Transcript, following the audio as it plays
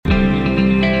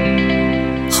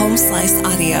Slice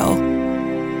Audio.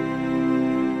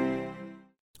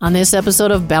 On this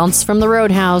episode of Bounce from the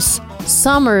Roadhouse,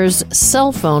 Summer's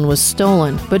cell phone was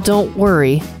stolen, but don't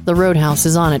worry, the Roadhouse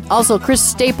is on it. Also, Chris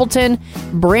Stapleton,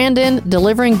 Brandon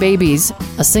delivering babies,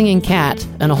 a singing cat,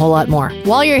 and a whole lot more.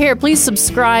 While you're here, please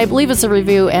subscribe, leave us a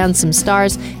review and some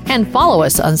stars, and follow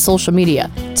us on social media.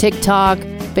 TikTok,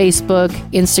 Facebook,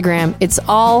 Instagram, it's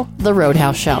all The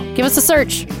Roadhouse Show. Give us a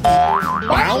search.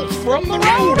 Bounce from the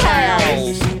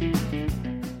Roadhouse!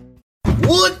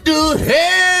 What the hell?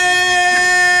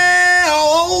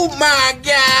 Oh my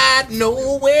God,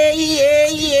 no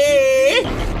way!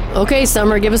 Okay,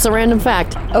 Summer, give us a random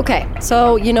fact. Okay,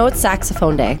 so you know it's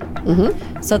Saxophone Day.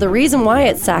 Mm-hmm. So the reason why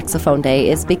it's Saxophone Day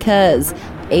is because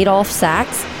Adolph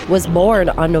Sax was born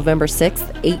on November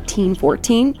 6th,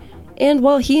 1814. And,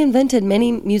 well, he invented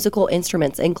many musical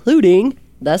instruments, including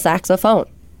the saxophone.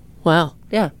 Wow.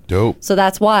 Yeah. Dope. So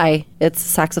that's why it's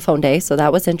Saxophone Day. So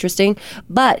that was interesting.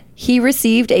 But he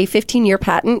received a 15-year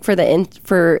patent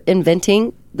for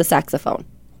inventing the saxophone.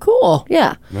 Cool.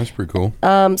 Yeah. That's pretty cool.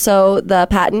 So the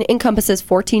patent encompasses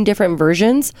 14 different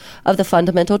versions of the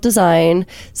fundamental design,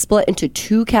 split into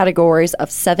two categories of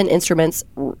 7 instruments,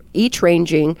 each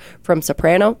ranging from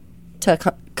soprano to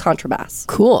contrabass.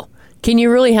 Cool. Can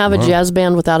you really have a jazz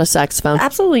band without a saxophone?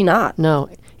 Absolutely not. No.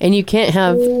 And you can't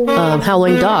have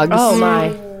howling dogs. Oh, my.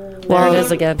 There it is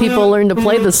again. People learn to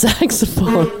play the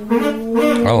saxophone.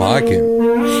 I like it.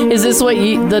 Is this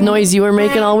the noise you were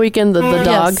making all weekend, the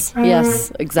dog?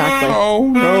 Yes, exactly.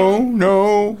 Oh,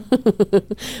 no.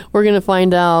 We're going to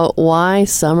find out why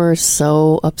Summer's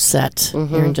so upset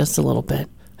here in just a little bit.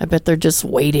 I bet they're just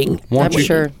waiting. I'm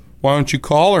sure. Why don't you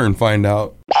call her and find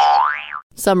out?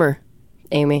 Summer,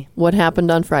 Amy. what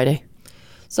happened on Friday?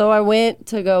 So I went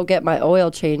to go get my oil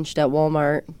changed at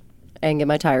Walmart and get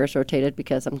my tires rotated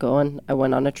because I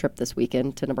went on a trip this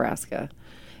weekend to Nebraska.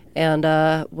 And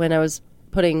when I was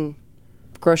putting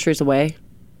groceries away,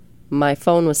 my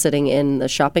phone was sitting in the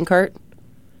shopping cart.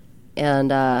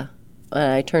 And when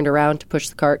I turned around to push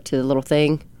the cart to the little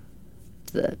thing,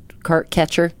 the cart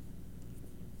catcher,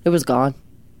 it was gone.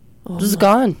 It was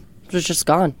gone. It was just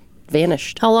gone.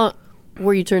 Vanished. How long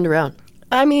were you turned around?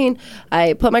 I mean,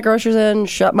 I put my groceries in,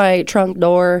 shut my trunk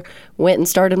door, went and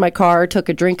started my car, took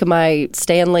a drink of my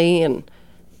Stanley, and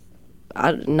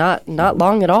not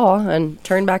long at all, and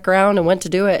turned back around and went to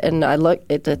do it. And I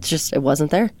looked, it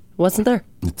wasn't there. It wasn't there.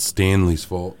 It's Stanley's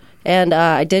fault. And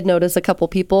I did notice a couple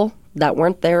people that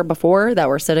weren't there before that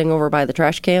were sitting over by the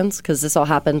trash cans because this all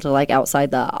happened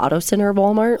outside the auto center of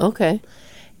Walmart. Okay.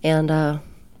 And I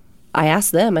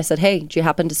asked them, I said, hey, did you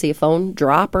happen to see a phone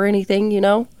drop or anything,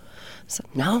 I said,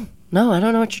 no, I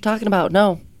don't know what you're talking about.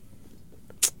 No.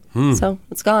 So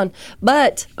it's gone.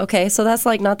 But, okay, so that's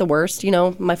not the worst.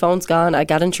 My phone's gone. I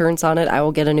got insurance on it. I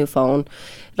will get a new phone.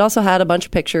 It also had a bunch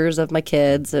of pictures of my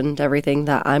kids and everything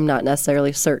that I'm not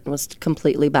necessarily certain was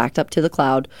completely backed up to the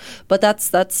cloud. But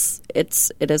it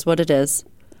is what it is.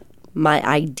 My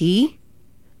ID,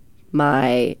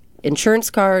 my insurance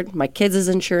card, my kids'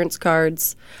 insurance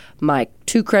cards, my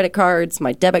 2 credit cards,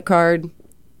 my debit card,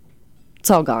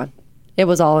 it's all gone. It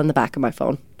was all in the back of my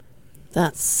phone.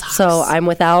 That sucks. So I'm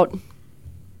without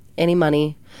any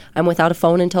money. I'm without a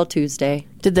phone until Tuesday.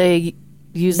 Did they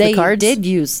use the cards? They did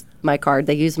use my card.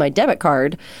 They used my debit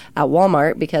card at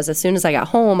Walmart because as soon as I got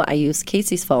home, I used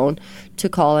Casey's phone to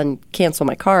call and cancel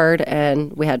my card,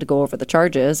 and we had to go over the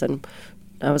charges. And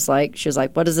she was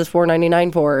like, what is this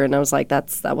 $4.99 for? And I was like,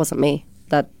 that wasn't me.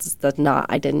 That's not,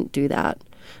 I didn't do that.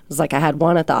 It was I had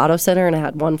one at the auto center and I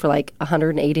had one for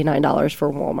 $189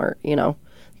 for Walmart,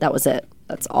 That was it.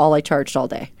 That's all I charged all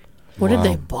day. What did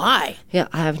they buy? Yeah,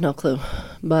 I have no clue.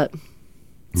 But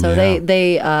so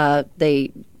Yeah.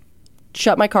 they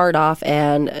shut my card off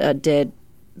and did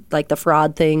the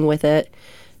fraud thing with it.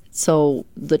 So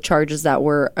the charges that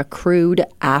were accrued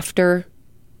after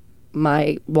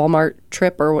my Walmart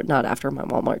trip, or not after my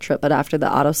Walmart trip, but after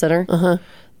the auto center,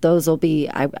 those will be,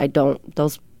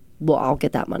 I'll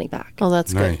get that money back. Oh,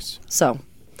 that's nice. good. So,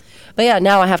 but yeah,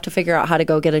 now I have to figure out how to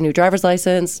go get a new driver's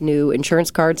license, new insurance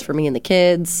cards for me and the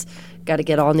kids, got to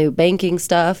get all new banking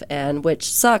stuff, and which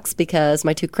sucks because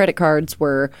my 2 credit cards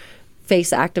were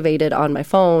face activated on my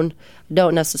phone. I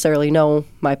don't necessarily know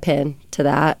my PIN to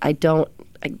that.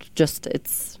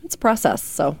 It's a process.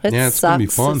 So it it's sucks. gonna be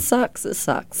fun. It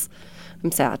sucks.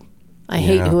 I'm sad. I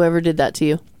hate whoever did that to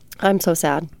you. I'm so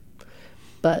sad.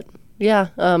 But yeah,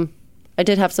 I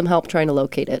did have some help trying to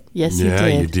locate it. Yes, you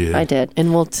did. You did. I did.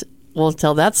 And we'll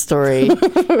tell that story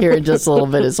here in just a little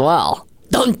bit as well.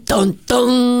 Dun, dun,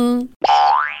 dun.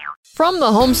 From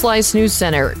the Home Slice News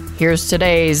Center, here's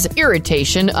today's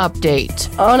irritation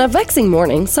update. On a vexing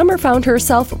morning, Summer found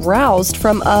herself roused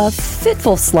from a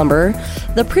fitful slumber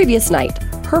the previous night.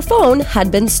 Her phone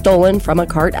had been stolen from a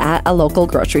cart at a local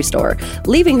grocery store,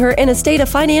 leaving her in a state of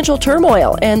financial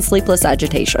turmoil and sleepless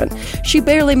agitation. She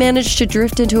barely managed to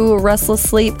drift into a restless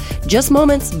sleep just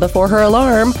moments before her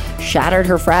alarm shattered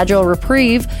her fragile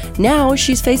reprieve. Now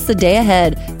she's faced the day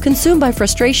ahead, consumed by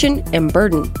frustration and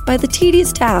burdened by the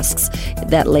tedious tasks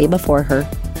that lay before her.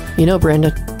 You know,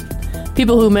 Brandon,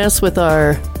 people who mess with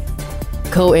our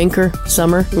co-anchor,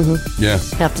 Summer, Yeah.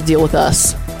 have to deal with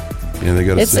us. Yeah, they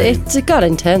got to say. It got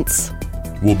intense.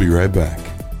 We'll be right back.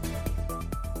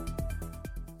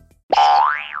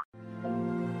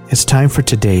 It's time for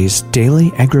today's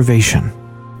Daily Aggravation.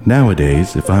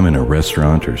 Nowadays, if I'm in a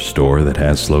restaurant or store that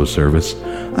has slow service,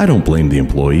 I don't blame the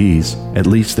employees. At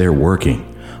least they're working.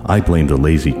 I blame the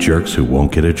lazy jerks who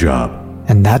won't get a job.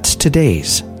 And that's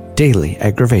today's Daily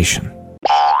Aggravation.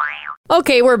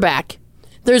 Okay, we're back.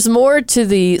 There's more to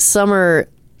the Summer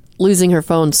losing her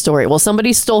phone story. Well,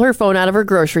 somebody stole her phone out of her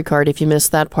grocery cart, if you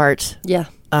missed that part. Yeah.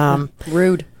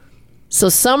 Rude. So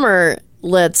Summer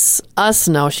lets us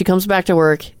know. She comes back to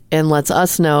work and lets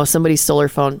us know somebody stole her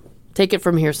phone. Take it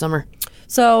from here, Summer.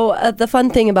 So the fun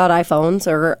thing about iPhones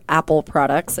or Apple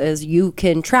products is you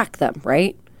can track them,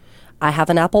 right? I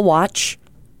have an Apple Watch.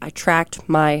 I tracked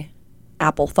my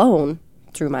Apple phone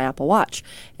through my Apple Watch,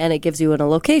 and it gives you a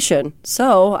location.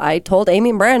 So I told Amy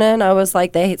and Brandon, I was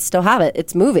like, they still have it.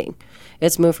 It's moving.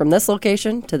 It's moved from this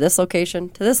location to this location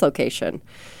to this location.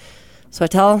 So I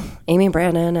tell Amy and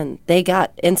Brandon, and they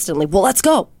got instantly, well, let's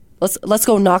go. Let's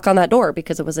go knock on that door,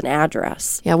 because it was an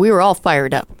address. Yeah, we were all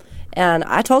fired up. And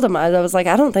I told them, I was like,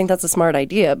 I don't think that's a smart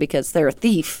idea, because they're a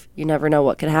thief. You never know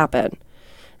what could happen.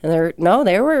 And they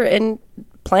were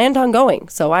planned on going.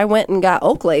 So I went and got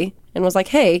Oakley and was like,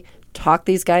 hey, talk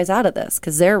these guys out of this,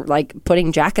 because they're like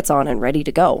putting jackets on and ready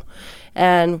to go,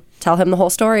 and tell him the whole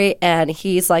story. And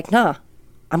he's like, nah,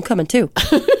 I'm coming too.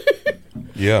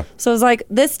 Yeah. So I was like,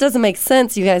 this doesn't make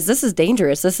sense, you guys. This is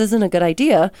dangerous. This isn't a good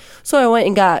idea. So I went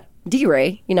and got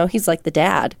D-Ray. He's like the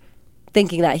dad,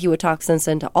 thinking that he would talk sense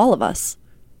into all of us.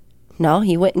 No,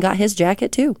 he went and got his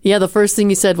jacket too. Yeah, the first thing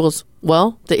he said was,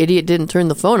 well, the idiot didn't turn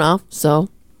the phone off, so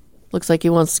looks like he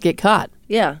wants to get caught.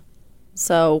 Yeah.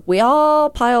 So we all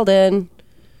piled in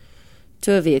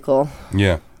to a vehicle,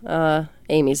 Yeah.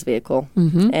 Amy's vehicle,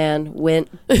 and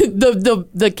went.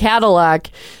 the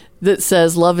Cadillac that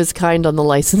says "Love is kind" on the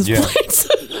license Yeah. plates.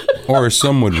 Or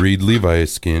some would read Levi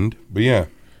is skinned. But yeah.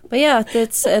 But yeah,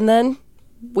 and then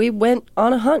we went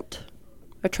on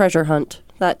a treasure hunt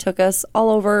that took us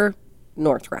all over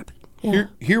North Rapid.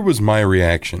 Here was my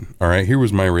reaction. All right. Here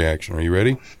was my reaction. Are you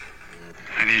ready?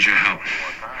 I need your help.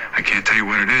 I can't tell you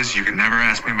what it is. You can never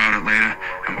ask me about it later,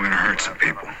 and we're going to hurt some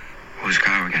people. Whose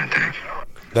car are we going to take?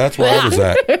 That's where I was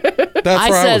at. That's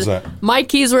where I was at. My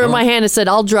keys were in my hand and said,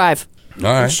 I'll drive. All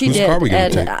right. She Whose did. car are we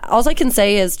going to And take? all I can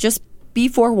say is just be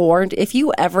forewarned. If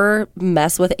you ever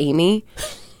mess with Amy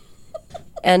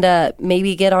and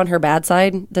maybe get on her bad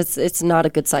side, it's not a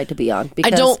good side to be on.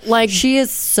 Because don't like- she is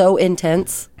so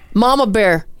intense. Mama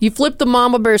Bear. You flipped the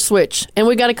Mama Bear switch. And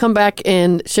we got to come back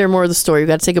and share more of the story. We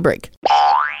got to take a break.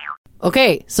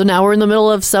 Okay, so now we're in the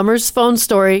middle of Summer's phone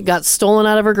story. Got stolen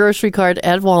out of her grocery cart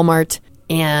at Walmart.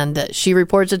 And she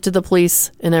reports it to the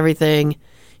police and everything.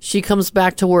 She comes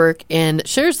back to work and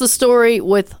shares the story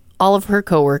with all of her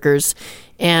coworkers.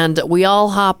 And we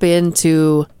all hop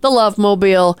into the Love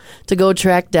Mobile to go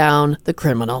track down the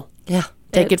criminal. Yeah.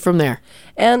 Take it from there.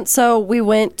 And so we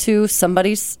went to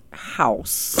somebody's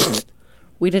house.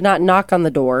 We did not knock on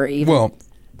the door even. Well,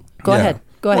 Go ahead.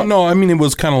 Well, no, I mean, it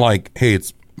was kind of like, hey,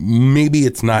 maybe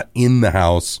it's not in the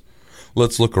house.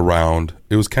 Let's look around.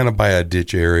 It was kind of by a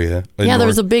ditch area. Yeah, there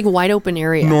was a big wide open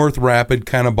area. North Rapid,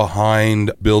 kind of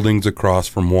behind buildings across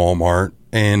from Walmart.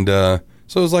 And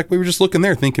so it was like we were just looking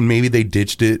there thinking maybe they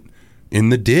ditched it in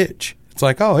the ditch. It's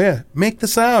like, oh, yeah, make the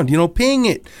sound, ping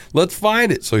it. Let's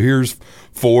find it. So here's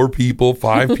 5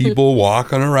 people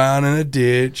walking around in a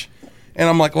ditch. And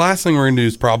I'm like, last thing we're going to do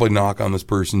is probably knock on this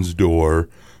person's door.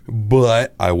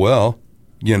 But I will.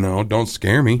 Don't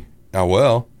scare me. I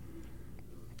will.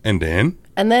 And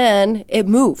then it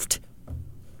moved.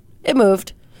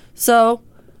 So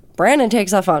Brandon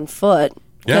takes off on foot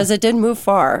because it didn't move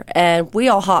far. And we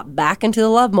all hop back into the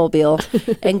Love Mobile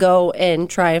and go and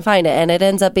try and find it. And it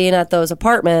ends up being at those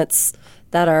apartments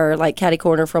that are like catty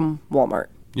corner from Walmart.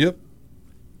 Yep.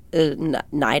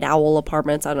 Night Owl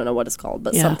Apartments. I don't know what it's called,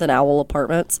 but something Owl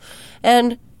Apartments.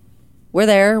 And we're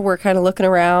there. We're kind of looking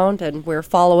around, and we're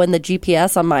following the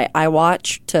GPS on my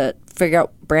iWatch to figure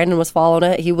out. Brandon was following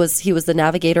it. He was the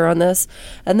navigator on this,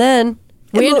 and then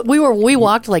we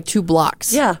walked like 2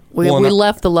 blocks. Yeah, we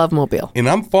left the Love Mobile, and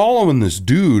I'm following this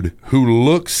dude who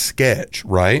looks sketch,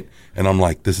 right? And I'm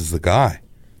like, this is the guy.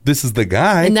 This is the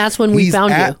guy. And that's when we He's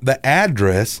found at you. the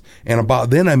address, and about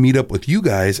then I meet up with you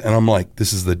guys, and I'm like,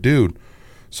 this is the dude.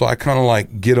 So I kind of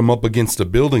like get him up against a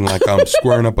building like I'm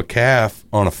squaring up a calf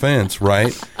on a fence,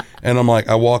 right? And I'm like,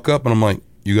 I walk up and I'm like,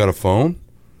 you got a phone?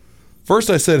 First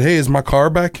I said, hey, is my car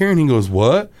back here? And he goes,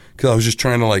 what? Because I was just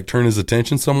trying to like turn his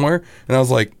attention somewhere. And I was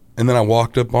like, and then I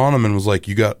walked up on him and was like,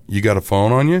 you got a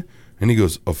phone on you? And he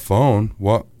goes, a phone?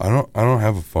 What? I don't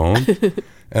have a phone.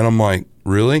 And I'm like,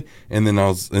 really? And then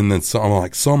I'm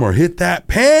like, Summer, hit that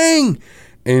ping.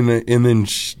 And then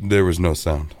there was no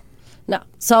sound. No.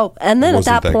 So, and then at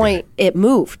that point, it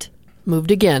moved.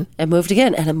 Moved again. It moved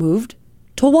again, and it moved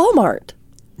to Walmart.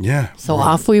 Yeah. So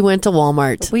off we went to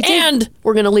Walmart. We did. And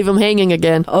we're going to leave them hanging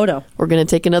again. Oh, no. We're going to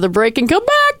take another break and come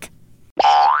back.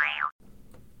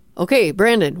 Okay,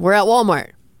 Brandon, we're at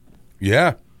Walmart.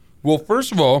 Yeah. Well,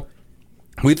 first of all,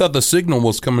 we thought the signal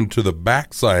was coming to the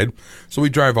backside, so we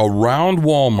drive around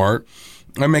Walmart.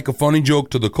 I make a funny joke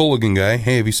to the Culligan guy.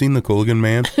 Hey, have you seen the Culligan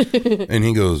man? And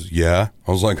he goes, yeah.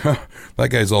 I was like, huh, that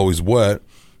guy's always wet.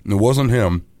 And it wasn't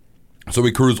him. So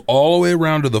we cruise all the way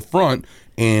around to the front,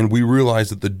 and we realize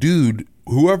that the dude,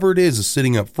 whoever it is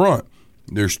sitting up front.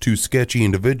 There's 2 sketchy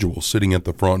individuals sitting at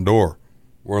the front door.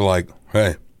 We're like,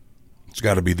 hey, it's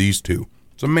got to be these 2.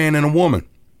 It's a man and a woman.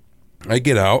 I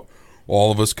get out.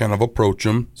 All of us kind of approach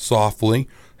them softly,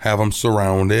 have them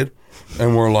surrounded,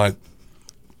 and we're like,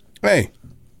 hey,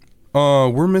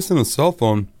 we're missing a cell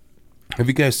phone. Have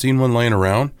you guys seen one laying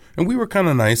around? And we were kind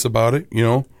of nice about it, you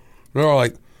know. They're all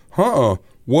like,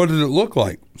 what did it look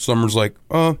like? Summer's like,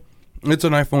 it's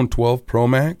an iPhone 12 Pro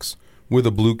Max with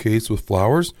a blue case with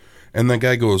flowers. And the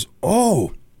guy goes,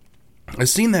 oh, I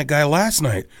seen that guy last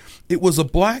night. It was a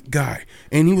black guy,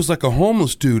 and he was like a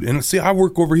homeless dude. And see, I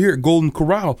work over here at Golden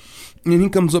Corral, and he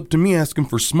comes up to me asking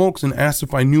for smokes and asked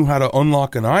if I knew how to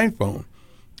unlock an iPhone.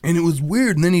 And it was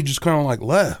weird, and then he just kind of like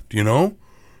left, you know?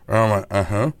 And I'm like,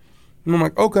 uh-huh. And I'm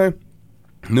like, okay.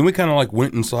 And then we kind of like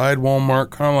went inside Walmart,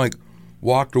 kind of like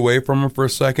walked away from him for a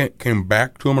second, came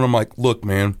back to him, and I'm like, look,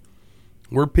 man,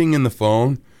 we're pinging the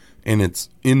phone, and it's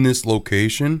in this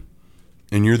location,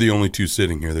 and you're the only 2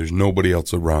 sitting here. There's nobody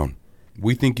else around.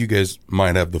 We think you guys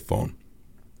might have the phone.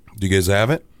 Do you guys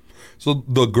have it? So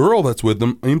the girl that's with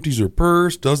them empties her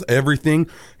purse, does everything.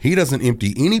 He doesn't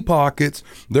empty any pockets.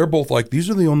 They're both like, these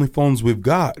are the only phones we've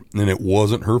got. And it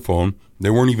wasn't her phone. They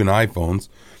weren't even iPhones.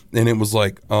 And it was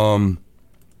like, and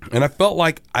I felt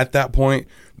like at that point,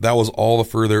 that was all the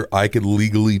further I could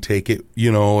legally take it,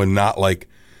 you know, and not like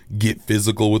get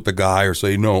physical with the guy or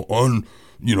say, no,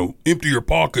 empty your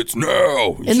pockets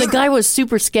now. And the guy was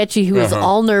super sketchy. He was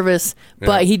all nervous,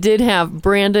 but he did have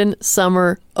Brandon,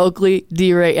 Summer, Oakley,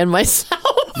 D-Ray, and myself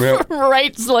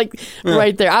right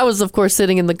there. I was, of course,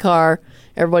 sitting in the car.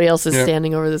 Everybody else is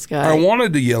standing over this guy. I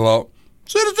wanted to yell out,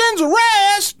 citizens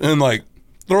arrest, and like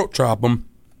throat chop him,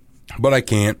 but I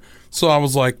can't. So I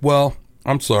was like, well,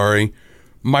 I'm sorry.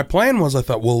 My plan was, I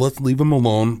thought, well, let's leave him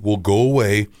alone. We'll go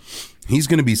away. He's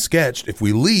going to be sketched. If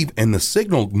we leave and the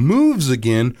signal moves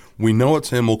again, we know it's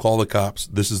him. We'll call the cops.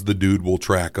 This is the dude. We'll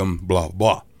track him, blah,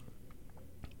 blah.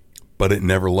 But it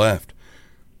never left.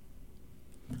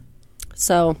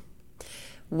 So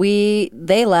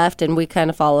they left, and we kind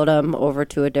of followed them over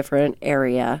to a different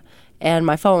area. And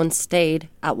my phone stayed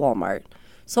at Walmart.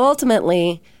 So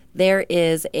ultimately, there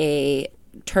is a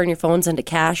turn your phones into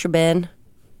cash bin.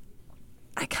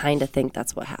 I kind of think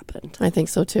that's what happened. I think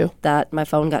so, too. That my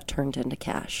phone got turned into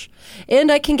cash. And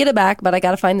I can get it back, but I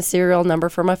got to find the serial number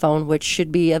for my phone, which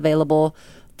should be available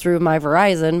through my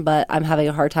Verizon, but I'm having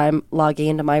a hard time logging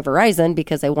into my Verizon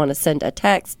because I want to send a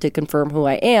text to confirm who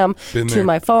I am to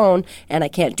my phone, and I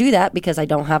can't do that because I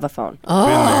don't have a phone.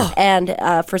 Oh. And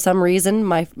for some reason,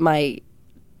 my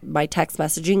text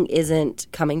messaging isn't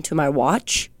coming to my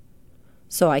watch,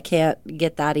 so I can't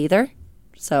get that either.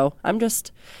 So I'm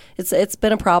just, it's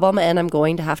been a problem, and I'm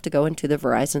going to have to go into the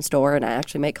Verizon store and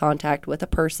actually make contact with a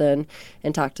person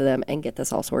and talk to them and get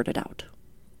this all sorted out.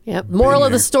 Yep. Moral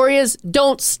of the story is,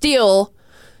 don't steal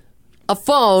a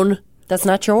phone that's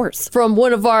not yours from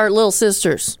one of our little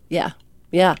sisters. Yeah.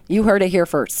 You heard it here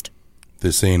first.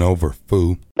 This ain't over,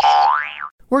 foo.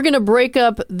 We're going to break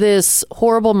up this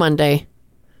horrible Monday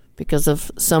because of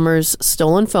Summer's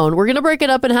stolen phone. We're going to break it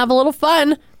up and have a little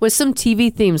fun with some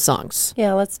TV theme songs.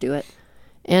 Yeah, let's do it.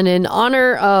 And in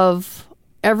honor of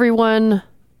everyone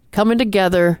coming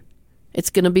together,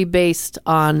 it's going to be based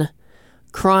on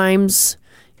crimes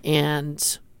and,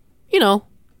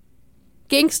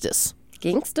 gangstas.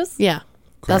 Gangstas? Yeah.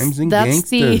 Crimes and that's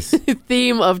gangsters. the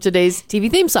theme of today's TV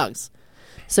theme songs.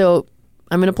 So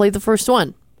I'm going to play the first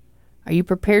one. Are you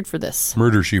prepared for this?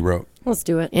 Murder, She Wrote. Let's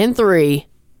do it. In 3,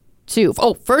 2.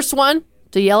 Oh, first one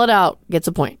to yell it out gets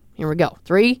a point. Here we go.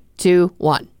 3, 2,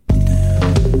 1.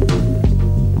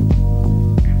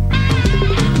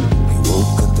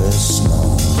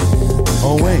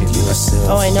 Oh, wait.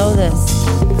 Oh, I know this.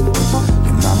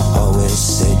 Mama always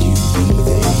said you'd be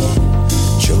the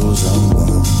chosen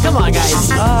one. Come on, guys.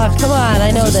 Oh, come on.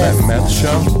 I know Is this. that meth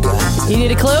show? You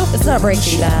need a clue? It's not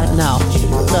Breaking Bad. No.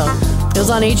 It was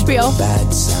on HBO?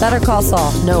 Better Call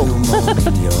Saul. No.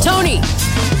 Tony.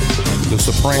 The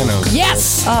Sopranos.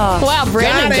 Yes. Wow,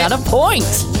 Brandon got a point.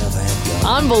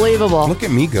 Unbelievable. Look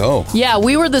at me go. Yeah,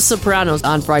 we were the Sopranos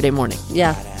on Friday morning.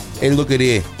 Yeah. Hey, look at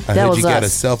it. I That heard was you got a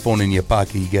us. cell phone in your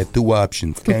pocket. You got 2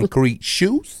 options. Concrete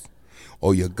shoes,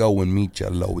 or you go and meet your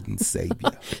Lord and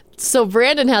Savior. So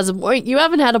Brandon has a point. You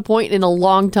haven't had a point in a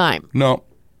long time. No.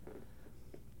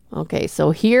 Okay,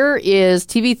 so here is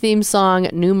TV theme song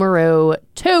numero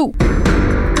 2.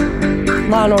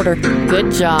 Law and Order.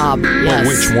 Good job. Yes.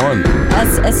 Which one?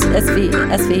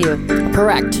 SVU.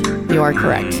 Correct. You are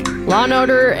correct. Law and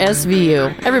Order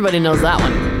SVU. Everybody knows that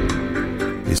one.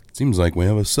 It seems like we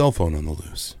have a cell phone on the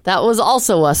loose. That was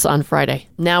also us on Friday.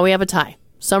 Now we have a tie.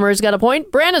 Summer's got a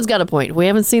point. Brandon's got a point. We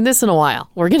haven't seen this in a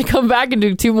while. We're going to come back and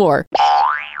do 2 more.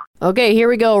 Okay, here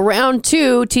we go. Round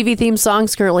 2. TV theme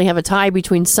songs currently have a tie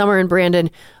between Summer and Brandon.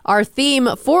 Our theme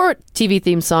for TV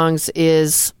theme songs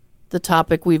is the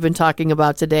topic we've been talking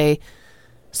about today.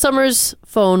 Summer's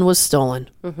phone was stolen.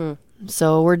 Mm-hmm.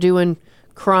 So we're doing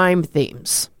crime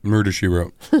themes. Murder, She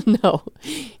Wrote. No.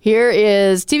 Here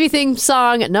is TV theme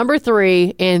song number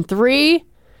 3 in 3,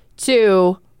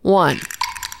 2, 1.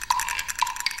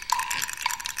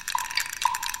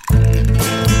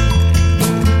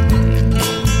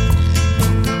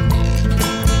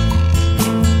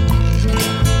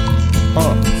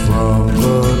 From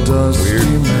the dusty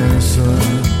Weird. mesa,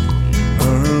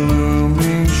 her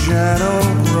looming shadow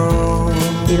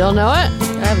grows You don't know it?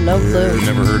 I have no clue.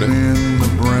 Never heard it. in the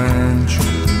branches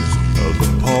of the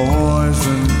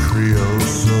poison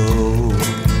creosote.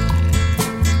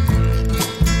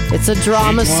 It's a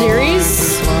drama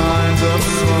series. Climbed up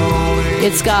slowly,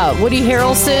 It's got Woody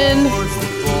Harrelson,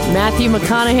 Matthew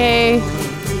McConaughey.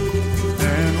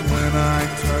 and when I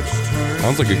touched her,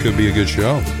 Sounds like it could be a good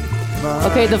show.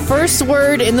 Okay, the first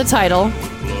word in the title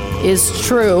is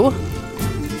true.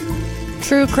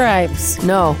 True crimes.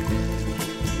 No.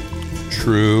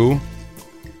 True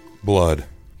Blood.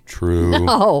 True.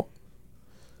 Oh.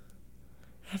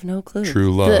 I have no clue.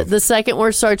 True Love. The second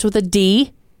word starts with a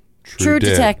D. True Dead.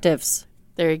 Detectives.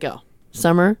 There you go.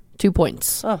 Summer, 2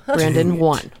 points. Oh. Brandon,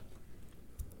 1.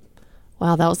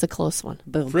 Wow, that was a close one.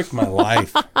 Boom. Frick my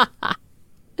life.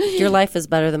 Your life is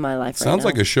better than my life right Sounds now.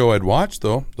 like a show I'd watch,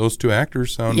 though. Those 2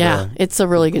 actors sound... Yeah, it's a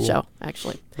really good show,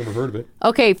 actually. Never heard of it.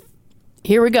 Okay,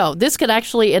 here we go. This could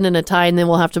actually end in a tie, and then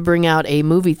we'll have to bring out a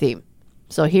movie theme.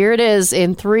 So here it is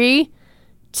in 3,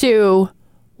 2,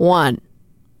 1.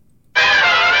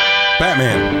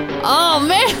 Batman. Oh,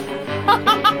 man.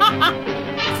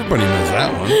 Everybody knows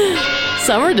that one.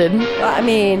 Summer didn't. Well, I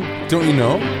mean, Don't you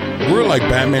know? We're like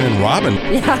Batman and Robin.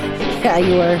 yeah,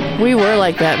 you were. We were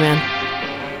like Batman.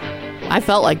 I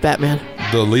felt like Batman.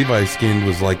 The Levi skin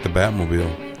was like the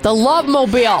Batmobile. The Love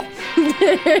Mobile.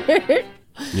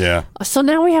 Yeah. So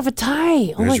now we have a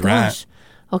tie. Oh my That's right. gosh.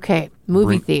 Okay,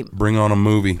 movie theme. Bring on a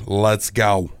movie. Let's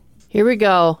go. Here we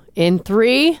go. In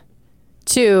 3,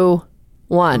 2,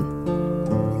 1.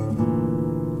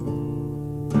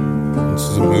 This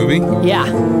is a movie? Yeah.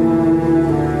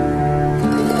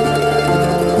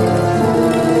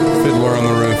 Fiddler on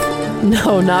the Roof.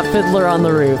 No, not Fiddler on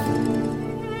the Roof.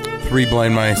 3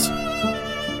 Blind Mice.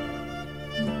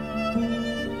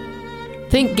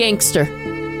 Think gangster.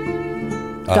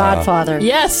 Godfather.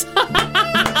 Yes.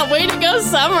 Way to go,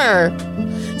 Summer.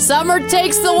 Summer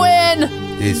takes the win.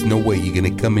 There's no way you're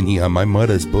going to come in here on my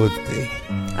mother's birthday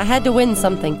I had to win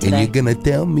something and today. you're going to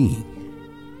tell me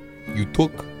you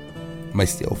took my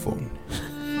cell phone.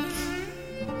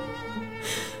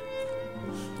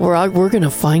 We're going to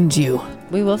find you.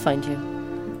 We will find you.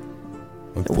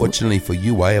 Unfortunately for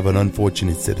you, I have an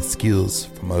unfortunate set of skills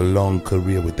from a long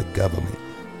career with the government.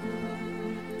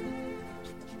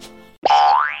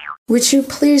 Would you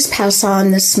please pass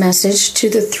on this message to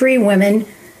the 3 women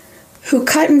who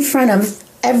cut in front of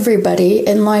everybody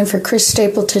in line for Chris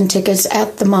Stapleton tickets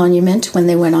at the monument when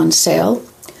they went on sale?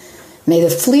 May the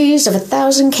fleas of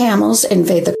 1,000 camels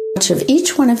invade the of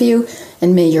each one of you,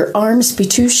 and may your arms be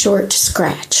too short to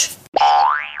scratch.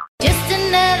 Just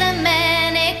another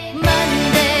manic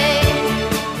Monday.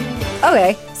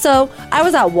 Okay, so I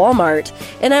was at Walmart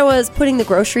and I was putting the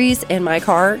groceries in my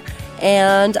car,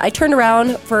 and I turned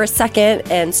around for a second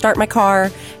and start my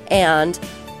car and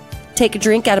take a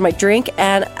drink out of my drink,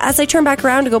 and as I turn back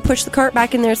around to go push the cart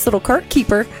back in there, this little cart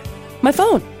keeper, my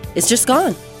phone is just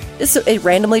gone. It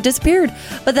randomly disappeared.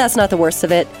 But that's not the worst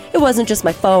of it. It wasn't just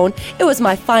my phone. It was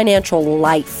my financial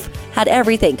life. Had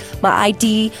everything. My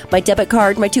ID, my debit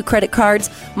card, my 2 credit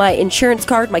cards, my insurance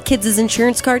card, my kids'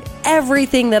 insurance card.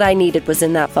 Everything that I needed was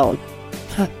in that phone.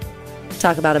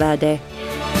 Talk about a bad day.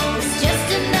 It's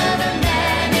just another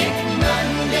manic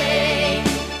Monday.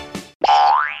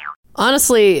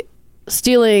 Honestly,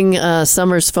 stealing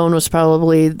Summer's phone was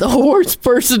probably the worst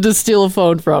person to steal a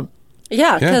phone from.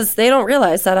 Yeah, because they don't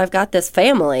realize that I've got this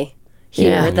family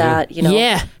here that,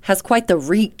 has quite the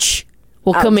reach.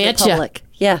 We'll out come to the at ya. public.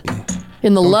 Yeah.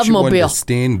 In the Love You Mobile.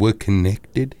 understand we're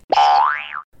connected?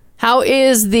 How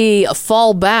is the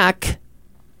fall back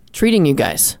treating you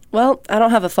guys? Well, I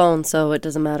don't have a phone, so it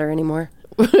doesn't matter anymore.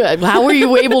 How were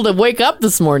you able to wake up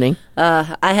this morning?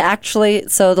 So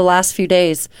the last few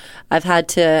days, I've had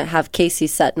to have Casey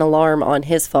set an alarm on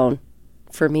his phone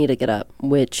for me to get up,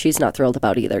 which she's not thrilled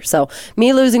about either. So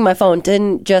me losing my phone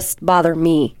didn't just bother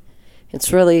me.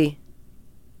 It's really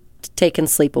taken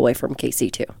sleep away from Casey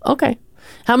too. Okay.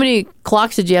 How many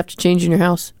clocks did you have to change in your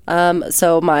house?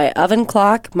 So my oven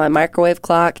clock, my microwave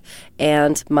clock,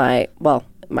 and my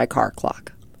car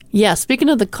clock. Yeah, speaking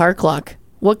of the car clock,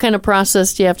 what kind of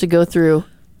process do you have to go through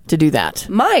to do that?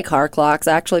 My car clock's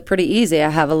actually pretty easy. I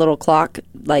have a little clock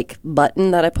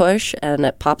button that I push and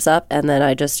it pops up, and then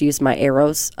I just use my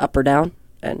arrows up or down,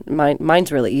 and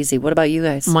mine's really easy. What about you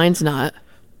guys? Mine's not.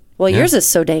 Well, yours is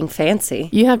so dang fancy.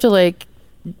 You have to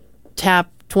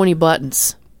tap 20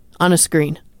 buttons on a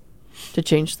screen to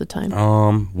change the time.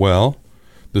 Well,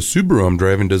 the Subaru I'm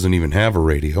driving doesn't even have a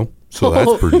radio, so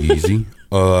that's pretty easy.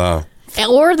 Or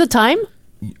the time?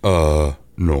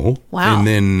 No. Wow. And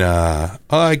then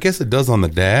I guess it does on the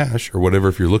dash or whatever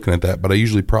if you're looking at that, but I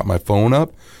usually prop my phone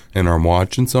up and I'm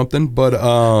watching something. But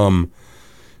and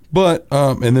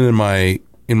then in my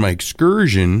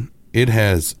Excursion, it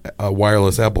has a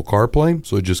wireless Apple CarPlay,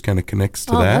 so it just kind of connects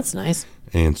to that. That's nice.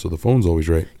 And so the phone's always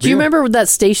right. Do you remember that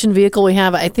station vehicle we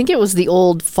have? I think it was the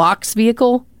old Fox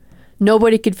vehicle.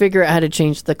 Nobody could figure out how to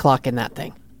change the clock in that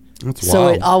thing. That's So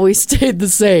wild. it always stayed the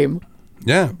same.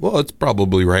 Yeah, well, it's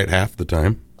probably right half the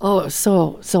time. Oh, it was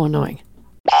so annoying.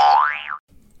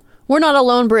 We're not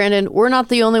alone, Brandon. We're not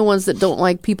the only ones that don't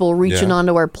like people reaching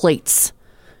onto our plates.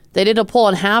 They did a poll,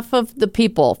 and half of the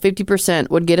people, 50%,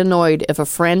 would get annoyed if a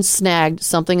friend snagged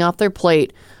something off their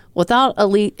plate without at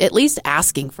least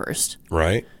asking first.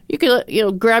 Right. You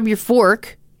could, grab your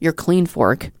fork, your clean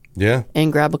fork, Yeah.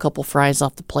 and grab a couple fries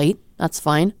off the plate. That's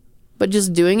fine. But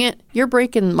just doing it, you're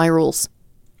breaking my rules.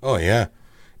 Oh, yeah.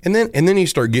 And then you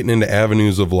start getting into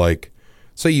avenues of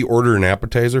say you order an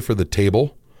appetizer for the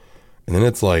table, and then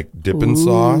it's dipping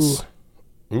sauce.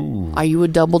 Ooh. Are you a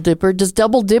double dipper? Does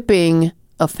double dipping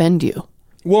offend you?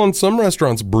 Well, and some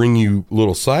restaurants bring you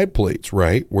little side plates,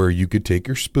 right? Where you could take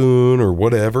your spoon or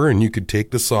whatever, and you could take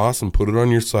the sauce and put it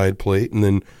on your side plate, and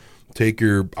then take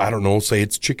your, I don't know, say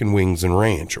it's chicken wings and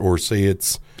ranch, or say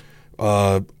it's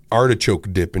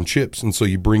artichoke dip and chips. And so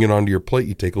you bring it onto your plate,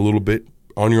 you take a little bit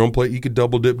on your own plate, you could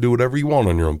double dip, do whatever you want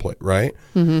on your own plate, right?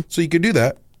 Mm-hmm. So you could do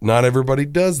that. Not everybody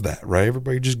does that, right?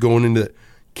 Everybody just going into,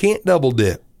 can't double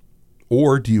dip.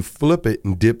 Or do you flip it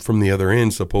and dip from the other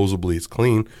end? Supposedly it's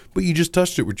clean, but you just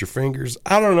touched it with your fingers.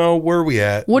 I don't know. Where are we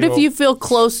at? What if you feel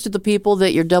close to the people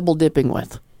that you're double dipping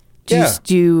with? Do Yeah.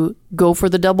 you go for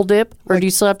the double dip, or do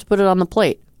you still have to put it on the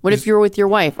plate? What if you're with your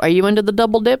wife? Are you into the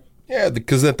double dip? Yeah,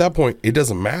 because at that point, it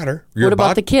doesn't matter. What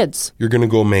about the kids? You're going to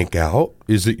go make out.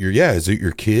 Is it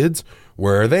your kids?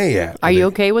 Where are they at? Are you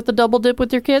okay with the double dip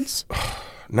with your kids?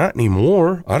 Not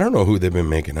anymore. I don't know who they've been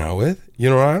making out with. I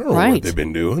don't know what they've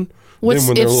been doing. Then when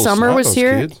they're If little Summer was snot-nosed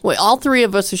here, kids, wait, all three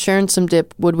of us are sharing some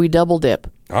dip. Would we double dip?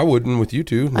 I wouldn't with you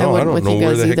two. No, I I, wouldn't don't with know you where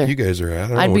guys the heck either. you guys are at. I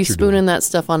don't know I'd what be you're spooning doing. that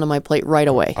stuff onto my plate right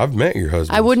away. I've met your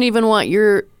husband. I wouldn't even want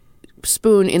your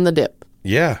spoon in the dip.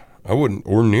 Yeah, I wouldn't,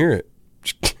 or near it.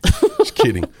 Just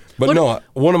kidding. But no,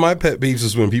 one of my pet peeves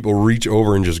is when people reach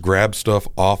over and just grab stuff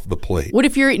off the plate. What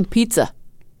if you're eating pizza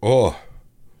Oh,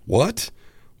 what?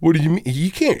 What do you mean?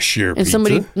 You can't share and pizza.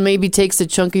 somebody maybe takes a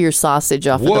chunk of your sausage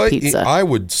off of the pizza? I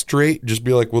would straight just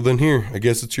be like, well, then here, I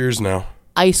guess it's yours now.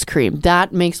 Ice cream.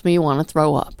 That makes me want to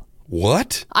throw up.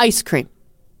 What? Ice cream.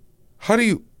 How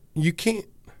do you can't.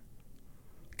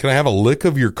 Can I have a lick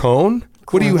of your cone?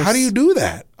 How do you do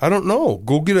that? I don't know.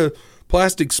 Go get a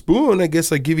plastic spoon. I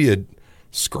guess I give you a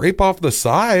scrape off the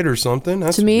side or something.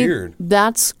 That's to me, weird.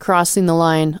 That's crossing the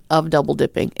line of double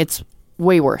dipping. It's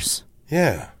way worse.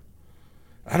 Yeah.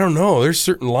 I don't know. There's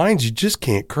certain lines you just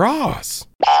can't cross.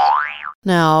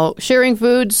 Now, sharing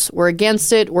foods, we're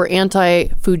against it. We're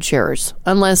anti-food sharers,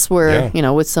 unless we're,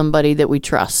 with somebody that we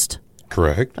trust.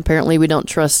 Correct. Apparently, we don't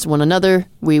trust one another.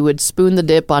 We would spoon the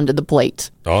dip onto the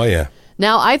plate. Oh, yeah.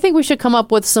 Now, I think we should come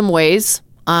up with some ways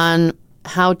on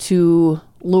how to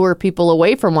lure people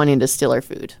away from wanting to steal our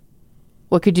food.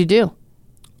 What could you do?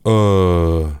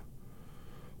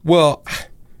 Well,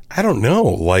 I don't know.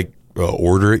 Like,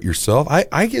 order it yourself.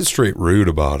 I get straight rude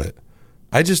about it.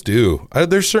 I just do.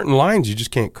 There's certain lines you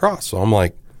just can't cross. So I'm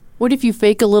like, what if you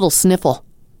fake a little sniffle?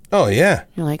 Oh, yeah.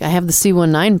 You're like, I have the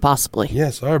C19 possibly. Yeah,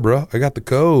 sorry, bro. I got the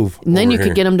cove. And then you here.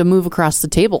 could get them to move across the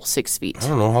table 6 feet. I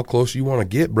don't know how close you want to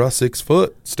get, bro. 6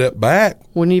 foot. Step back.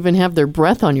 Wouldn't even have their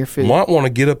breath on your food. Might want to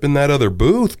get up in that other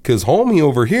booth because homie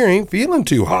over here ain't feeling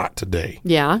too hot today.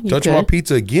 Yeah, you Touch could. my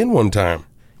pizza again one time.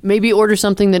 Maybe order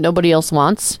something that nobody else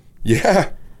wants.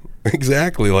 Yeah,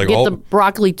 exactly. Like Get the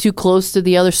broccoli too close to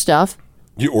the other stuff.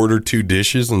 You order 2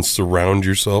 dishes and surround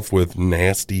yourself with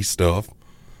nasty stuff.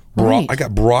 Right. I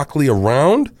got broccoli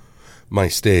around my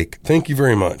steak. Thank you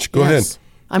very much. Go ahead.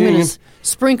 I'm going to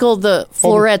sprinkle the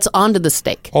florets onto the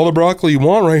steak. All the broccoli you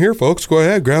want right here, folks. Go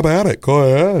ahead. Grab at it. Go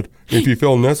ahead. If you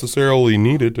feel necessarily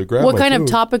needed to grab What my kind food. of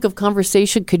topic of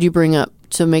conversation could you bring up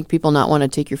to make people not want to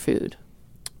take your food?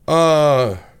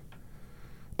 About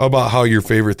how your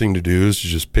favorite thing to do is to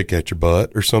just pick at your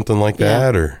butt or something like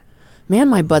that, or... Man,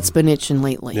 my butt's been itching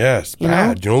lately. Yeah, it's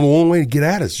bad. You know, the only way to get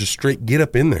at it is just straight get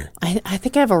up in there. I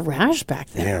think I have a rash back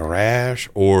there. Yeah, rash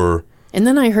or... And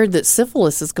then I heard that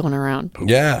syphilis is going around.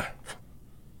 Yeah.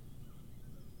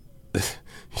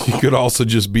 You could also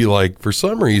just be like, for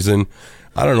some reason,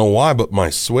 I don't know why, but my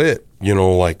sweat,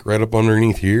 like right up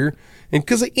underneath here. And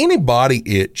because of any body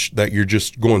itch that you're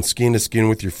just going skin to skin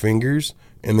with your fingers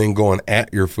and then going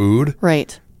at your food.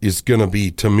 Right. Is going to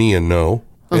be, to me, a no.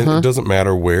 And it doesn't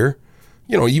matter where.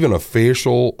 Even a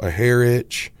facial, a hair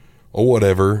itch, or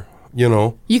whatever,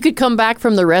 You could come back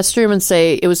from the restroom and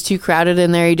say it was too crowded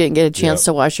in there, you didn't get a chance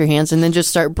to wash your hands, and then just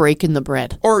start breaking the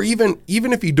bread. Or even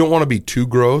if you don't want to be too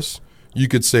gross, you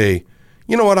could say,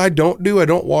 you know what I don't do? I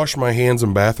don't wash my hands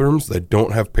in bathrooms that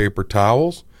don't have paper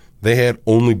towels. They had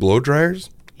only blow dryers.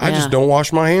 I just don't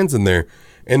wash my hands in there.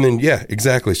 And then,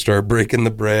 exactly, start breaking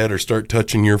the bread or start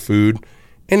touching your food.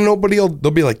 And they'll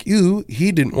be like, ew,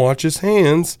 he didn't wash his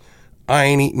hands. I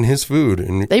ain't eating his food.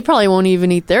 And they probably won't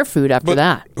even eat their food after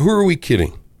that. Who are we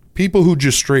kidding? People who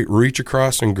just straight reach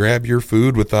across and grab your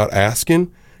food without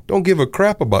asking don't give a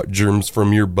crap about germs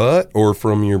from your butt or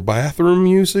from your bathroom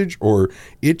usage or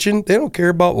itching. They don't care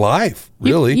about life,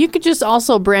 really. You could just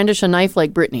also brandish a knife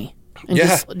like Brittany and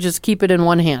just keep it in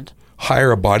one hand.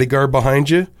 Hire a bodyguard behind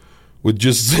you with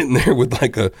just sitting there with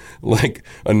like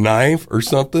a knife or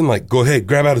something. Like, go ahead,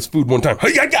 grab out his food one time.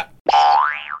 Hey,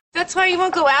 That's why you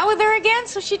won't go out with her again?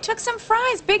 So she took some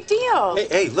fries. Big deal.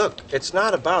 Hey, look, it's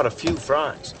not about a few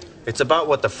fries. It's about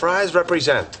what the fries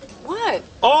represent. What?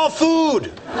 All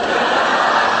food! Well,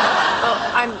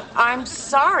 I'm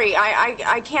sorry.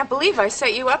 I can't believe I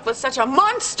set you up with such a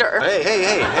monster.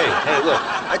 Hey, look,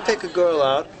 I take a girl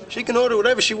out. She can order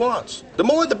whatever she wants. The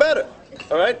more, the better.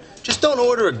 All right? Just don't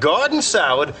order a garden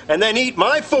salad and then eat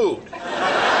my food.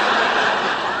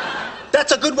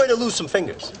 That's a good way to lose some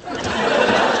fingers.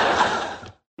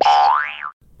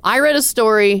 I read a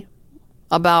story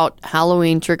about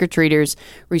Halloween trick-or-treaters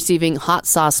receiving hot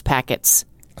sauce packets.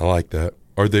 I like that.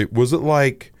 Was it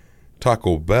like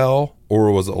Taco Bell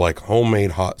or was it like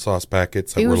homemade hot sauce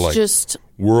packets that were like just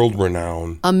world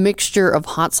renowned? A mixture of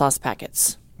hot sauce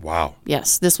packets. Wow.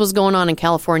 Yes, this was going on in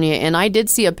California, and I did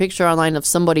see a picture online of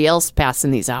somebody else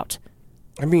passing these out.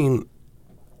 I mean...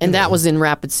 And that was in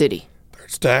Rapid City.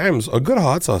 There's times a good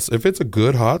hot sauce. If it's a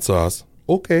good hot sauce,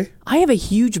 okay. I have a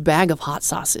huge bag of hot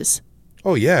sauces.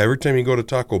 Oh, yeah. Every time you go to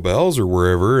Taco Bell's or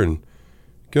wherever and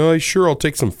go, sure, I'll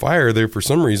take some fire. They, for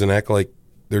some reason, act like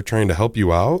they're trying to help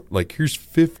you out. Like, here's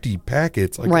 50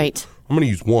 packets. Right. I'm going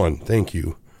to use one. Thank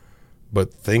you.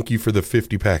 But thank you for the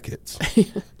 50 packets.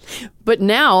 But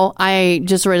now I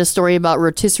just read a story about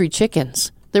rotisserie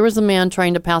chickens. There was a man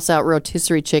trying to pass out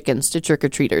rotisserie chickens to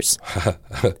trick-or-treaters.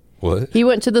 What? He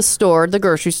went to the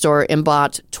grocery store, and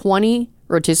bought 20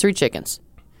 rotisserie chickens.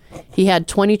 He had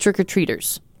 20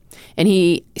 trick-or-treaters. And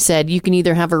he said, you can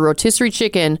either have a rotisserie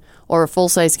chicken or a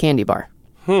full-size candy bar.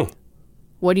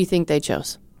 What do you think they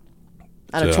chose?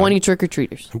 out of 20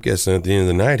 trick-or-treaters. I'm guessing at the end of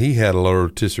the night, he had a lot of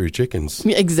rotisserie chickens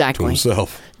Exactly. to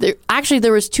himself.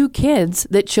 There was 2 kids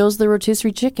that chose the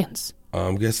rotisserie chickens.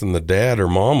 I'm guessing the dad or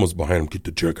mom was behind him. Get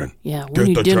the chicken. Yeah, we Get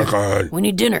need the dinner. chicken. We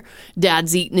need dinner.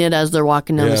 Dad's eating it as they're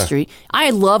walking down the Yeah. street. I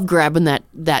love grabbing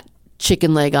that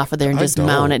chicken leg off of there and just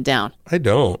mowing it down. I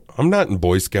don't. I'm not in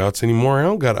Boy Scouts anymore.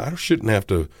 I shouldn't have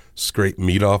to scrape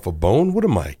meat off a bone. What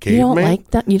am I, You caveman? don't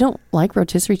like that? You don't like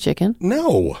rotisserie chicken?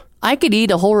 No. I could eat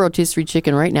a whole rotisserie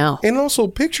chicken right now. And also,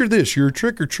 picture this. You're a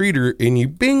trick-or-treater, and you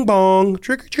bing bong,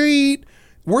 trick-or-treat.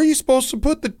 Where are you supposed to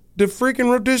put the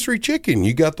freaking rotisserie chicken?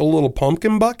 You got the little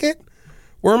pumpkin bucket?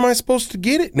 Where am I supposed to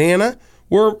get it, Nana?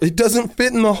 Where it doesn't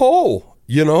fit in the hole,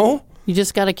 you know? You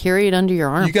just got to carry it under your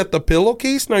arm. You got the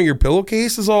pillowcase. Now your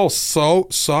pillowcase is all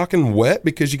soaking wet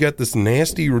because you got this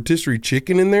nasty rotisserie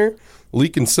chicken in there,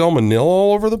 leaking salmonella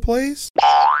all over the place.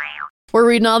 We're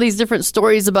reading all these different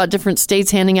stories about different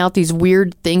states handing out these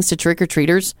weird things to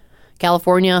trick-or-treaters.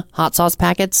 California, hot sauce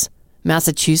packets.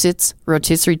 Massachusetts,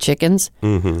 rotisserie chickens.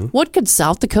 Mm-hmm. What could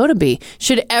South Dakota be?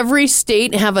 Should every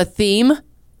state have a theme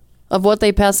of what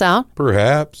they pass out?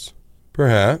 Perhaps.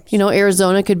 You know,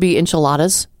 Arizona could be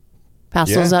enchiladas.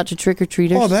 Pass those out to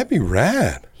trick-or-treaters. Oh, that'd be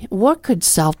rad. What could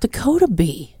South Dakota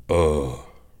be?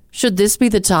 Should this be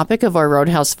the topic of our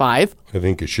Roadhouse 5? I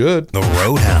think it should. The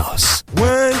Roadhouse.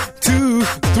 1, 2,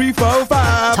 3, 4,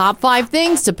 5. Top 5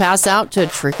 things to pass out to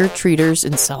trick-or-treaters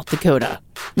in South Dakota.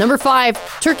 Number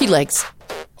 5, turkey legs.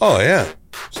 Oh, yeah.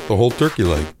 It's the whole turkey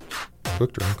leg.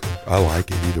 Cooked or uncooked. I like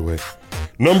it either way.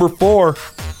 Number 4,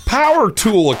 power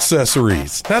tool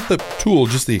accessories. Not the tool,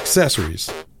 just the accessories.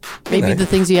 Maybe the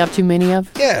things you have too many of.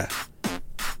 Yeah.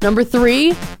 Number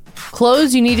 3,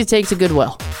 clothes you need to take to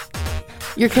Goodwill.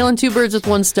 You're killing 2 birds with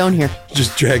 1 stone here.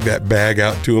 Just drag that bag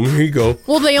out to them. Here you go.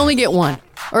 Well, they only get 1.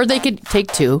 Or they could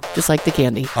take 2, just like the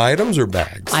candy. Items or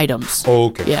bags? Items.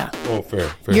 Okay. Yeah. Oh,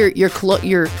 fair. Your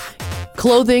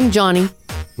clothing, Johnny.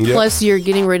 Yep. Plus, you're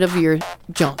getting rid of your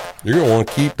junk. You're going to want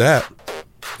to keep that.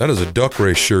 That is a duck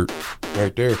race shirt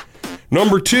right there.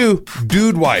 Number 2,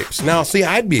 dude wipes. Now, see,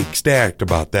 I'd be ecstatic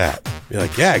about that. Be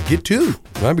like, yeah, get 2.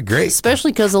 That'd be great.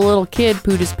 Especially because a little kid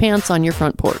pooed his pants on your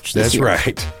front porch this That's year.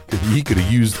 right. He could have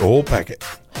used a whole packet.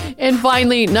 And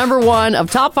finally, number 1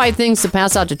 of top 5 things to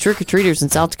pass out to trick-or-treaters in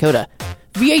South Dakota.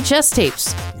 VHS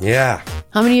tapes. Yeah.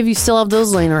 How many of you still have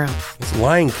those laying around? It's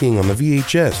Lion King on the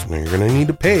VHS. Now, you're going to need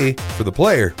to pay for the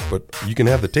player, but you can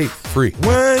have the tape for free.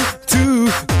 1, 2,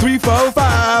 3, 4,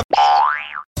 5.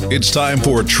 It's time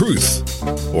for Truth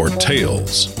or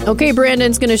Tales. Okay,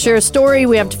 Brandon's going to share a story.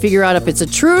 We have to figure out if it's a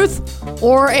truth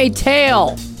or a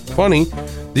tale. Funny,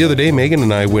 the other day, Megan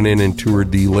and I went in and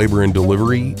toured the labor and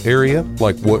delivery area,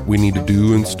 like what we need to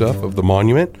do and stuff of the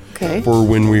monument for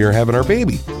when we are having our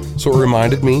baby. So it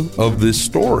reminded me of this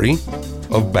story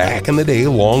of back in the day,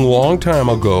 long time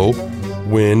ago,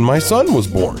 when my son was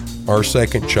born. Our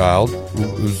second child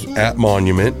was at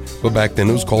Monument, but back then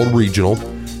it was called Regional.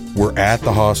 We're at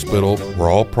the hospital.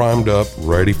 We're all primed up,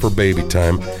 ready for baby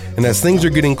time. And as things are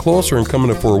getting closer and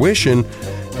coming to fruition,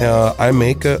 I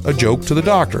make a joke to the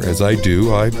doctor. As I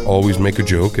do, I always make a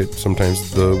joke at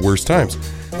sometimes the worst times.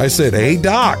 I said, "Hey,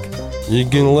 Doc, you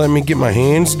gonna let me get my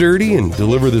hands dirty and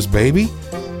deliver this baby?"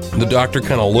 The doctor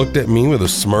kind of looked at me with a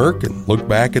smirk and looked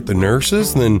back at the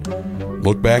nurses and then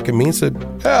looked back at me and said,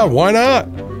 "Yeah, why not?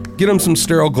 Get him some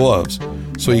sterile gloves."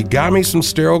 So he got me some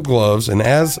sterile gloves, and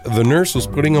as the nurse was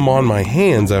putting them on my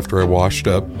hands after I washed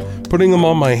up, putting them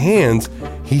on my hands,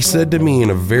 he said to me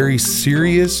in a very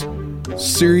serious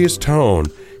tone,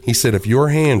 he said, "If your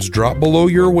hands drop below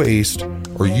your waist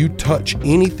or you touch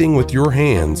anything with your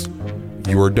hands,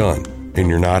 you are done and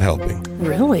you're not helping."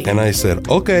 Really? And I said,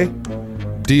 "Okay,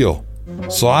 deal."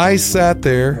 So I sat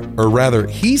there, or rather,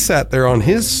 he sat there on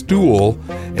his stool,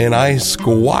 and I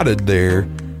squatted there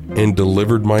and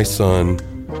delivered my son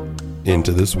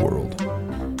into this world.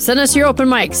 Send us your open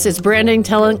mics. Is Brandon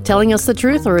telling us the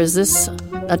truth, or is this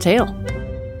a tale?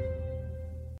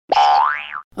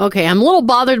 Okay, I'm a little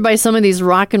bothered by some of these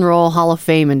Rock and Roll Hall of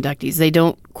Fame inductees. They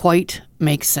don't quite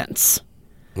make sense.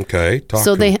 Okay,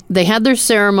 So they had their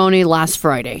ceremony last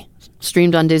Friday,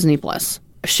 streamed on Disney Plus.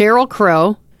 Sheryl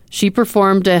Crow, she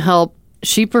performed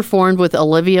with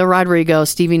Olivia Rodrigo,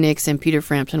 Stevie Nicks, and Peter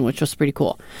Frampton, which was pretty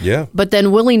cool. Yeah. But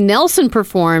then Willie Nelson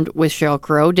performed with Sheryl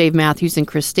Crow, Dave Matthews, and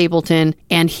Chris Stapleton,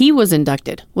 and he was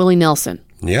inducted. Willie Nelson.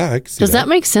 Yeah, I can see Does that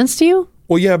make sense to you?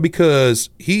 Well, yeah, because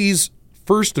he's,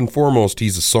 first and foremost,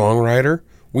 he's a songwriter.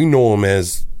 We know him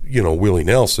as, Willie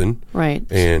Nelson. Right.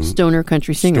 And Stoner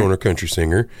country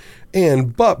singer.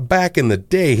 But back in the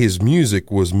day, his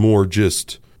music was more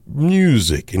just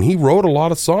music, and he wrote a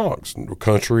lot of songs,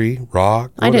 country,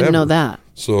 rock, whatever. I didn't know that.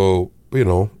 So,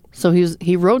 So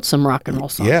he wrote some rock and roll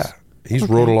songs. Yeah. He's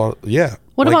wrote a lot. Yeah.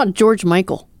 What about George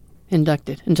Michael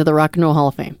inducted into the Rock and Roll Hall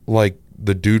of Fame? Like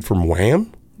the dude from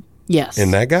Wham? Yes.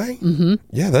 And that guy? Mm-hmm.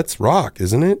 Yeah, that's rock,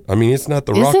 isn't it? I mean, it's not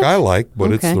the Is rock it? I like,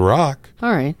 but it's Okay. the rock.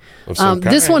 All right. Of some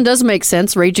This kind. one does make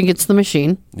sense. Rage Against the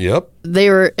Machine. Yep. They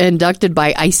were inducted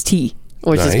by Ice-T,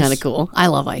 which is Nice. kind of cool. I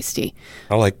love Ice-T.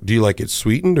 Do you like it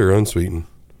sweetened or unsweetened?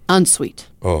 Unsweet.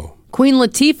 Oh, Queen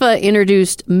Latifah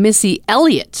introduced Missy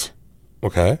Elliott.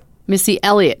 okay. Missy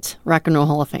Elliott, Rock and Roll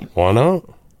Hall of Fame. Why not?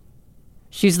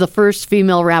 She's the first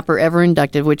female rapper ever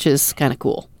inducted, which is kind of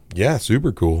cool, Yeah,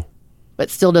 super cool. but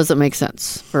still doesn't make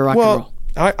sense for rock and roll.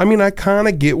 I mean, I kind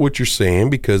of get what you're saying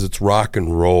because it's rock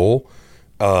and roll,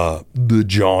 the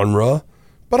genre.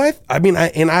 But I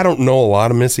don't know a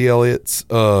lot of Missy Elliott's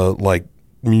like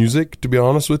music, to be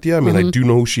honest with you. I mean, I do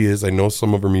know who she is. I know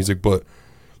some of her music, but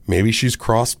maybe she's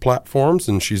crossed platforms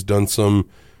and she's done some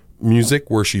music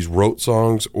where she's wrote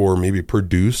songs or maybe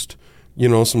produced,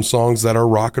 some songs that are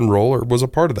rock and roll or was a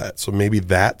part of that. So maybe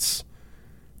that's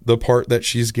the part that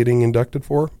she's getting inducted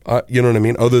for. You know what I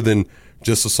mean? Other than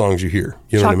just the songs you hear.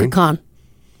 You know what I mean? Khan.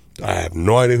 I have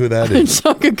no idea who that is.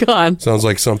 Chaka Khan. Sounds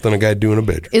like something a guy do in a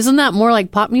bedroom. Isn't that more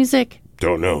like pop music?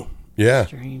 Don't know. Yeah.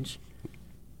 Strange.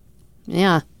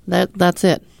 Yeah, that's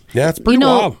it. Yeah, it's pretty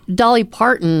wild. Dolly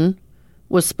Parton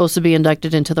was supposed to be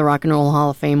inducted into the Rock and Roll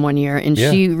Hall of Fame one year, and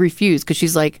she refused because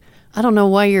she's like, I don't know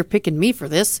why you're picking me for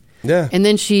this. Yeah. And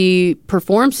then she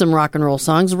performed some rock and roll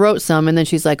songs, wrote some, and then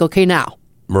she's like, okay, now.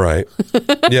 Right.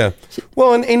 Yeah.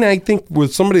 Well, and I think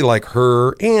with somebody like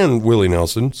her and Willie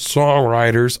Nelson,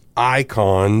 songwriters,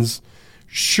 icons,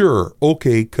 sure,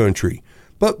 okay, country.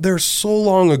 But they're so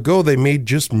long ago they made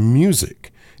just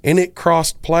music. And it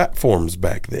crossed platforms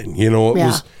back then.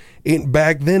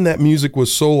 Back then that music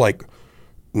was so like,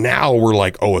 now we're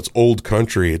like, oh, it's old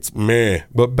country, it's meh.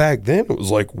 But back then it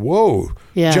was like, whoa.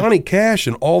 Yeah. Johnny Cash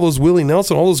and all those Willie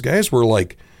Nelson, all those guys were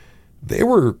like, they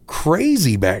were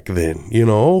crazy back then,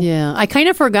 Yeah, I kind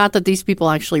of forgot that these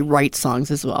people actually write songs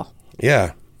as well.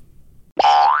 Yeah.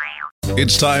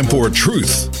 It's time for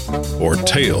Truth or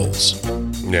Tales.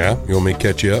 Yeah, you want me to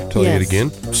catch you up, tell you it again?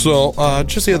 So,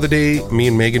 just the other day, me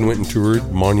and Megan went and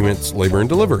toured Monuments Labor and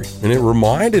Delivery. And it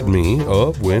reminded me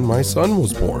of when my son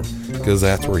was born, because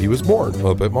that's where he was born,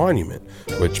 up at Monument,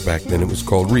 which back then it was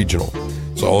called Regional.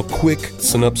 So, a quick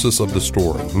synopsis of the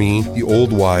story. Me, the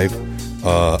old wife,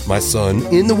 my son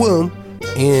in the womb,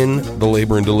 in the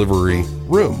labor and delivery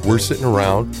room. We're sitting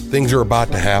around. Things are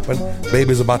about to happen.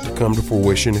 Baby's about to come to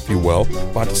fruition, if you will.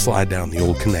 About to slide down the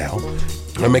old canal.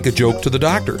 I make a joke to the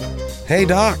doctor. Hey,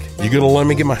 doc, you going to let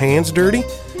me get my hands dirty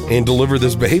and deliver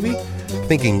this baby?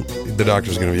 Thinking the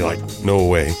doctor's going to be like, no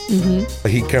way. Mm-hmm.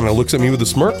 He kind of looks at me with a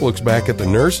smirk, looks back at the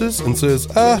nurses and says,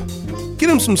 get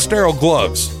him some sterile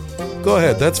gloves. Go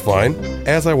ahead, that's fine.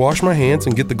 As I wash my hands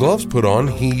and get the gloves put on,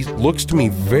 he looks to me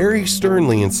very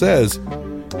sternly and says,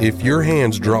 if your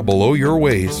hands drop below your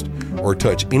waist or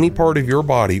touch any part of your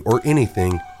body or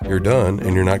anything, you're done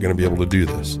and you're not going to be able to do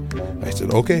this. I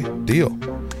said, okay, deal.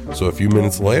 So a few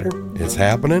minutes later, it's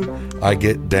happening. I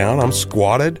get down, I'm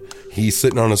squatted. He's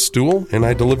sitting on a stool and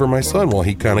I deliver my son while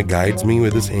he kind of guides me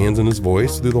with his hands and his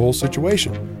voice through the whole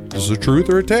situation. Is this a truth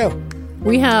or a tale?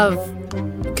 We have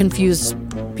confused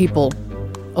people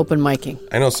open micing.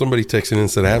 I know somebody texted in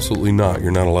and said, absolutely not.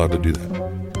 You're not allowed to do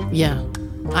that. Yeah,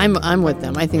 I'm with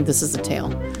them. I think this is a tale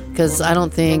because I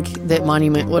don't think that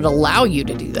Monument would allow you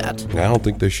to do that. I don't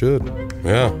think they should.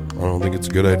 Yeah, I don't think it's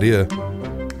a good idea.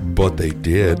 But they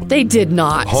did. They did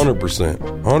not. 100%.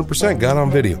 100% got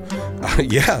on video.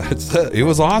 Yeah, it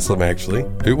was awesome, actually.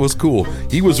 It was cool.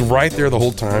 He was right there the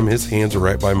whole time. His hands are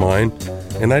right by mine.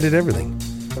 And I did everything.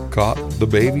 Caught the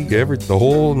baby, the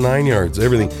whole 9 yards,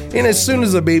 everything. And as soon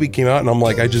as the baby came out, and I'm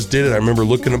like, I just did it. I remember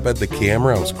looking up at the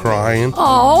camera. I was crying.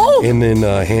 Oh. And then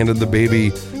handed the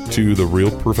baby to the real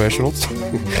professionals.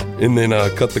 And then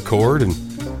cut the cord and...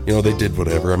 they did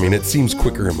whatever. I mean, it seems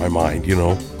quicker in my mind,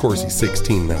 Of course, he's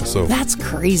 16 now, so... That's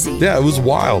crazy. Yeah, it was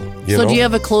wild, So do you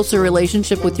have a closer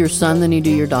relationship with your son than you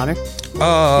do your daughter?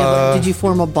 Did you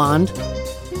form a bond?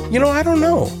 I don't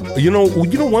know.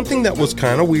 One thing that was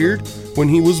kind of weird when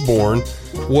he was born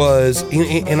was,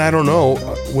 and I don't know,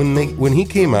 when he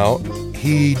came out,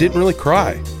 he didn't really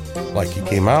cry. Like, he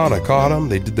came out, I caught him,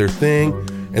 they did their thing,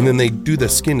 and then they do the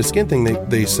skin-to-skin thing.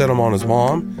 They set him on his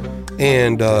mom,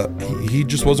 and he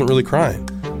just wasn't really crying.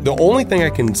 The only thing I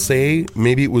can say,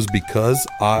 maybe it was because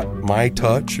my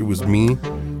touch, it was me,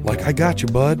 like, I got you,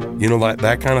 bud. Like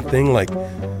that kind of thing, like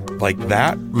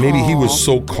that. Maybe he was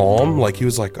so calm, like he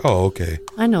was like, oh, okay.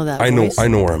 I know that. I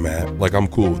know where I'm at. Like, I'm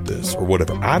cool with this or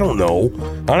whatever. I don't know.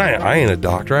 I ain't a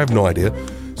doctor. I have no idea.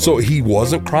 So he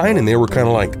wasn't crying, and they were kind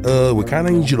of like, we kind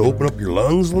of need you to open up your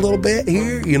lungs a little bit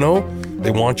here, you know? They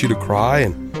want you to cry,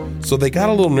 and so they got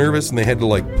a little nervous, and they had to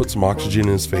like put some oxygen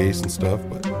in his face and stuff,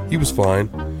 but he was fine.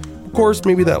 Of course,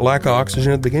 maybe that lack of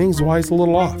oxygen at the beginning is why he's a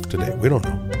little off today. We don't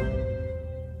know.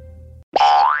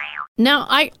 Now,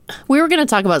 we were going to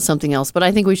talk about something else, but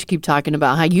I think we should keep talking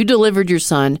about how you delivered your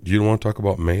son. You don't want to talk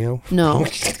about mayo? No.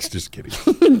 Just kidding.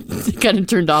 Kind of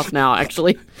turned off now,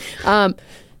 actually.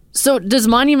 So does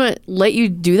Monument let you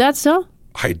do that still?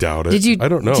 I doubt it. I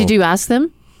don't know. Did you ask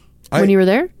them when you were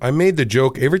there? I made the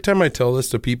joke. Every time I tell this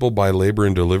to people by labor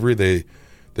and delivery, they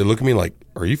look at me like,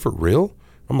 are you for real?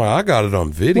 I'm like, I got it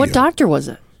on video. What doctor was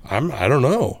it? I don't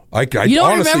know. I you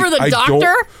don't honestly, remember the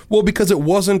doctor? Well, because it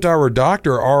wasn't our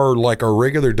doctor, our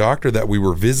regular doctor that we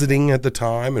were visiting at the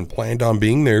time and planned on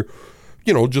being there.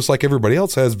 You know, just like everybody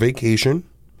else has vacation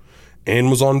and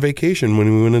was on vacation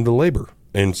when we went into labor.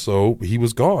 And so he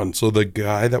was gone. So the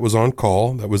guy that was on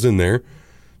call that was in there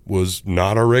was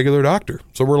not our regular doctor.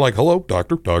 So we're like, hello,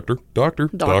 doctor.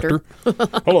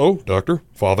 Hello, doctor,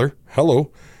 father,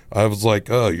 hello. I was like,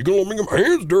 you're going to make my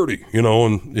hands dirty, you know,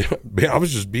 and I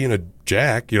was just being a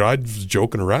jack, you know, I was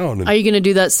joking around. And are you going to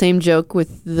do that same joke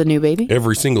with the new baby?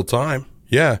 Every single time.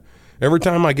 Yeah. Every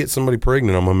time I get somebody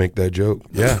pregnant, I'm going to make that joke.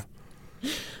 Yeah.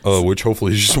 Which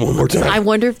hopefully is just one more time. I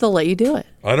wonder if they'll let you do it.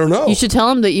 I don't know. You should tell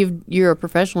them that you're a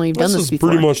professional. You've done this before.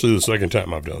 This is pretty much the second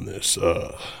time I've done this.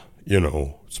 You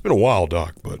know, it's been a while,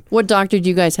 Doc, but. What doctor do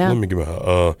you guys have? Let me give me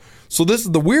so this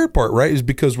is the weird part, right, is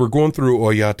because we're going through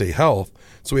Oyate Health.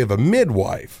 So we have a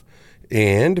midwife,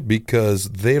 and because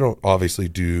they don't obviously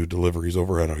do deliveries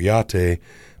over at Oyate,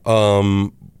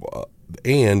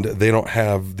 and they don't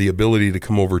have the ability to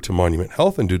come over to Monument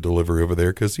Health and do delivery over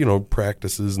there because, you know,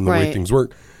 practices and the way things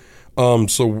work.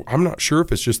 So I'm not sure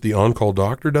if it's just the on-call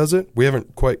doctor does it. We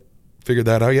haven't quite figured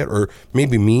that out yet, or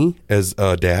maybe me as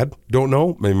dad don't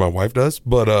know. Maybe my wife does,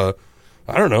 but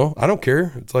I don't know. I don't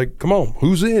care. It's like, come on,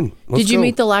 who's in? Let's Did you go.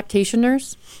 meet the lactation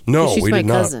nurse? No, she's we my did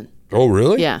not. cousin. Oh,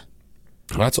 really? Yeah.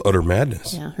 That's utter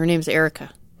madness. Yeah, her name's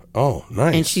Erica. Oh,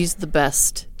 nice. And she's the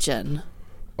best, Jen.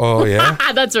 Oh, yeah?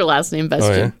 That's her last name,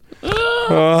 Best Jen. Yeah?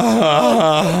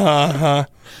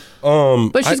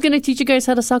 But she's going to teach you guys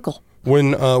how to suckle.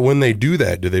 When they do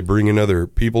that, do they bring in other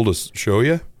people to show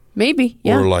you? Maybe,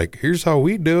 yeah. Or like, here's how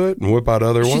we do it, and whip out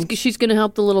other ones? She's going to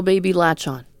help the little baby latch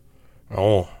on.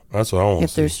 Oh, that's what I want to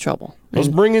see. If there's trouble. Let's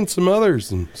bring in some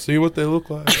others and see what they look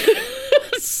like.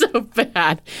 So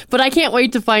bad. But I can't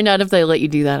wait to find out if they let you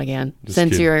do that again,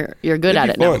 since you're good at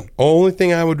it now. Only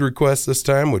thing I would request this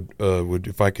time would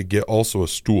if I could get also a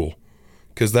stool,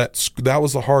 because that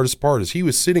was the hardest part. Is he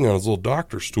was sitting on his little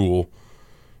doctor stool,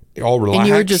 all relaxed, and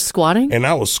you were just squatting, and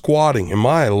I was squatting, and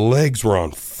my legs were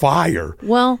on fire.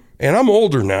 Well, and I'm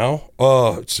older now,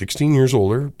 16 years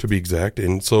older to be exact,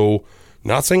 and so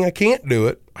not saying I can't do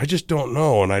it. I just don't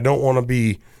know, and I don't want to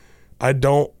be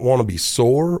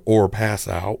sore or pass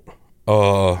out.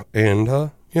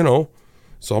 You know,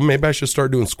 so maybe I should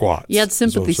start doing squats. You had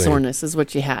sympathy soreness is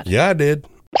what you had. Yeah, I did.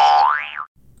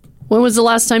 When was the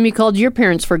last time you called your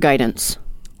parents for guidance?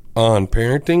 On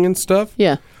parenting and stuff?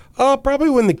 Yeah. Probably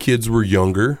when the kids were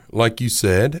younger, like you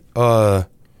said.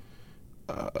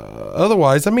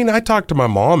 Otherwise, I mean, I talk to my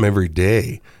mom every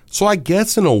day. So I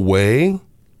guess in a way,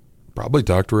 probably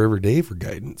talk to her every day for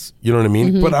guidance. You know what I mean?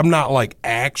 Mm-hmm. But I'm not like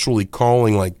actually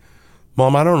calling like,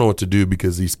 Mom, I don't know what to do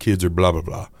because these kids are blah, blah,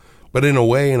 blah. But in a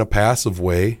way, in a passive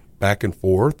way, back and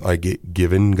forth, I get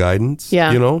given guidance.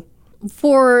 Yeah. You know?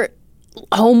 For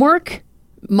homework,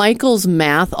 Michael's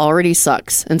math already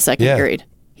sucks in second grade.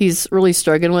 He's really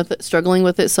struggling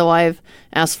with it. So I've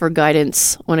asked for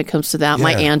guidance when it comes to that. Yeah.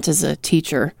 My aunt is a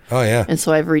teacher. Oh yeah. And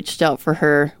so I've reached out for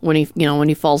her when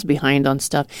he falls behind on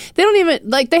stuff. They don't even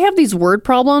they have these word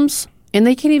problems and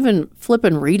they can't even flip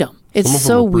and read them. It's Some of them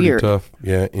so are pretty weird. Tough.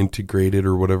 Yeah, integrated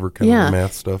or whatever kind of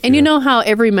math stuff. And you know how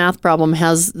every math problem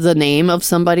has the name of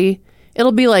somebody?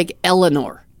 It'll be like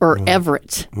Eleanor or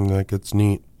Everett. Like it's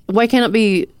neat. Why can't it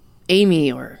be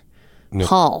Amy or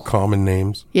Paul? Common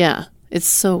names. Yeah. It's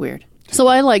so weird. So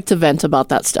I like to vent about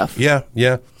that stuff. Yeah.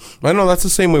 I know that's the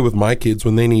same way with my kids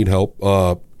when they need help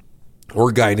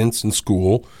or guidance in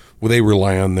school. Well, they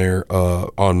rely on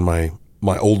on my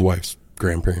old wife's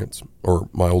grandparents or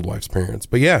my old wife's parents.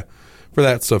 But yeah, for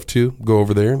that stuff too, go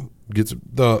over there.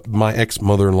 My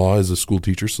ex-mother-in-law is a school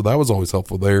teacher, so that was always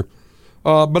helpful there.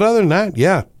 But other than that,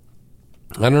 yeah,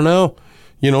 I don't know.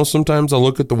 You know, sometimes I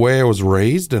look at the way I was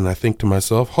raised and I think to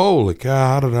myself, holy cow,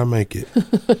 how did I make it?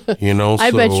 You know,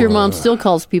 I bet your mom still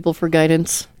calls people for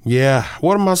guidance. Yeah.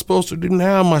 What am I supposed to do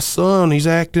now? My son, he's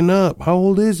acting up. How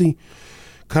old is he?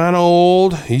 kind of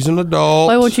old. He's an adult.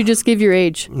 Why won't you just give your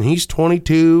age? He's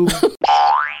 22.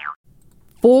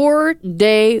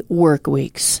 4-day work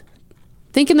weeks.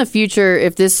 Think in the future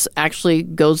if this actually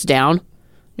goes down,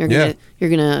 you're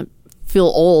gonna feel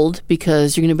old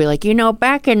because you're gonna be like,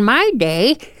 back in my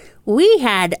day, we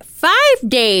had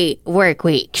 5-day work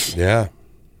weeks. Yeah.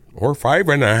 Or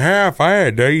 5.5. I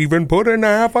had to even put in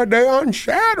half a day on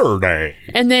Saturday.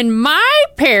 And then my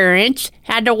parents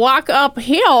had to walk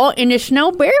uphill in the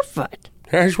snow barefoot.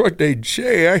 That's what they'd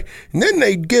say. And then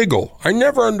they'd giggle. I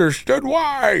never understood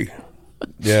why.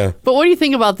 Yeah. But what do you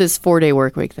think about this 4-day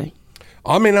work week thing?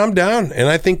 I mean, I'm down. And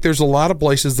I think there's a lot of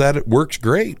places that it works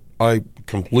great. I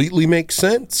completely makes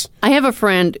sense. I have a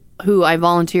friend who I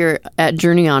volunteer at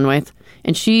Journey On with,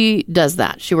 and she does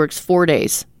that. She works 4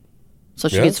 days. So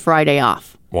she gets Friday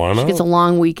off. Why not? She gets a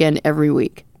long weekend every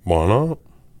week. Why not?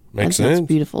 Makes sense. That's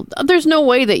beautiful. There's no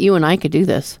way that you and I could do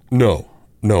this. No,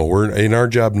 we're in our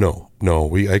job. No.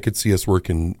 I could see us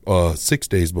working 6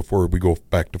 days before we go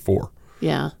back to 4.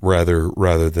 Yeah. Rather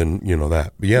than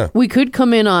that. But yeah. We could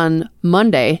come in on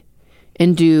Monday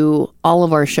and do all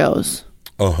of our shows.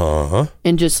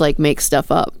 And just make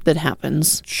stuff up that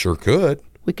happens. Sure could.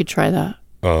 We could try that.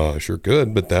 Sure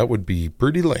could, but that would be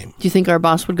pretty lame. Do you think our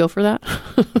boss would go for that?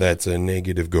 That's a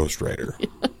negative ghostwriter.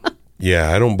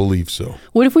 Yeah, I don't believe so.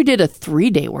 What if we did a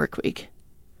 3-day work week?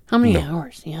 How many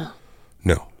hours? Yeah.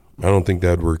 No, I don't think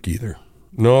that'd work either.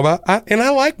 No, and I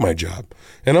like my job,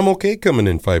 and I'm okay coming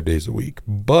in 5 days a week,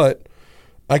 but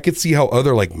I could see how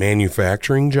other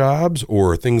manufacturing jobs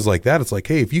or things like that, it's like,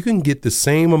 hey, if you can get the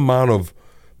same amount of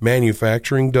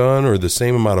manufacturing done or the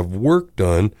same amount of work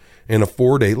done in a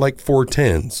 4-day, 4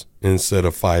 10s instead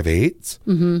of 5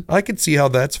 8s, I could see how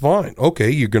that's fine. Okay,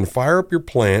 you're going to fire up your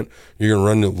plant. You're going to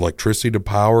run the electricity to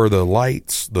power the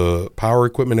lights, the power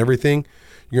equipment, everything.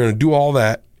 You're going to do all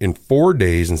that in 4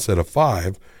 days instead of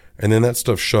 5, and then that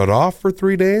stuff shut off for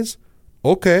 3 days.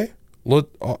 Okay,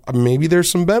 maybe there's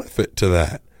some benefit to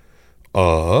that.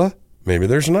 Maybe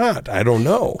there's not. I don't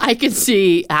know. I can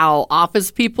see how office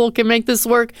people can make this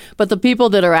work, but the people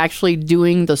that are actually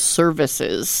doing the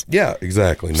services. Yeah,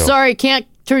 exactly. No. Sorry, can't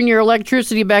turn your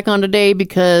electricity back on today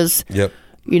because,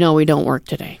 we don't work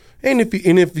today. And if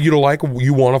you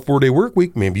want a 4-day work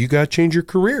week, maybe you got to change your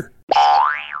career.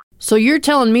 So you're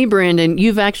telling me, Brandon,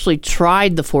 you've actually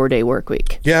tried the 4-day work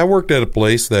week? Yeah, I worked at a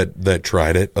place that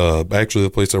tried it. Actually, the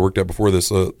place I worked at before this,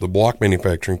 the block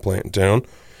manufacturing plant in town.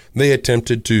 They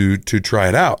attempted to try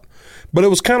it out, but it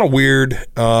was kind of weird.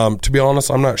 To be honest,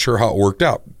 I'm not sure how it worked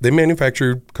out. They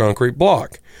manufactured concrete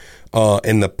block,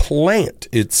 and the plant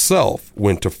itself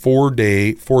went to 4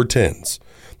 10s.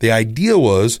 The idea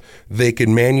was they could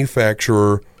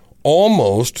manufacture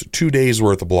almost 2 days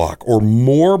worth of block or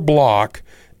more block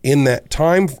in that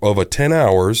time of a 10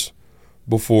 hours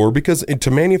before, because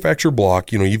to manufacture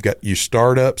block, you've got your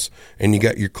startups and you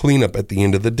got your cleanup at the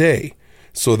end of the day.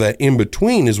 So that in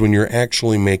between is when you're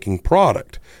actually making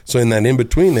product. So in that in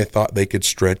between, they thought they could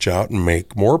stretch out and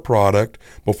make more product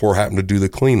before having to do the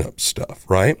cleanup stuff,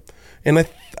 right? And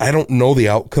I don't know the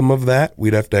outcome of that.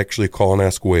 We'd have to actually call and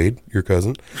ask Wade, your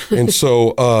cousin. And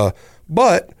so,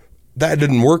 but that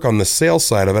didn't work on the sales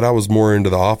side of it. I was more into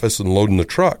the office and loading the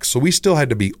trucks. So we still had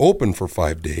to be open for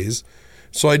 5 days.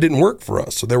 So it didn't work for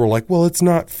us. So they were like, well, it's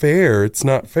not fair. It's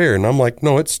not fair. And I'm like,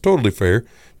 no, it's totally fair.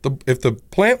 If the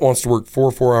plant wants to work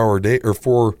 4 day or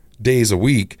 4 days a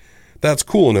week, that's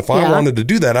cool. And if I wanted to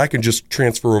do that, I can just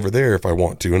transfer over there if I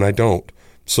want to, and I don't.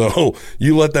 So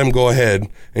you let them go ahead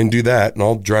and do that, and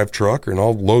I'll drive truck and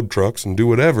I'll load trucks and do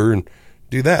whatever and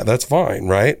do that. That's fine,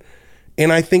 right?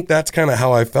 And I think that's kind of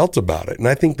how I felt about it. And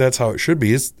I think that's how it should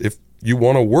be, is if you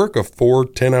want to work a 4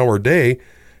 10-hour day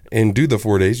and do the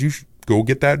 4 days, you should go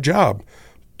get that job.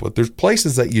 But there's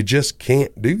places that you just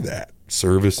can't do that.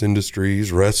 Service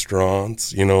industries,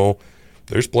 restaurants,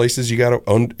 there's places you got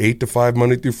 8 to 5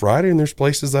 Monday through Friday, and there's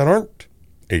places that aren't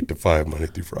 8 to 5 Monday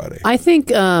through Friday. I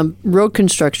think road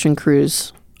construction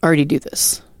crews already do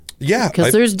this. Yeah.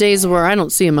 Because there's days where I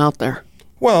don't see them out there.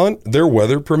 Well, and they're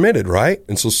weather permitted, right?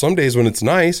 And so some days when it's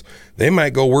nice, they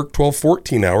might go work 12,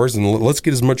 14 hours, and let's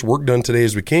get as much work done today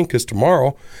as we can, because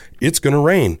tomorrow it's going to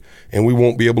rain, and we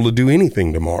won't be able to do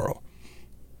anything tomorrow.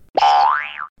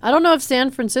 I don't know if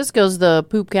San Francisco's the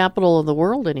poop capital of the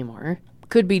world anymore.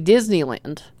 Could be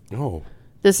Disneyland. Oh.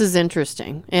 This is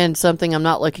interesting and something I'm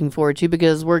not looking forward to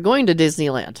because we're going to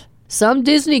Disneyland. Some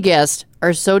Disney guests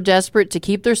are so desperate to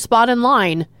keep their spot in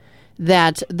line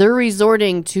that they're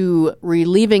resorting to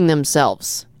relieving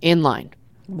themselves in line.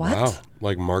 What? Wow.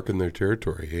 Like marking their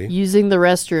territory, eh? Using the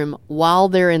restroom while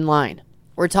they're in line.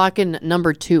 We're talking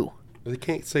number 2. They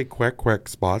can't say quack quack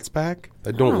spots back?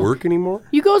 That don't work anymore?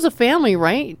 You go as a family,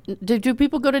 right? Do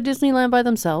people go to Disneyland by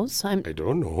themselves? I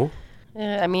don't know.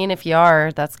 I mean, if you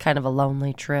are, that's kind of a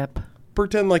lonely trip.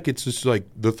 Pretend like it's just like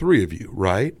the three of you,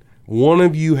 right? One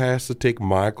of you has to take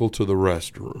Michael to the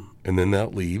restroom, and then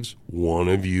that leaves one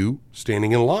of you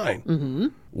standing in line. Mm-hmm.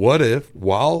 What if,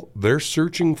 while they're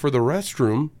searching for the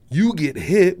restroom, you get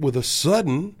hit with a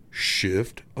sudden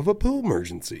shift of a poo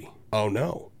emergency? Oh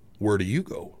no. Where do you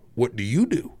go? What do you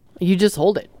do? You just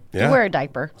hold it. Yeah. You wear a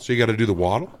diaper. So you got to do the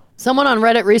waddle? Someone on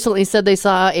Reddit recently said they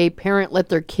saw a parent let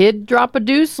their kid drop a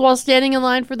deuce while standing in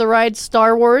line for the ride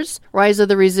Star Wars, Rise of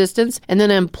the Resistance, and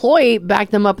then an employee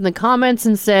backed them up in the comments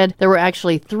and said there were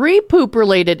actually 3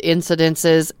 poop-related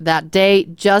incidences that day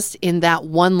just in that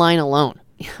one line alone.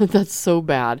 That's so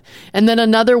bad. And then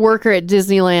another worker at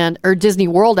Disneyland, or Disney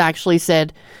World actually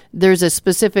said there's a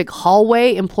specific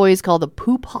hallway employees call the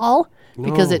poop hall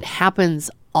because it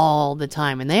happens all the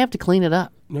time, and they have to clean it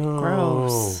up. No.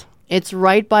 Gross. It's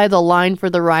right by the line for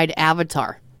the ride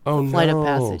Avatar. Oh, Flight no. of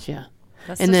Passage, yeah.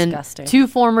 That's and disgusting. then 2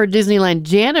 former Disneyland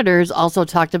janitors also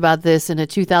talked about this in a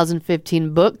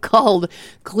 2015 book called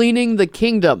Cleaning the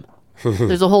Kingdom.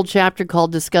 There's a whole chapter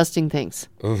called Disgusting Things.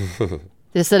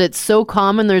 They said it's so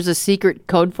common there's a secret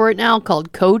code for it now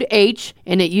called Code H,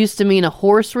 and it used to mean a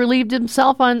horse relieved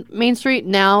himself on Main Street.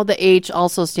 Now the H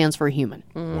also stands for human.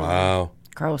 Wow.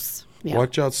 Gross. Yeah.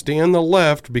 Watch out, stay on the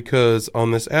left because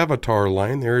on this Avatar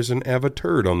line, there is an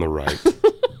avaturd on the right.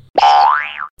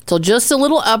 So just a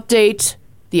little update.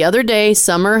 The other day,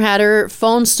 Summer had her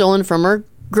phone stolen from her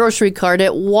grocery cart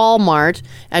at Walmart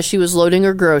as she was loading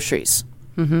her groceries.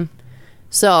 Mm-hmm.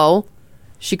 So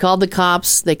she called the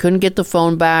cops. They couldn't get the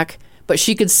phone back, but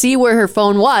she could see where her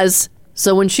phone was.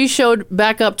 So when she showed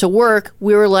back up to work,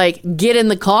 we were like, get in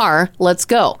the car. Let's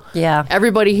go. Yeah.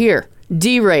 Everybody here.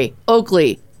 D-Ray,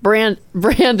 Oakley,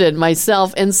 Brandon,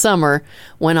 myself, and Summer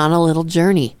went on a little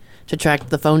journey to track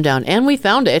the phone down. And we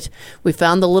found it. We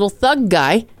found the little thug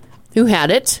guy who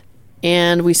had it.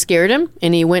 And we scared him.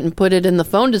 And he went and put it in the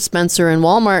phone dispenser in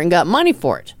Walmart and got money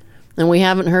for it. And we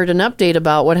haven't heard an update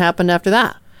about what happened after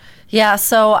that. Yeah,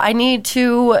 so I need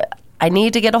to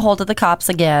get a hold of the cops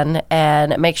again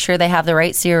and make sure they have the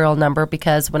right serial number,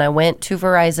 because when I went to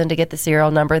Verizon to get the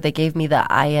serial number, they gave me the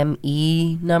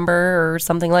IME number or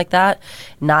something like that,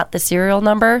 not the serial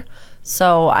number.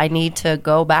 So I need to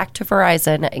go back to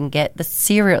Verizon and get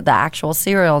the actual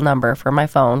serial number for my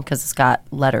phone, because it's got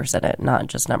letters in it, not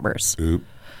just numbers. Oop.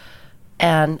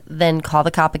 And then call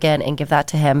the cop again and give that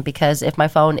to him, because if my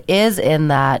phone is in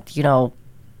that,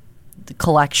 the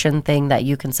collection thing that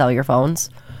you can sell your phones,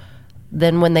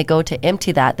 then when they go to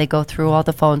empty that, they go through all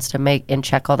the phones to make and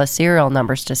check all the serial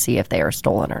numbers to see if they are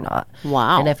stolen or not.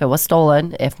 Wow. And if it was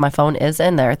stolen, if my phone is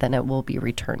in there, then it will be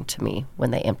returned to me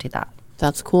when they empty that.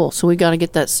 That's cool. So we got to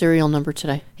get that serial number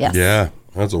today. Yes. Yeah,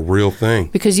 that's a real thing.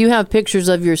 Because you have pictures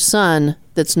of your son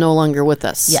that's no longer with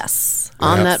us. Yes.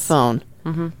 On Yes. that phone.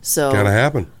 Mm-hmm. So Gotta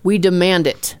happen. we demand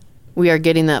it. We are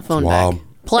getting that phone Wow. back.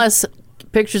 Plus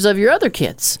pictures of your other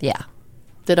kids Yeah.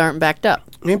 that aren't backed up.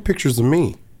 And pictures of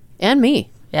me. And me.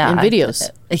 Yeah. And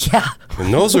videos. Yeah.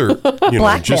 And those are,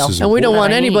 Blackmail. just as And we don't important.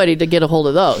 want I need. anybody to get a hold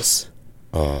of those.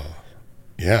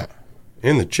 Yeah.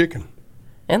 And the chicken.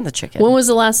 And the chicken. When was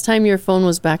the last time your phone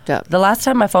was backed up? The last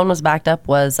time my phone was backed up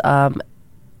was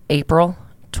April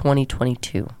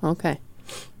 2022. Okay.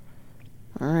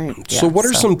 All right. So what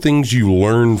are some things you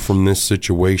learned from this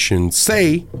situation?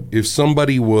 Say, if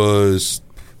somebody was,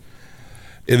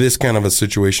 if this kind of a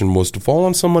situation was to fall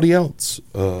on somebody else.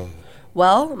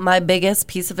 Well, my biggest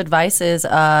piece of advice is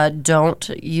don't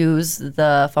use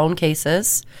the phone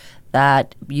cases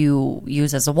that you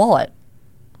use as a wallet.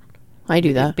 I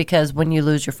do that. Because when you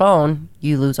lose your phone,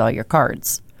 you lose all your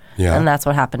cards. Yeah. And that's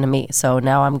what happened to me. So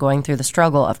now I'm going through the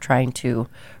struggle of trying to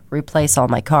replace all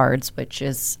my cards, which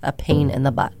is a pain in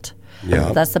the butt.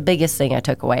 Yeah. That's the biggest thing I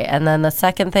took away. And then the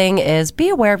second thing is be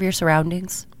aware of your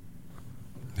surroundings.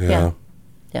 Yeah.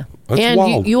 Yeah. That's and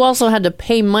wild. you also had to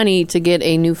pay money to get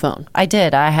a new phone. I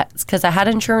did. Because I had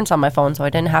insurance on my phone, so I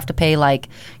didn't have to pay the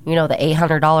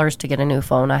 $800 to get a new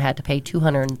phone. I had to pay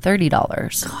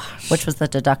 $230, which was the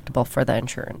deductible for the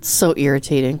insurance. So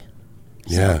irritating.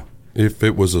 Yeah. If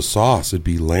it was a sauce, it'd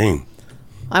be lame.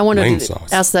 I wanted Lane to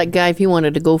sauce. ask that guy if he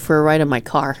wanted to go for a ride in my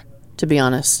car, to be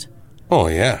honest. Oh,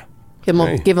 yeah. Give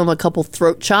him a couple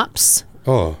throat chops.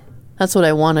 Oh. That's what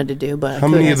I wanted to do, but I How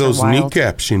many couldn't. of those wild.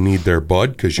 kneecaps you need there,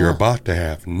 bud? Because you're about to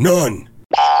have none.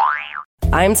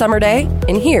 I'm Summer Day,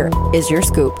 and here is your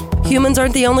scoop. Humans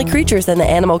aren't the only creatures in the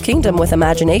animal kingdom with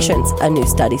imaginations, a new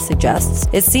study suggests.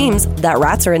 It seems that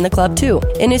rats are in the club too.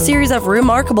 In a series of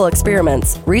remarkable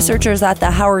experiments, researchers at the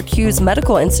Howard Hughes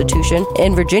Medical Institution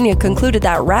in Virginia concluded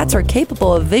that rats are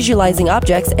capable of visualizing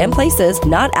objects and places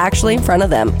not actually in front of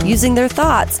them, using their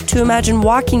thoughts to imagine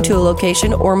walking to a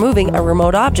location or moving a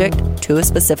remote object to a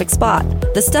specific spot.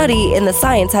 The study in the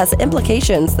science has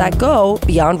implications that go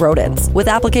beyond rodents, with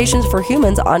applications for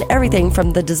humans on everything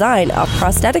from the design of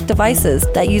prosthetic devices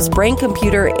that use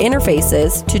brain-computer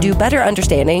interfaces to do better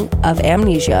understanding of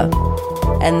amnesia.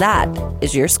 And that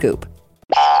is your scoop.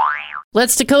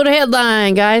 Let's Dakota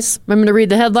headline, guys. Remember to read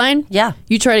the headline? Yeah.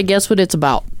 You try to guess what it's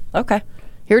about. Okay.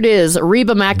 Here it is.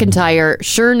 Reba McEntire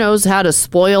sure knows how to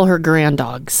spoil her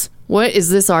granddogs. What is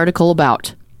this article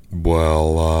about?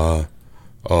 Well,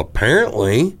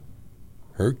 apparently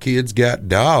her kids got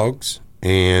dogs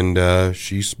and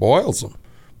she spoils them.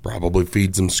 Probably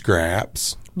feeds them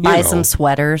scraps. Buys them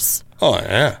sweaters. Oh,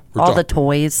 yeah. All the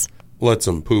toys. Lets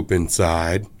them poop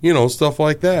inside. Stuff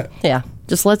like that. Yeah.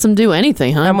 Just lets them do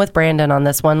anything, huh? I'm with Brandon on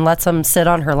this one. Lets them sit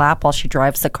on her lap while she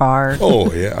drives the car.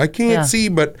 Oh, yeah. I can't see,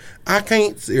 but I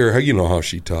can't see. Or you know how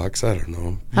she talks. I don't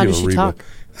know. How does she talk?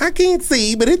 I can't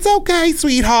see, but it's okay,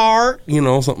 sweetheart.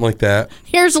 Something like that.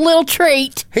 Here's a little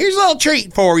treat. Here's a little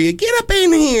treat for you. Get up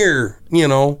in here.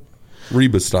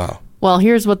 Reba style. Well,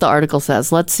 here's what the article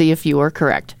says. Let's see if you are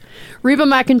correct. Reba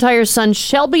McEntire's son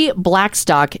Shelby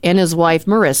Blackstock and his wife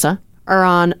Marissa are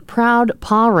on proud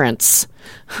parents.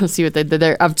 Let's see what they did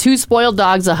there. Of two spoiled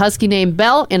dogs, a husky named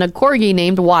Belle and a corgi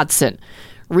named Watson.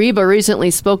 Reba recently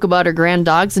spoke about her grand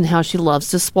dogs and how she loves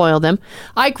to spoil them.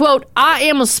 I quote, "I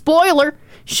am a spoiler.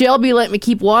 Shelby let me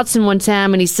keep Watson one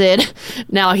time and he said,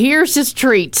 'Now here's his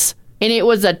treats.' And it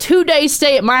was a 2-day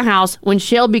stay at my house. When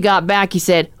Shelby got back, he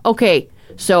said, 'Okay,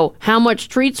 so how much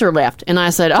treats are left?' And I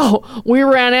said, 'Oh, we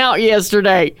ran out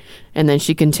yesterday.'" And then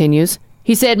she continues,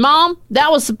 "He said, 'Mom,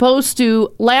 that was supposed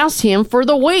to last him for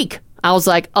the week.'" I was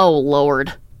like, "Oh,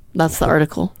 Lord." That's the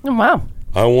article. Oh, wow.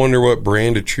 I wonder what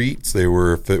brand of treats they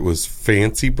were, if it was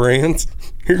fancy brands.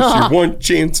 Here's your one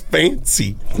chance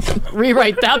fancy.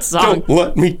 Rewrite that song. Don't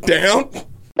let me down.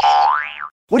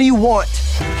 What do you want?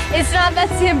 It's not that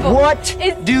simple. What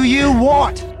do you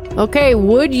want? Okay,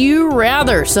 would you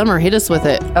rather? Summer, hit us with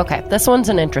it. Okay, this one's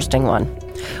an interesting one.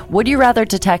 Would you rather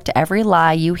detect every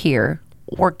lie you hear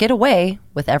or get away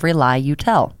with every lie you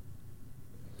tell?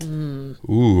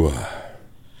 Ooh.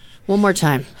 One more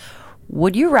time.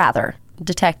 Would you rather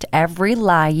detect every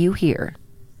lie you hear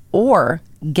or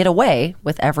get away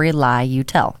with every lie you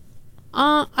tell?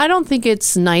 I don't think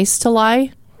it's nice to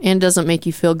lie and doesn't make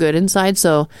you feel good inside.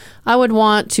 So I would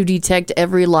want to detect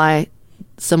every lie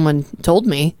someone told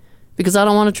me because I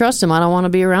don't want to trust them. I don't want to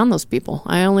be around those people.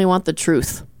 I only want the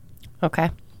truth. Okay.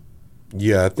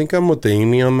 Yeah, I think I'm with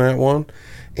Amy on that one.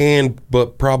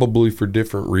 But probably for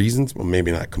different reasons. Well,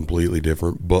 maybe not completely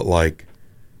different, but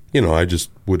I just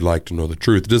would like to know the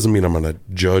truth. It doesn't mean I'm going to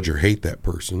judge or hate that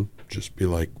person. Just be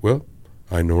like, well,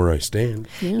 I know where I stand.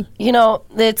 Yeah.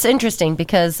 It's interesting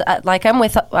because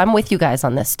I'm with you guys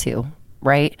on this too,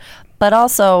 right? But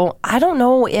also, I don't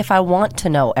know if I want to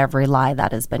know every lie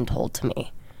that has been told to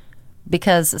me.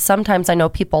 Because sometimes I know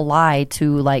people lie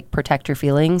to protect your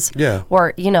feelings. Yeah.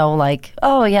 Or,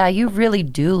 oh yeah, you really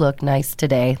do look nice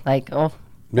today. Oh,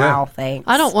 yeah. Wow, thanks.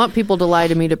 I don't want people to lie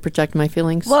to me to protect my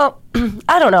feelings. Well,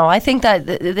 I don't know. I think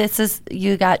that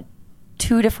you got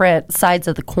two different sides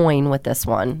of the coin with this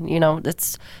one.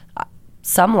 It's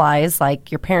some lies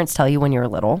like your parents tell you when you're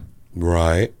little.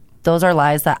 Right. Those are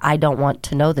lies that I don't want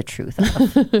to know the truth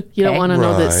of. You don't want to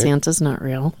know that Santa's not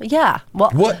real. Yeah.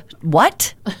 Well,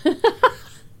 what?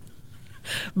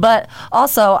 But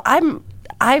also,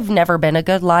 I've never been a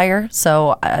good liar,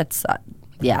 so it's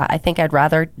I think I'd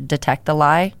rather detect the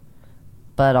lie.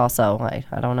 But also,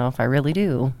 I don't know if I really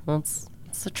do. Well, it's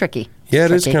tricky. Yeah,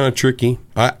 it is kind of tricky.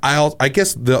 I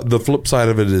guess the flip side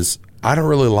of it is I don't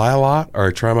really lie a lot, or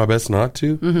I try my best not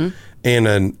to. Mm-hmm.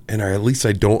 And at least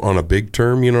I don't on a big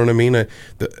term. You know what I mean?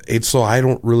 So I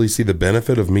don't really see the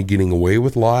benefit of me getting away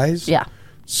with lies. Yeah.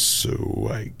 So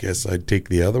I guess I'd take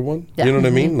the other one. Yeah. You know what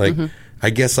I mean? I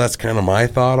guess that's kind of my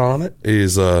thought on it.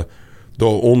 Is the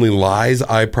only lies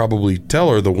I probably tell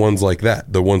are the ones like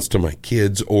that, the ones to my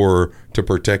kids or to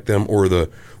protect them, or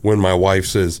when my wife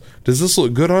says, "Does this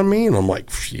look good on me?" And I'm like,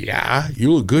 "Yeah,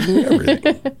 you look good in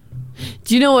everything."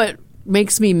 Do you know what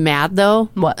makes me mad though?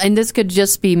 What? And this could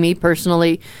just be me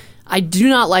personally. I do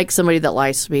not like somebody that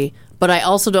lies to me, but I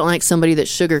also don't like somebody that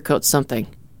sugarcoats something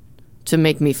to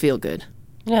make me feel good.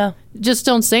 Yeah. Just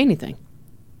don't say anything.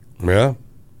 Yeah.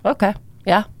 Okay.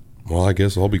 Yeah. Well, I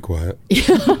guess I'll be quiet.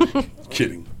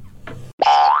 Kidding.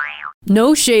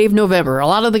 No Shave November. A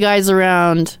lot of the guys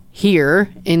around here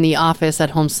in the office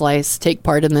at Home Slice take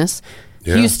part in this.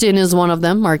 Yeah. Houston is one of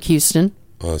them, Mark Houston.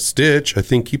 Stitch, I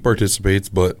think he participates,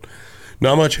 but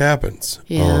not much happens.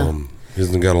 Yeah. He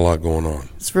hasn't got a lot going on.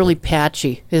 It's really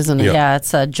patchy, isn't it? Yeah. Yeah,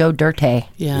 it's Joe Dirte.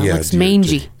 Yeah, Yeah, looks dear,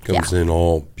 mangy. Comes in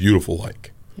all beautiful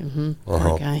like. Mm-hmm. Uh-huh.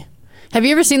 Poor guy. Have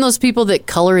you ever seen those people that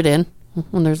color it in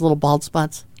when there's little bald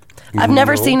spots? I've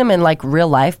never seen him in like real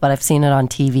life, but I've seen it on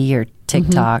TV or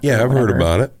TikTok. Yeah, or I've heard whatever.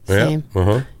 about it. Same. Yeah.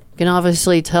 Uh-huh. You can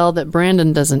obviously tell that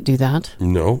Brandon doesn't do that.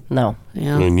 No. No.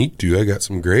 Yeah. I need to. I got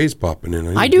some grays popping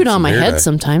in. I do it on my head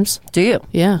sometimes. Do you?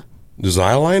 Yeah. Does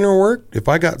eyeliner work? If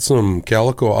I got some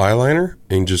calico eyeliner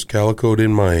and just calicoed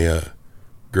in my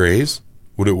grays,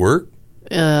 would it work?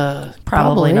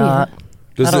 Probably not.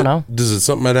 I don't know. Does it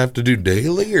something I'd have to do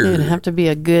daily, or It'd have to be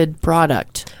a good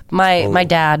product. My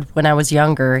dad, when I was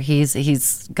younger,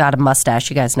 he's got a mustache.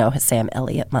 You guys know his Sam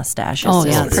Elliott mustache. Oh,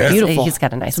 yeah, it's beautiful. He's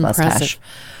got a nice It's impressive. mustache.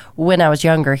 When I was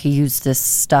younger, he used this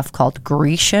stuff called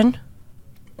Grecian.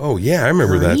 Oh yeah, I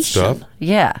remember that stuff.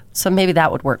 Yeah, so maybe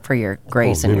that would work for your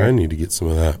grays and Maybe your. I need to get some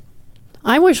of that.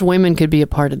 I wish women could be a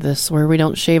part of this where we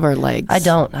don't shave our legs. I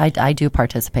don't. I do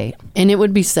participate. And it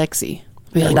would be sexy.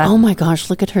 Be like, oh my gosh,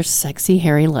 look at her sexy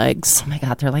hairy legs. Oh my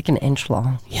God, they're like an inch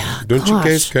long. Yeah. Don't you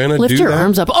guys kind of do lift that? her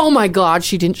arms up? Oh my God,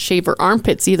 she didn't shave her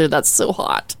armpits either. That's so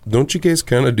hot. Don't you guys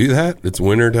kind of do that? It's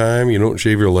winter time. You don't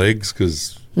shave your legs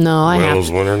because No, I it's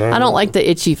have. winter time. I don't like the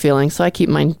itchy feeling, so I keep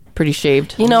mine pretty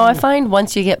shaved. You know, I find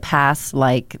once you get past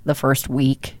like the first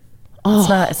week,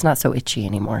 it's not so itchy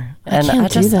anymore. I can't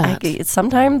do that.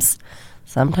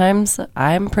 Sometimes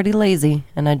I'm pretty lazy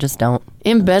and I just don't.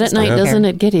 In bed at night, doesn't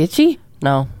it get itchy?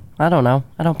 No, I don't know.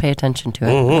 I don't pay attention to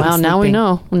it. Wow, now we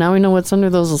know. Now we know what's under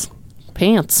those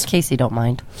pants. Casey don't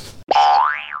mind.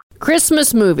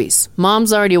 Christmas movies.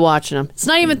 Mom's already watching them. It's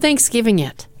not even Thanksgiving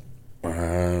yet.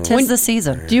 Tis the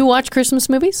season. Do you watch Christmas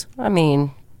movies? I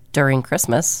mean, during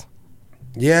Christmas.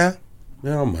 Yeah, I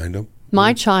don't mind them.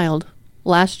 My child,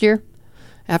 last year,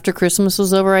 after Christmas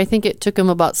was over, I think it took him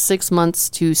about 6 months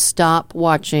to stop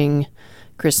watching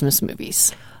Christmas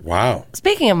movies. Wow.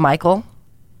 Speaking of Michael,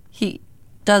 he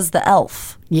does the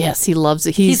elf. Yes, he loves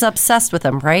it. He's obsessed with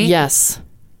him, right? Yes,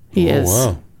 he is.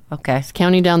 Wow. Okay. He's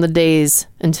counting down the days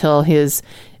until his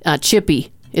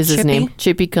Chippy is his Chippy? name.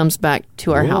 Chippy comes back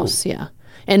to our house, yeah.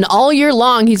 And all year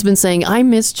long, he's been saying, I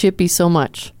miss Chippy so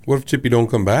much. What if Chippy don't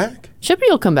come back? Chippy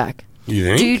will come back. You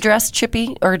think? Do you dress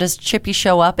Chippy, or does Chippy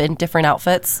show up in different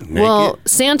outfits? Well,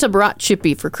 Santa brought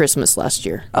Chippy for Christmas last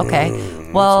year.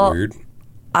 Okay. Well, weird.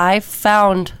 I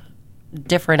found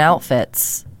different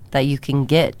outfits that you can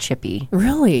get Chippy.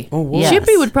 Really? Oh, wow. Yes.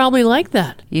 Chippy would probably like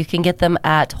that. You can get them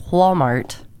at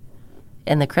Walmart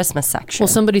in the Christmas section. Will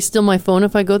somebody steal my phone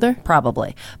if I go there?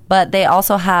 Probably. But they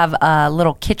also have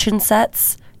little kitchen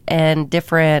sets and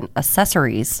different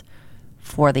accessories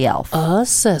for the elf.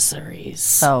 Accessories.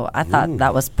 So I thought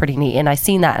that was pretty neat. And I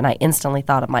seen that and I instantly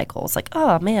thought of Michael. It's like,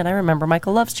 oh man, I remember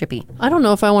Michael loves Chippy. I don't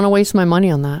know if I want to waste my money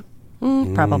on that.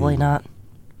 Probably not.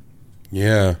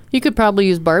 Yeah. You could probably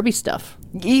use Barbie stuff.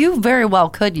 You very well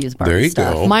could use Barbie There you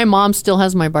stuff. go. My mom still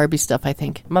has my Barbie stuff, I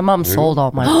think. My mom sold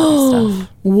all my Barbie stuff.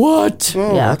 What?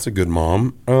 Oh, Yeah. that's a good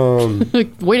mom.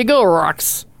 Way to go,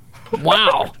 Rox.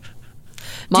 Wow.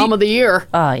 Mom of the year.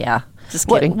 Oh, yeah. Just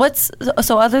kidding.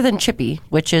 So other than Chippy,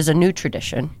 which is a new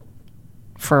tradition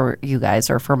for you guys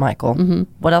or for Michael,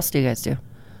 what else do you guys do?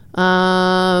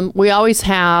 We always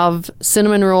have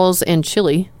cinnamon rolls and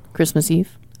chili Christmas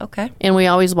Eve. Okay. And we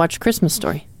always watch Christmas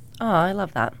Story. Oh, I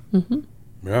love that.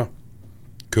 Yeah.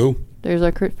 Cool. There's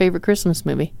our favorite Christmas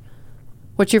movie.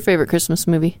 What's your favorite Christmas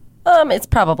movie? It's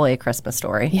probably A Christmas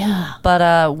Story. Yeah.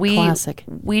 But we Classic.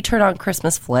 we turn on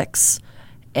Christmas flicks,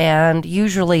 and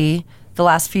usually the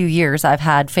last few years I've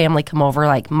had family come over,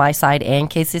 like my side and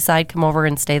Casey's side, come over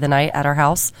and stay the night at our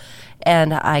house,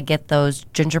 and I get those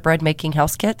gingerbread making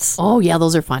house kits, Oh, yeah,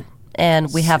 those are fun.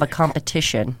 and we have a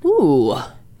competition. Ooh.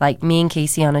 Like me and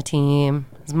Casey on a team,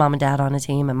 his mom and dad on a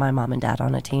team, and my mom and dad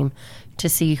on a team, to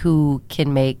see who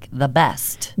can make the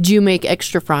best. Do you make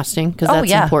extra frosting? Because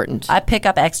that's important. I pick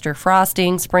up extra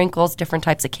frosting, sprinkles, different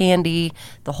types of candy,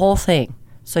 the whole thing.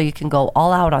 So you can go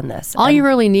all out on this. All you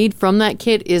really need from that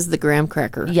kit is the graham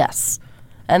cracker. Yes.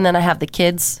 And then I have the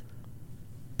kids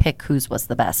pick whose was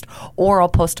the best. Or I'll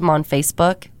post them on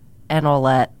Facebook and I'll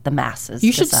let the masses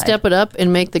You should decide. step it up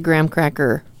and make the graham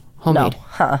cracker homemade.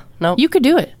 No. You could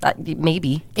do it.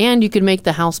 Maybe. And you could make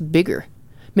the house bigger.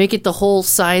 Make it the whole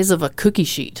size of a cookie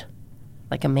sheet.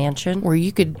 Like a mansion? Where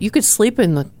you could sleep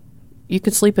in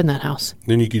that house.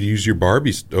 Then you could use your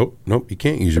Barbie. Oh, nope, you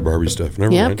can't use your Barbie stuff.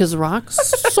 Never Yeah, mind. because Rock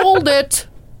sold it.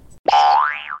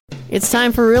 It's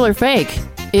time for Real or Fake.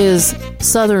 Is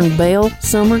Southern Belle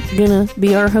Summer gonna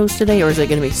be our host today, or is it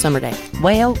gonna be Summer Day?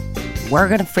 Well, we're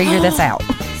going to figure this out.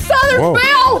 Southern Whoa.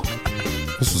 Belle!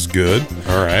 This is good.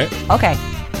 All right. Okay.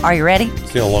 Are you ready?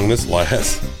 See how long this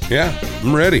lasts. Yeah,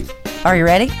 I'm ready. Are you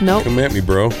ready? Nope. Come at me,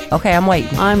 bro. Okay, I'm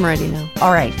waiting. I'm ready now.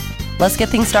 All right. Let's get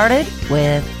things started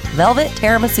with Velvet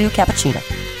Tiramisu Cappuccino.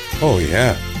 Oh,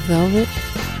 yeah. Velvet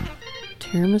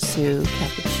Tiramisu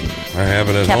Cappuccino. I have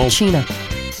it at home. Cappuccino.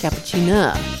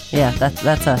 Cappuccino. Yeah, that's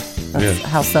Yeah.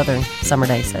 how Southern Summer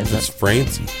Day says It's it.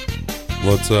 fancy.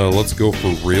 Let's go for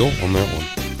real on that one.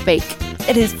 Fake.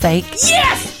 It is fake.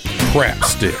 Yes! Crap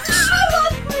sticks.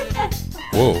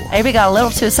 Whoa. Amy got a little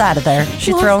too excited there.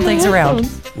 She's throwing things around.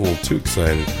 A little too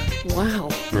excited. Wow.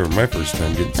 Remember my first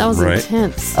time getting That was something right.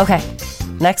 intense. Okay.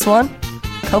 Next one.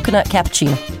 Coconut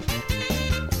Cappuccino.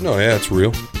 No, yeah, it's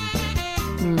real.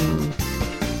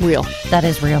 Real. That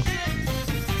is real.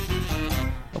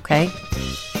 Okay.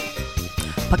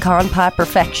 Pecan Pie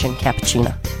Perfection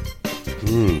Cappuccino.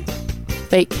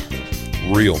 Fake.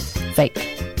 Real. Fake.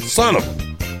 Son of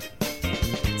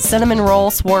a... Cinnamon Roll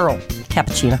Swirl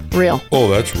Cappuccino. Real. Oh,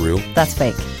 that's real. That's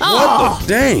fake. What the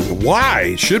dang? Why?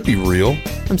 It should be real.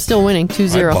 I'm still winning.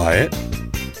 2-0. I'd buy it.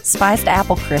 Spiced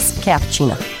Apple Crisp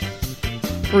Cappuccino.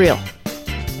 Real.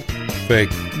 Fake.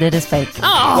 It is fake.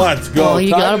 Oh! Let's go. Well,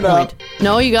 you Time got a it up. point.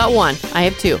 No, you got one. I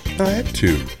have 2. I had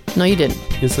 2. No, you didn't.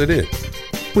 Yes, I did.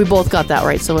 We both got that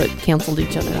right, so it canceled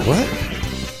each other out.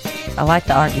 What? I like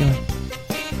the arguing.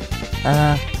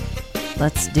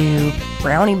 Let's do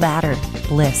Brownie Batter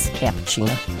Bliss Cappuccino.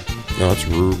 No, it's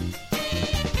real.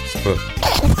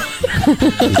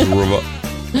 It's real.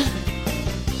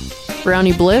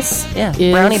 Brownie Bliss. Yeah,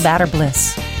 is Brownie Batter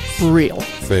Bliss. Real.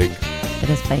 Fake. It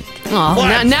is fake. Oh,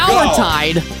 now we're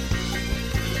tied.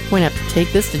 We're gonna have to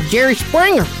take this to Jerry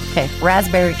Springer. Okay,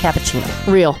 Raspberry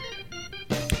Cappuccino. Real.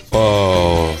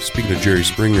 Oh, speaking of Jerry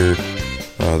Springer,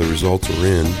 the results are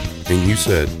in, and you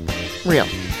said, Real.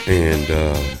 and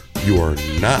you are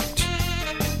not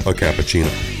a cappuccino.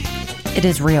 It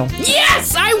is real.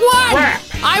 Yes, I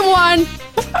won.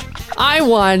 I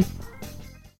won.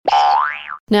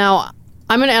 Now,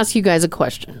 I'm going to ask you guys a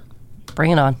question.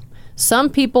 Bring it on. Some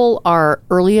people are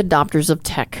early adopters of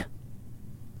tech.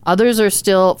 Others are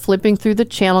still flipping through the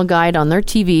channel guide on their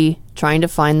TV trying to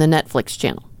find the Netflix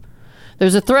channel.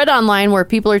 There's a thread online where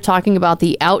people are talking about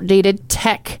the outdated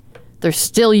tech they're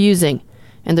still using,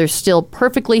 and they're still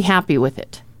perfectly happy with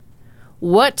it.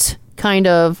 What kind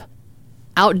of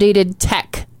outdated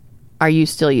tech are you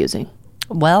still using?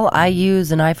 Well, I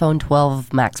use an iPhone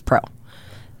 12 Max Pro,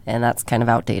 and that's kind of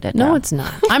outdated No, now. it's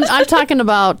not. I'm talking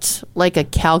about like a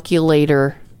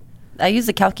calculator. I use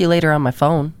a calculator on my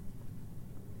phone.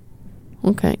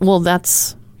 Okay. Well,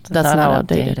 that's not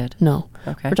outdated. No.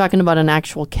 Okay. We're talking about an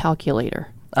actual calculator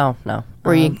Oh, no.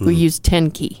 where we use 10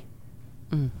 key.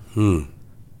 Do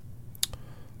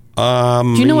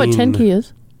you know what 10 key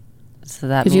is? So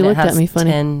that 'Cause means you it looked at has me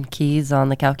funny. 10 keys on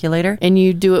the calculator? And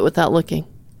you do it without looking.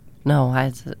 No,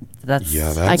 that's...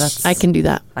 Yeah, that's I can do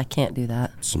that. I can't do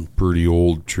that. some pretty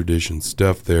old tradition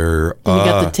stuff there. And you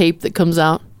got the tape that comes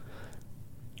out.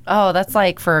 Oh, that's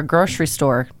like for a grocery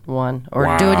store one or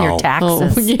doing Wow. your Oh,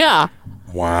 taxes. yeah.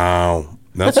 Wow,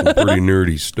 that's some pretty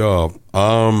nerdy stuff.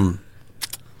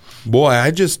 Boy, I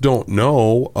just don't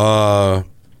know.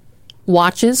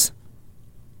 Watches.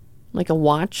 Like a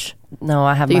watch. No,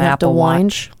 I have that my you have Apple to wind.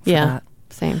 Watch. for Yeah. that.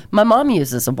 Same. My mom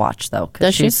uses a watch though Does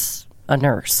because she? she's a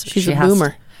nurse. She's She a has-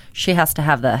 boomer. She has to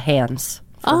have the hands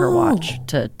for her Oh. watch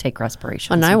to take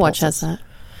respiration. An iWatch has that.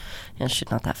 Yeah, she's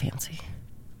not that fancy.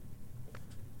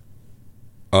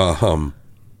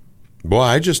 Boy,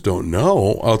 I just don't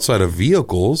know. Outside of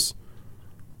vehicles,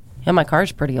 Yeah, my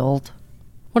car's pretty old.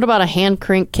 What about a hand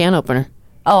crank can opener?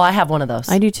 Oh, I have one of those.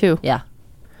 I do too. Yeah,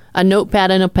 A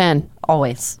notepad and a pen.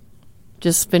 always.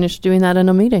 Just finished doing that in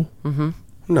a meeting.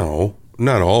 no,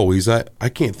 not always. I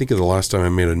can't think of the last time I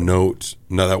made a note.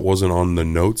 No, that wasn't on the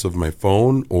notes of my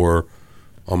phone or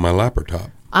on my laptop.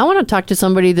 I want to talk to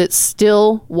somebody that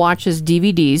still watches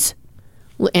DVDs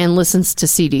and listens to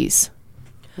CDs.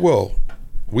 Well,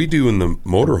 we do in the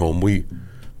motorhome. We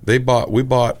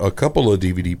bought a couple of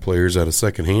DVD players at a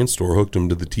secondhand store, hooked them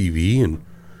to the TV, and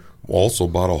also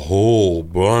bought a whole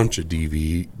bunch of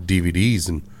DVDs,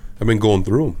 and I've been going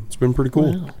through them. It's been pretty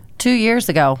cool. Wow. 2 years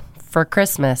ago for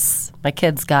Christmas, my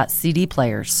kids got CD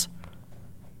players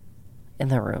in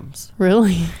their rooms.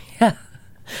 Really? Yeah.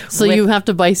 So you have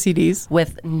to buy CDs?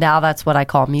 With now that's what I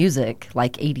call music,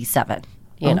 like 87.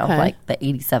 You know, Okay. like the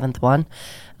 87th one.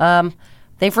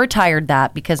 They've retired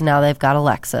that because now they've got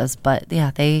Alexas, but yeah,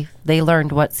 they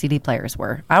learned what CD players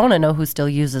were. I want to know who still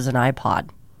uses an iPod.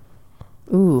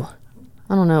 Ooh.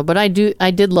 I don't know, but I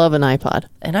did love an iPod.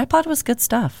 An iPod was good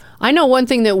stuff. I know one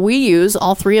thing that we use,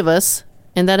 all three of us,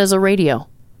 and that is a radio.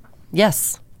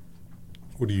 Yes.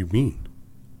 What do you mean?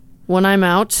 When I'm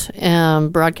out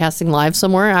broadcasting live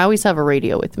somewhere, I always have a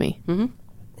radio with me. Mm-hmm.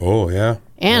 Oh, yeah.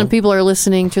 And people are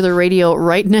listening to the radio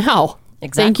right now.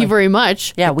 Exactly. Thank you very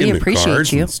much. Yeah, we In the appreciate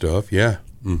cars you. and stuff, yeah.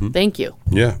 Mm-hmm. Thank you.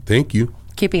 Yeah, thank you.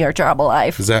 Keeping our job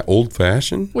alive. Is that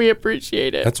old-fashioned? We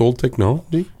appreciate it. That's old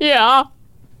technology? Yeah.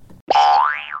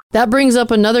 That brings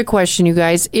up another question, you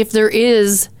guys. If there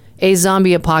is a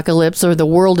zombie apocalypse or the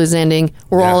world is ending,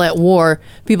 we're all at war,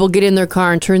 people get in their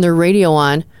car and turn their radio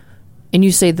on, and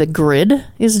you say the grid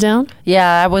is down?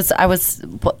 Yeah, I was,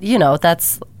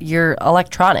 that's your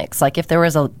electronics. Like if there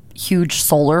was a huge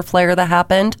solar flare that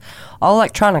happened, all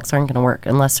electronics aren't going to work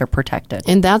unless they're protected.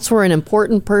 And that's where an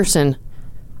important person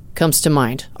comes to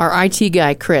mind. Our IT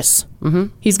guy, Chris. Mm-hmm.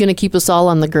 He's going to keep us all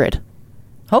on the grid.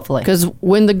 Hopefully. Because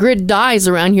when the grid dies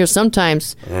around here,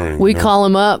 sometimes we call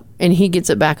him up and he gets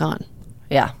it back on.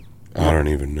 Yeah. I don't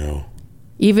even know.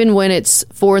 Even when it's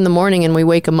 4 a.m. and we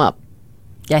wake him up.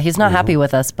 Yeah, he's not happy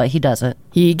with us, but he does it.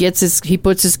 He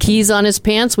puts his keys on his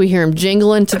pants. We hear him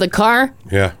jingling to the car.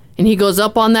 Yeah. And he goes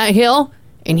up on that hill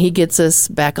and he gets us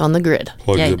back on the grid.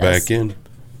 Plugs it back in,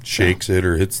 shakes it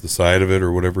or hits the side of it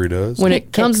or whatever he does. When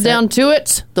it comes down to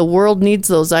it, the world needs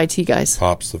those IT guys.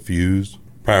 Pops the fuse,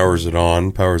 powers it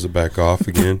on, powers it back off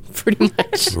again. Pretty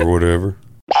much. Or whatever.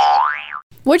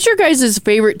 What's your guys'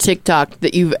 favorite TikTok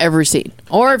that you've ever seen?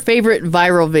 Or favorite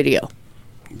viral video?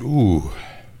 Ooh.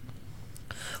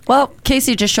 Well,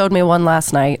 Casey just showed me one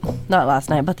last night. Not last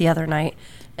night, but the other night.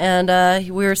 And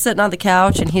we were sitting on the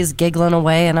couch, and he's giggling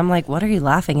away, and I'm like, what are you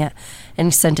laughing at? And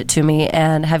he sent it to me,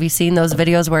 and have you seen those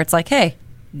videos where it's like, hey,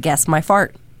 guess my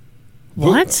fart?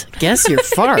 What? Guess your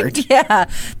fart? Yeah.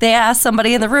 They ask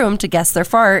somebody in the room to guess their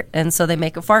fart, and so they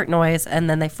make a fart noise, and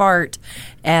then they fart,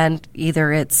 and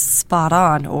either it's spot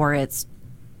on or it's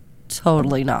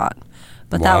totally not.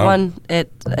 But that one,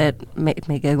 it made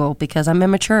me giggle because I'm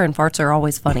immature, and farts are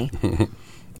always funny.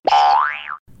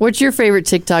 What's your favorite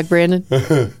TikTok, Brandon?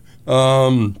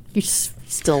 You're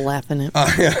still laughing at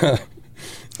me.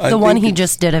 The one he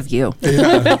just did of you.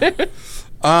 Yeah.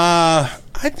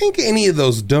 I think any of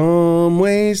those dumb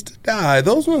ways to die,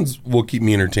 those ones will keep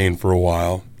me entertained for a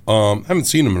while. I haven't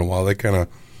seen them in a while. They kind of,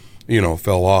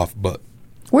 fell off. But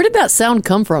where did that sound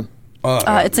come from?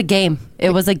 It's a game. It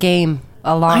was a game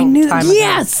a long time ago.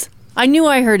 Yes! I knew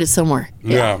I heard it somewhere.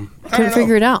 Yeah. Couldn't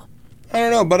figure it out. I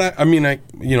don't know, but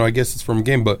I guess it's from a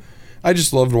game, but I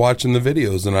just loved watching the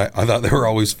videos, and I thought they were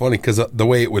always funny because the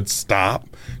way it would stop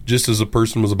just as a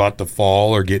person was about to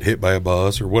fall or get hit by a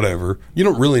bus or whatever. You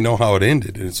don't really know how it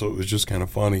ended, and so it was just kind of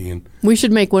funny. And we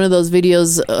should make one of those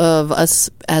videos of us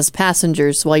as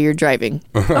passengers while you're driving.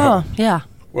 Oh, yeah.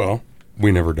 Well,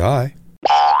 we never die.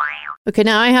 Okay,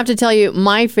 now I have to tell you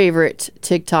my favorite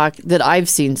TikTok that I've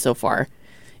seen so far,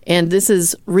 and this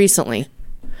is recently.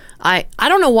 I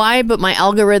don't know why, but my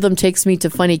algorithm takes me to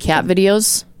funny cat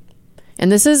videos.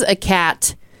 And this is a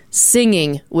cat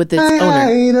singing with its owner.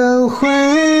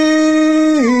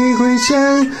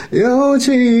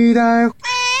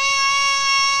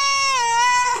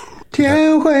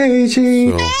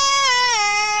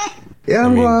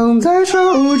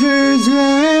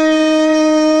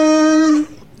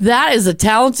 That is a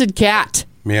talented cat.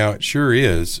 Yeah, it sure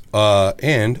is.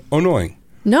 And annoying.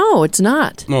 No, it's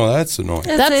not. No, that's annoying.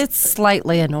 It's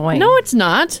slightly annoying. No, it's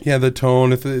not. Yeah, the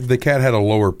tone. If the cat had a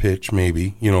lower pitch,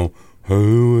 maybe, something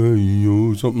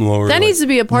lower. That needs to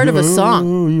be a part of a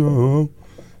song.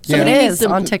 So it is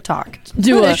on TikTok.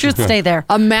 It should stay there.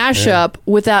 A mashup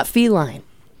with that feline.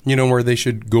 You know where they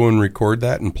should go and record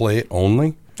that and play it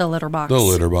only? The litter box. The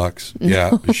litter box.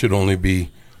 Yeah, it should only be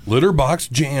Litter Box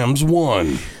Jams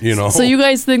 1, So you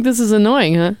guys think this is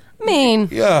annoying, huh? I mean,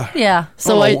 yeah.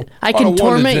 So I can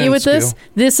torment you with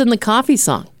this and the coffee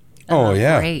song. Oh,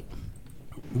 yeah. Great.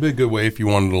 It'd be a good way if you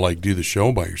wanted to do the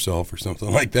show by yourself or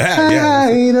something like that.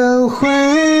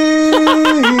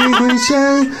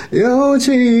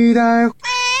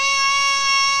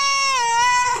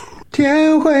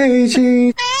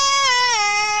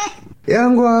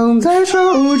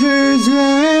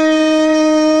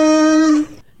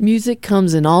 Music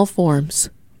comes in all forms.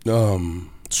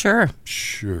 Sure.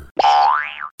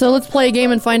 So let's play a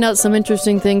game and find out some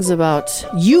interesting things about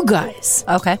you guys.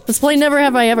 Okay. Let's play Never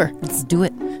Have I Ever. Let's do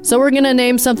it. So we're going to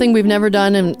name something we've never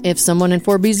done, and if someone in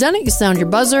 4B's done it, you sound your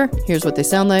buzzer. Here's what they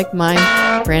sound like. Mine,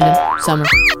 Brandon, Summer.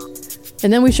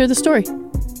 And then we share the story.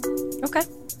 Okay.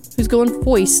 Who's going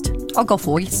foist? I'll go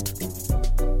foist.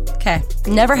 Okay.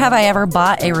 Never have I ever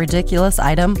bought a ridiculous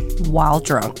item while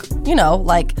drunk.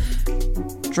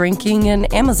 drinking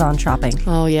and Amazon shopping.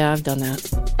 Oh, yeah, I've done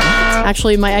that.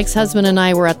 Actually, my ex-husband and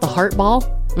I were at the Heart Ball,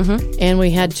 and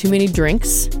we had too many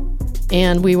drinks,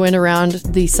 and we went around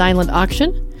the silent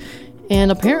auction,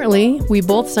 and apparently we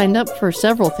both signed up for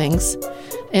several things,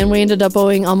 and we ended up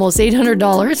owing almost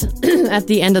 $800 at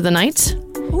the end of the night.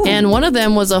 Ooh. And one of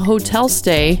them was a hotel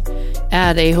stay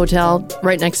at a hotel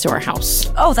right next to our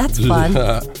house. Oh, that's fun.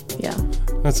 Yeah.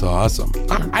 That's awesome.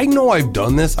 I know I've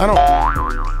done this.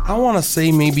 I want to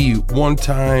say maybe one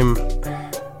time,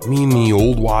 me and the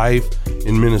old wife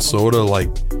in Minnesota, like,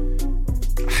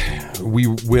 we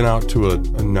went out to a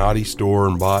naughty store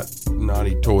and bought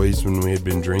naughty toys when we had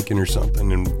been drinking or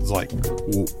something, and it was like,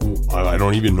 I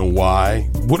don't even know why.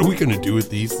 What are we going to do with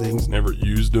these things? Never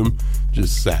used them.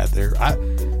 Just sat there.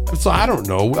 So I don't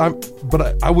know.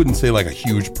 But I wouldn't say like a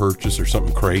huge purchase or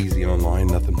something crazy online,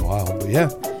 nothing wild. But yeah.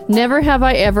 Never have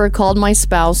I ever called my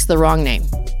spouse the wrong name.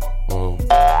 Oh.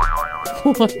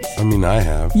 What? I mean, I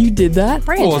have. You did that?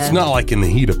 Well, it's not like in the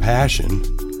heat of passion,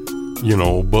 you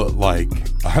know, but like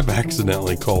I've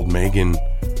accidentally called Megan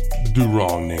the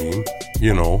wrong name,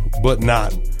 you know, but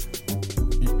not.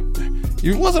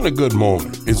 It wasn't a good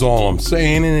moment, is all I'm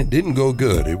saying, and it didn't go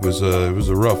good. It was a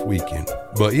rough weekend,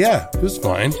 but yeah, it was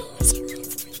fine.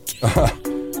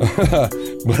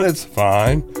 But it's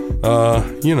fine.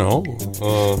 You know.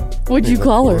 What'd you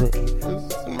call her? It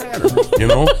doesn't matter, you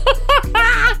know.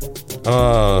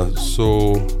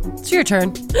 So it's your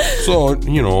turn. So,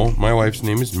 you know, my wife's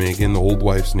name is Megan, the old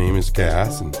wife's name is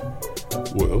Cass, and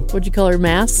well, what'd you call her,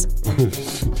 Mass?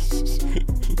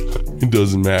 It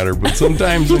doesn't matter, but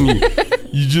sometimes when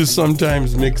you just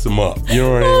sometimes mix them up, you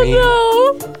know what I mean?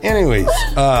 No. Anyways,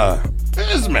 it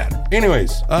doesn't matter.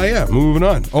 Anyways, yeah, moving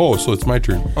on. Oh, so it's my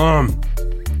turn.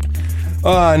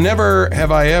 Never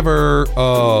have I ever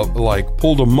like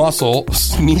pulled a muscle,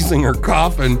 sneezing or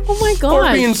coughing. Oh my gosh.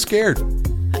 Or being scared.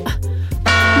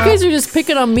 You guys are just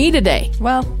picking on me today.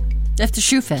 Well, if the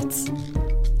shoe fits.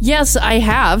 Yes, I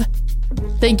have.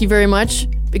 Thank you very much.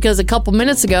 Because a couple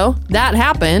minutes ago, that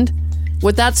happened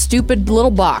with that stupid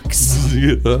little box.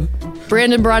 Yeah.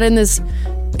 Brandon brought in this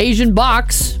Asian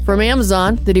box from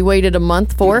Amazon that he waited a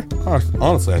month for.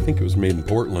 Honestly, I think it was made in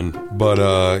Portland.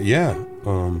 But, yeah.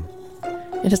 And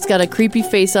it's got a creepy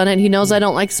face on it. He knows I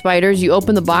don't like spiders. You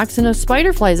open the box and a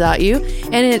spider flies at you.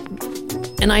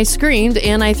 And I screamed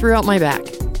and I threw out my back.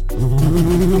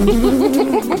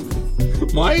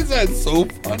 Why is that so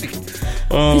funny?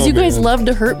 Because you guys love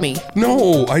to hurt me.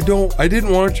 No, I don't. I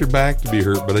didn't want your back to be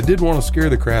hurt, but I did want to scare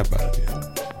the crap out of you.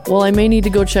 Well, I may need to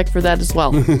go check for that as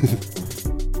well.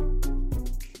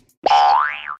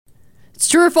 It's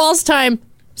true or false time.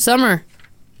 Summer,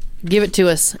 give it to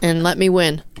us and let me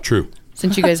win. True.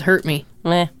 Since you guys hurt me.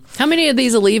 How many of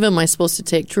these Aleve am I supposed to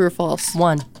take? True or false?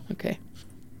 1. Okay.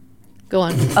 Go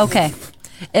on. Okay.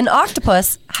 An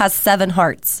octopus has 7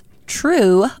 hearts.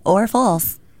 True or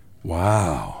false?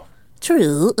 Wow.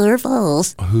 True or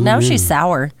false? Now she's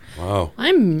sour. Wow.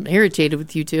 I'm irritated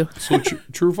with you two. So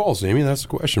true or false, Amy? That's the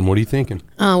question. What are you thinking?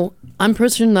 I'm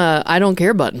pushing the I don't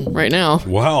care button right now.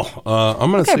 Wow. I'm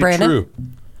going to say Brandon. true.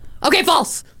 Okay,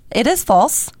 false. It is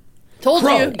false. Told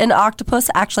you. An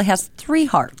octopus actually has 3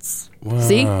 hearts. Wow.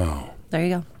 See? There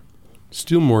you go.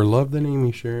 Still more love than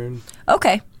Amy, Sharon.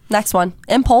 Okay, next one.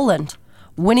 In Poland,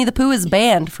 Winnie the Pooh is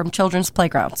banned from children's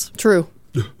playgrounds. True.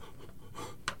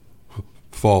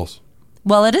 False.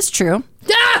 Well, it is true.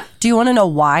 Ah! Do you want to know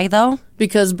why, though?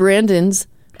 Because Brandon's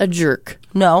a jerk.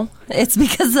 No, it's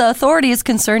because the authority is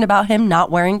concerned about him not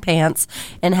wearing pants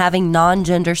and having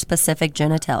non-gender specific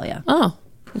genitalia. Oh,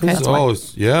 okay.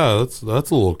 Yeah, that's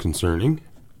a little concerning.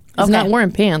 He's not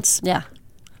wearing pants. Yeah.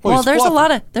 Well, Well, there's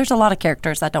fluffy. a lot of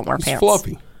characters that don't wear He's pants.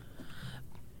 fluffy.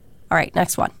 All right,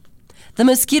 next one. The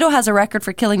mosquito has a record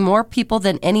for killing more people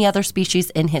than any other species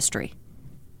in history.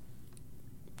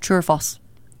 True or false?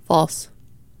 False.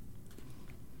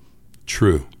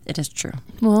 True. It is true.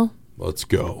 Well, let's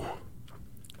go.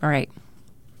 All right.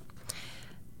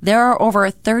 There are over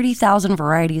 30,000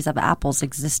 varieties of apples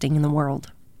existing in the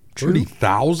world.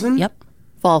 30,000? Yep.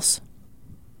 False.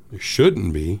 There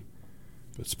shouldn't be.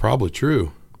 But it's probably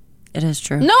true. It is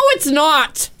true. No, it's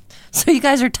not. So you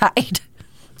guys are tied.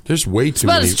 There's way It's too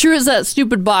about many. as true as that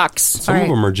stupid box. Some of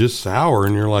them are just sour,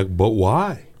 and you're like, but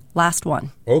why? Last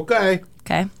one. Okay.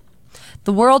 Okay.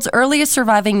 The world's earliest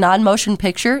surviving non-motion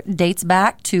picture dates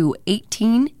back to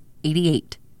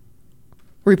 1888.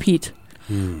 Repeat.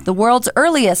 The world's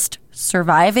earliest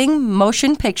surviving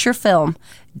motion picture film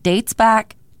dates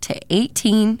back to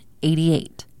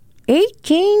 1888.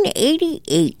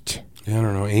 1888. Yeah, I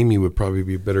don't know. Amy would probably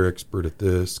be a better expert at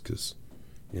this because,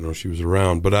 you know, she was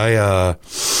around. But I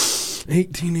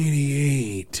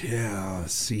 1888. Yeah,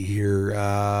 let's see here.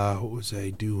 What was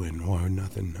I doing? Why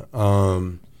nothing.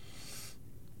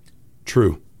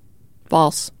 True.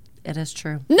 False. It is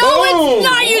true. No, it's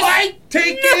not. I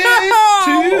take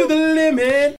it to the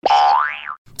limit.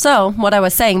 So, what I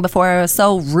was saying before I was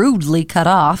so rudely cut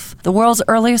off, the world's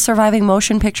earliest surviving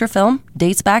motion picture film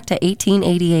dates back to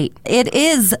 1888. It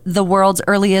is the world's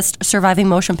earliest surviving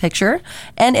motion picture,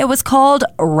 and it was called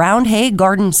Round Hay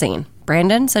Garden Scene.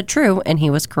 Brandon said true, and he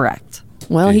was correct.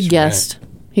 Well, he guessed.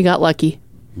 He got lucky.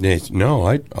 No,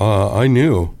 I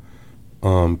knew.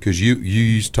 Because you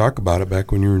used to talk about it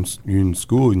back when you were in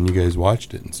school and you guys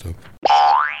watched it and stuff.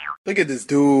 Look at this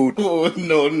dude. Oh,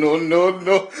 no.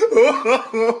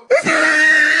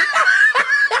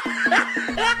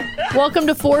 Welcome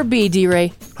to 4B,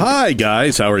 D-Ray. Hi,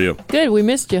 guys. How are you? Good, we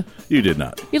missed you. You did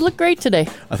not. You look great today.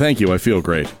 Thank you. I feel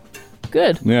great.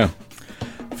 Good. Yeah.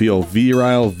 Feel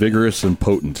virile, vigorous, and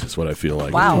potent is what I feel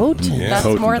like. Wow. Potent. Yeah. That's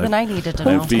Potent. more than I needed to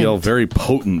know. I feel very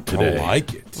potent today. I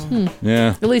like it.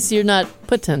 Yeah. At least you're not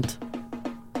potent.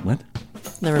 What?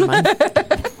 Never mind.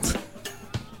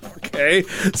 Okay.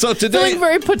 So today... Feeling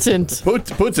very potent.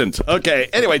 Potent. Okay.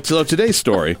 Anyway, so today's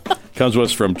story comes to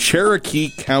us from Cherokee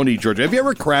County, Georgia. Have you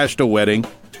ever crashed a wedding?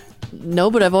 No,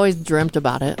 but I've always dreamt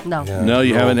about it. No. Yeah. No,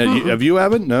 you haven't. Have you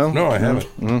haven't? No? No, I haven't.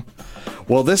 Mm-hmm.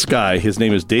 Well, this guy, his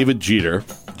name is David Jeter,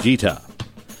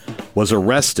 was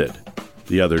arrested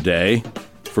the other day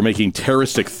for making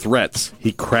terroristic threats.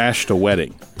 He crashed a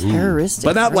wedding. Terroristic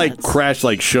But not like threats. crashed,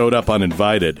 like showed up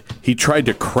uninvited. He tried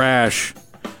to crash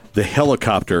the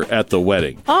helicopter at the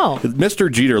wedding. Oh. Mr.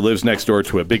 Jeter lives next door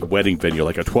to a big wedding venue,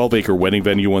 like a 12-acre wedding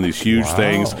venue, one of these huge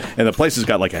things. And the place has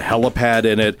got like a helipad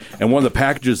in it. And one of the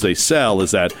packages they sell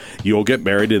is that you'll get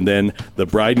married and then the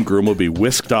bride and groom will be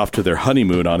whisked off to their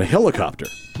honeymoon on a helicopter.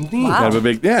 Wow. Kind of a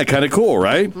big, yeah, kind of cool,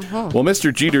 right? Well,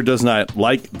 Mr. Jeter does not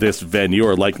like this venue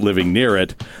or like living near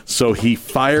it, so he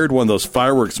fired one of those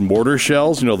fireworks mortar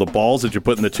shells, you know, the balls that you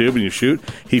put in the tube and you shoot.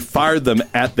 He fired them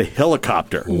at the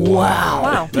helicopter.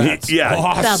 Wow. Yeah.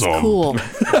 Awesome. That's cool.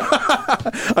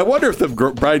 I wonder if the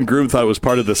bride and groom thought it was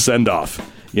part of the send-off,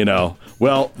 you know.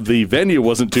 Well, the venue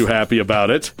wasn't too happy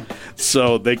about it,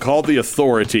 so they called the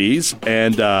authorities,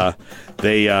 and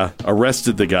they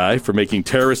arrested the guy for making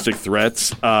terroristic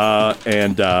threats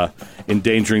and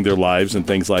endangering their lives and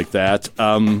things like that.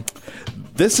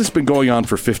 This has been going on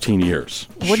for 15 years.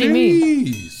 What do you mean?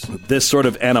 Jeez. This sort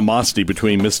of animosity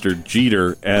between Mr.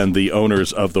 Jeter and the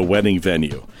owners of the wedding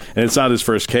venue. And it's not his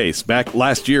first case. Back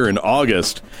last year in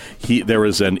August, there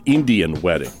was an Indian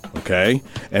wedding, okay?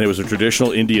 And it was a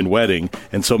traditional Indian wedding.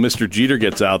 And so Mr. Jeter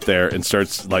gets out there and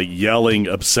starts like yelling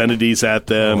obscenities at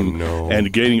them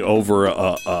and getting over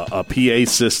a PA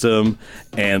system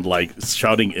and like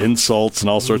shouting insults and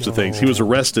all sorts of things. He was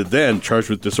arrested then, charged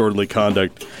with disorderly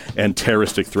conduct and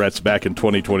terroristic threats back in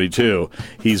 2022.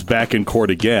 He's back in court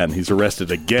again. He's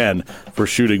arrested again for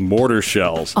shooting mortar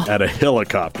shells at a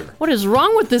helicopter. What is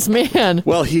wrong with this man?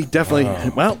 Well, he definitely,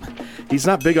 he's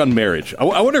not big on marriage.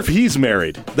 I wonder if he's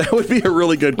married. That would be a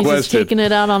really good He's just question. taking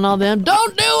it out on all them.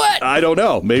 Don't do it! I don't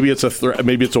know. Maybe it's a threat.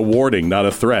 Maybe it's a warning, not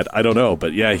a threat. I don't know.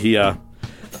 But yeah,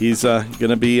 he's going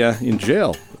to be in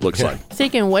jail, it looks like. He's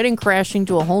taking wedding crashing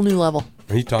to a whole new level.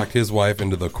 He talked his wife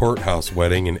into the courthouse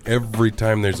wedding, and every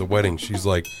time there's a wedding, she's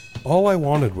like, all I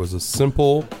wanted was a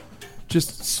simple,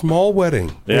 just small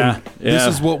wedding. Yeah, And This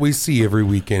is what we see every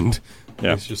weekend.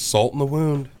 Yeah. It's just salt in the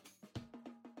wound.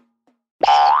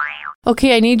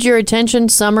 Okay, I need your attention,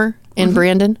 Summer and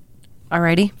Brandon.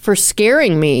 Alrighty. For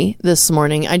scaring me this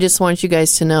morning, I just want you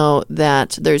guys to know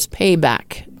that there's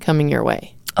payback coming your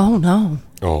way. Oh, no.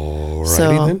 Alrighty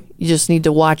So then. you just need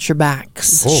to watch your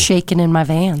backs. Shaking in my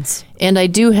vans. And I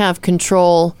do have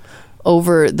control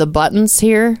over the buttons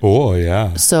here, Oh,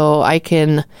 yeah. so I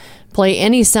can play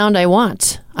any sound I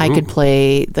want. I could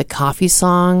play the coffee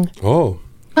song. Oh.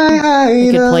 I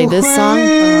could play this song.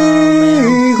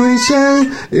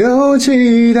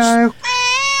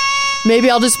 Maybe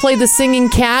I'll just play the singing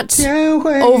cat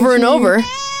over and over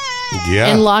Yeah.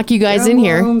 and lock you guys in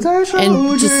here and just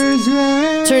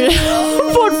turn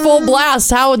it put full blast.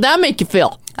 How would that make you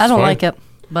feel? I don't fine. like it,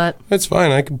 but It's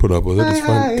fine. I can put up with it. It's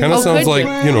fine. Kind of Oh, sounds good.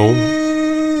 like,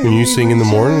 when you sing in the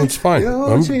morning, it's fine.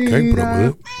 I can put up with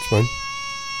it. It's fine.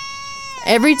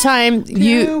 Every time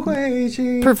you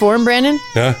perform, Brandon,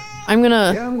 Yeah. I'm going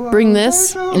to bring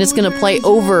this and it's going to play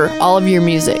over all of your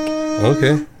music.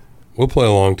 Okay. We'll play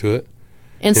along to it.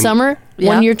 In summer,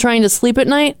 when you're trying to sleep at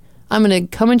night, I'm going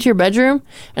to come into your bedroom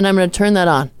and I'm going to turn that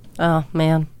on. oh,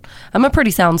 man. I'm a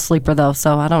pretty sound sleeper, though,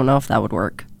 so I don't know if that would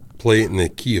work. Play it in the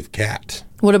key of cat.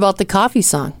 What about the coffee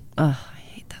song? Ugh, I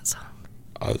hate that song.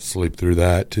 I'll sleep through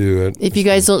that, too. If you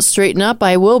guys don't straighten up,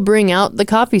 I will bring out the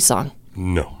coffee song.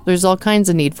 No. There's all kinds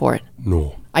of need for it.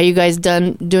 No. Are you guys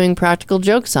done doing practical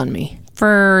jokes on me?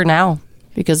 For now.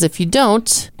 Because if you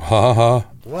don't, Ha ha.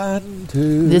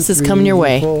 this is coming your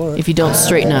way if you don't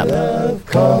straighten up.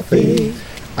 Coffee.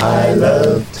 I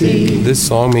love tea. This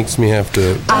song makes me have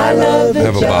to have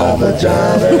a bowel movement.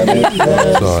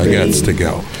 So I got to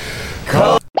go.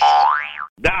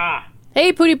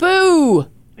 Hey, Pootie Poo!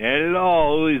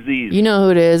 Hello, who is this? You know who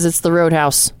it is. It's the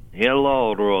Roadhouse.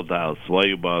 Hello, Roadhouse. Why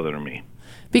you bothering me?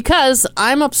 Because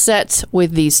I'm upset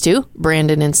with these two,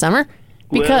 Brandon and Summer,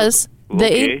 because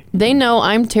okay. they know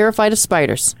I'm terrified of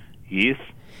spiders. Yes.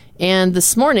 And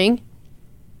this morning,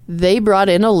 they brought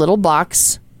in a little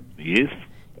box. Yes.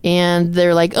 And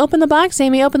they're like, open the box,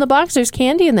 Amy, open the box. There's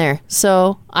candy in there.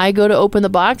 So I go to open the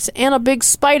box, and a big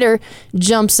spider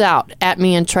jumps out at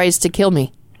me and tries to kill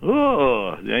me.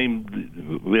 Oh,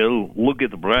 well, look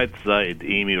at the bright side,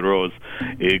 Amy Rose.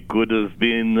 It could have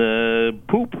been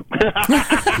poop.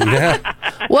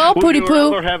 Well, Would Pootie you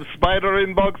Poo, rather have spider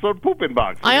in box or poop in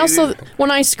box? I also,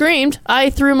 when I screamed, I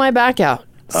threw my back out.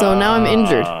 So now I'm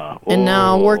injured. And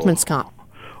now workman's comp.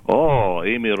 Oh,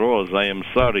 Amy Rose, I am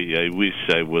sorry. I wish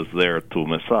I was there to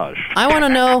massage. I want to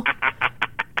know,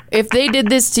 if they did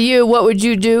this to you, what would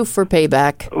you do for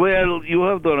payback? Well, you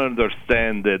have to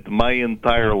understand that my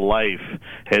entire life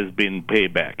has been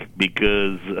payback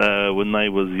because when I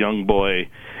was a young boy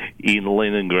in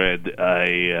Leningrad,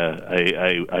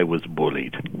 I was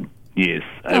bullied. Yes,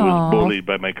 I was bullied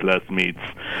by my classmates.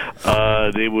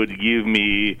 They would give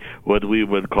me what we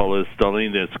would call a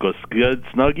Stalinsko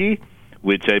snuggie,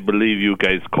 which I believe you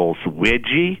guys call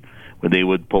wedgie, when they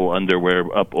would pull underwear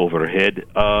up overhead.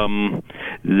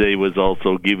 They was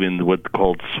also given what's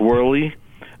called swirly.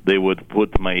 They would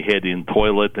put my head in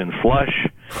toilet and flush,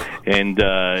 and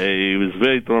it was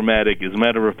very traumatic. As a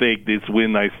matter of fact, it's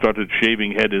when I started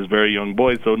shaving head as a very young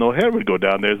boy, so no hair would go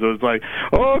down there. So it's like,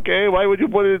 oh, okay, why would you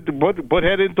put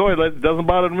head in toilet? It doesn't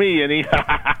bother me any.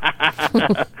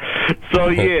 So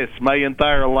yes, my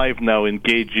entire life now in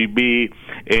KGB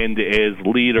and as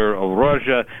leader of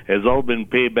Russia has all been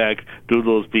payback to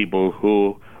those people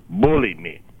who bullied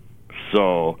me.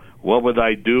 So what would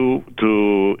I do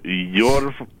to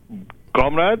your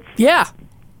comrades? Yeah.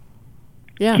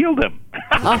 Yeah. Kill them.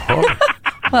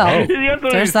 Well, the answer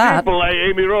there's is that. simple.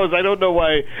 Amy Rose, I don't know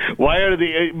why. Why are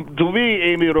they? To me,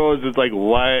 Amy Rose is like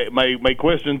why. My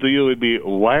question to you would be,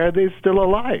 why are they still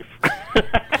alive? You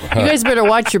guys better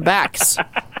watch your backs.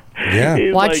 Yeah.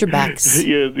 It's Watch like, your backs.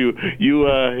 Yes, you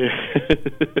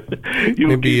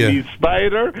Maybe, give me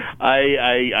spider.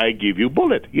 I give you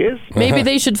bullet. Yes. Maybe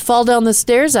they should fall down the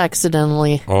stairs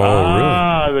accidentally. Oh,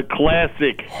 really? The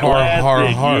classic. Har.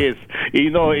 Yes. You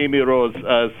know, Amy Rose,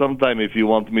 sometime if you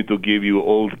want me to give you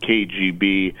old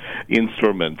KGB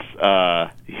instruments, I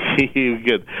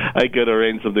could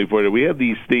arrange something for you. We have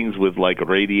these things with like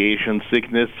radiation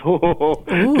sickness.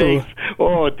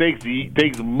 It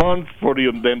takes months for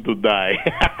them to die.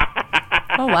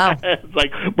 Oh, wow. It's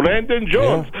like Brandon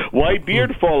Jones. Yeah. Why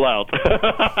beard fall out?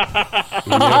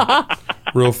 Yeah.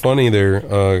 Real funny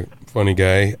there, funny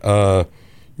guy.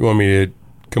 You want me to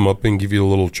come up and give you a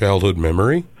little childhood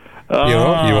memory? You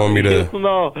want me to?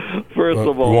 No. First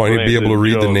of all, you want me to be able to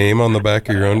read the Jones. name on the back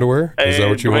of your underwear? Is that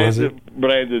what you want to say?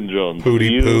 Brandon Jones.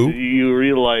 Pootie Poo? You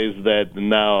realize that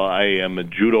now I am a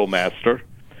judo master,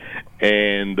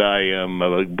 and I am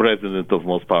a president of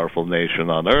most powerful nation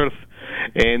on earth.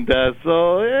 And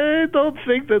so I don't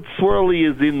think that swirly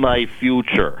is in my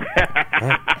future.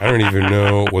 I don't even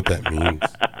know what that means.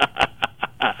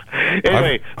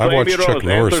 Anyway, I've watched Amy Chuck Rose,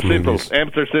 Norris movies.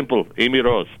 answer simple. Amy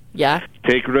Rose. Yeah.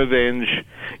 Take revenge.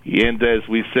 And as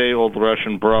we say, old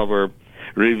Russian proverb,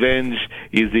 revenge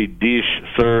is a dish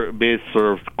best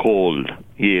served cold.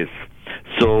 Yes.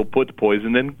 So put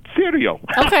poison in cereal.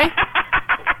 Okay.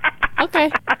 Okay.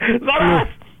 Zaraz!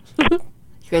 You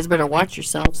guys better watch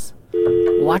yourselves.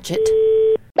 Watch it.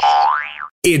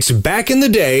 It's back in the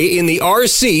day in the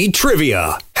RC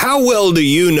trivia. How well do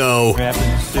you know?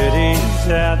 Rapid City,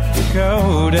 South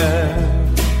Dakota.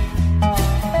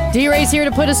 D-Ray's here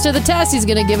to put us to the test. He's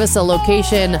going to give us a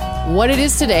location, what it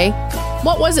is today.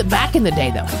 What was it back in the day,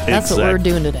 though? That's what we're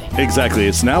doing today. Exactly.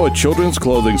 It's now a children's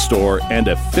clothing store and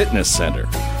a fitness center.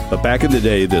 But back in the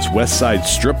day, this West Side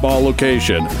strip mall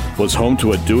location was home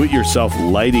to a do-it-yourself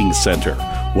lighting center.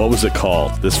 What was it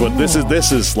called? This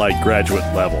is like graduate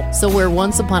level. So where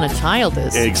Once Upon a Child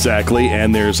is. Exactly,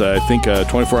 and there's I think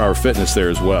 24-hour fitness there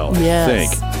as well. Yes. I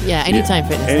think. Yeah, Anytime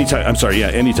Fitness.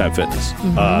 Anytime Fitness.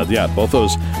 Mm-hmm. Both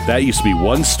those. That used to be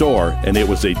one store, and it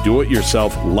was a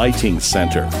do-it-yourself lighting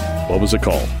center. What was it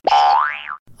called?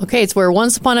 Okay, it's where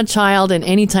Once Upon a Child and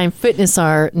Anytime Fitness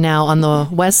are now on the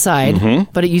west side,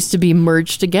 but it used to be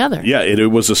merged together. Yeah,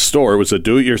 it was a store. It was a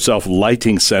do-it-yourself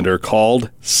lighting center called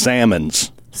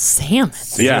Salmon's.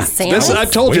 Salmon's? Yeah. I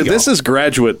told you, this is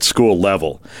graduate school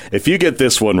level. If you get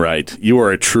this one right, you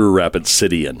are a true Rapid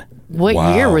Cityan.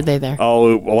 What year were they there?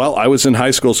 Oh, well, I was in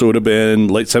high school, so it would have been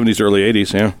late 70s, early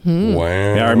 80s, yeah. Wow.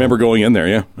 Yeah, I remember going in there,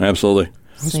 yeah, absolutely.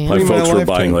 My pretty folks my were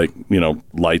buying, lifetime.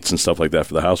 lights and stuff like that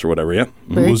for the house or whatever, yeah.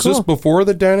 Was this before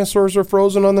the dinosaurs are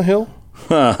frozen on the hill?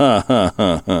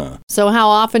 So how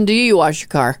often do you wash your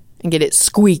car and get it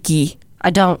squeaky?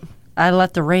 I don't. I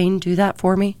let the rain do that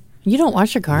for me. You don't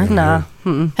wash your car? Nah.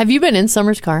 Have you been in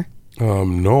Summer's car?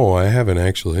 No, I haven't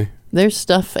actually. There's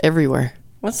stuff everywhere.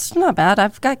 Well, it's not bad.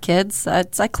 I've got kids.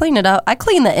 I clean it up. I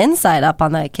clean the inside up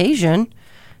on the occasion.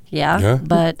 Yeah.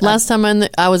 But last time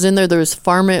I was in there was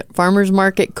farmer's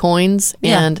market coins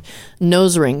and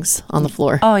nose rings on the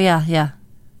floor. Oh, yeah.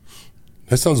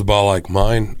 That sounds about like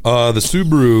mine. The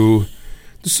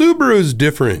Subaru is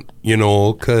different,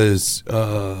 because,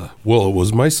 it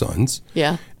was my son's.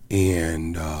 Yeah.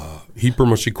 And he pretty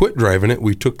much quit driving it.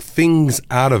 We took things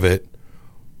out of it,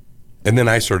 and then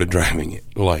I started driving it.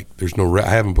 Like, I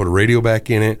haven't put a radio back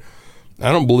in it.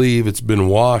 I don't believe it's been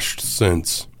washed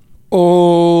since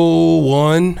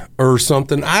 01 or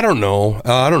something. I don't know.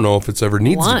 I don't know if it's ever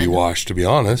needs to be washed, to be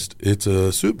honest. It's a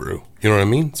Subaru. You know what I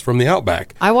mean? It's from the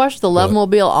Outback. I wash the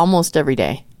Lovemobile almost every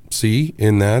day. See?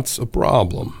 And that's a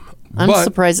problem. I'm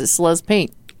surprised it still has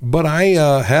paint. But I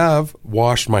have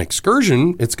washed my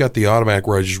Excursion. It's got the automatic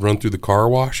where I just run through the car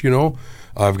wash,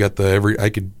 I've got I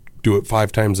could do it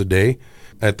 5 times a day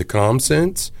at the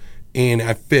ComSense, and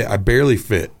I barely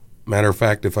fit. Matter of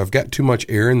fact, if I've got too much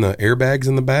air in the airbags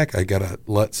in the back, I got to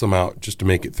let some out just to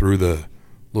make it through the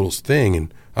little thing.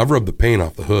 And I've rubbed the paint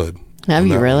off the hood. Have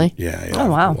you really? One. Yeah. Oh,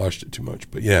 wow. I've washed it too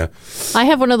much, but yeah. I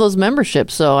have one of those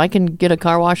memberships, so I can get a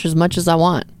car wash as much as I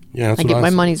want. Yeah, that's I get my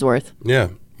money's worth. Yeah.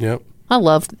 I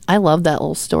love that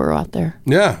little store out there.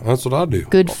 Yeah, that's what I do.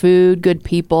 Good food, good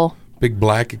people. Big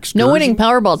black Excursion. No winning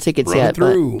Powerball tickets yet,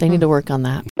 through. but they need to work on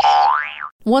that.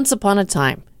 Once upon a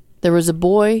time, there was a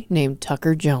boy named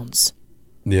Tucker Jones.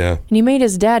 Yeah. And he made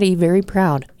his daddy very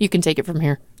proud. You can take it from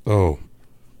here. Oh.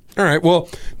 All right. Well,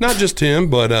 not just him,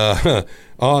 but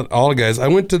all the guys. I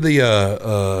went to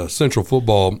the Central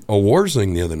Football Awards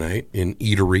thing the other night, in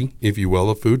eatery, if you will,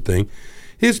 a food thing.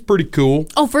 It's pretty cool.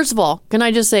 Oh, first of all, can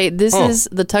I just say, this is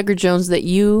the Tucker Jones that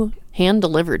you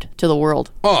hand-delivered to the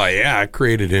world. Oh, yeah. I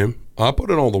created him. I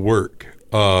put in all the work,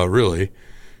 really,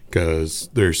 because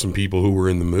there's some people who were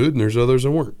in the mood and there's others that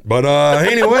weren't. But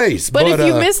anyways. but if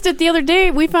you missed it the other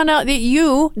day, we found out that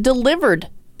you delivered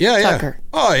Tucker.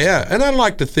 Oh, yeah. And I'd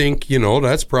like to think,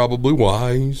 that's probably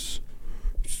why he's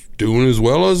doing as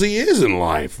well as he is in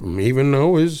life, even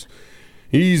though he's,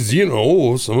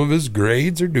 some of his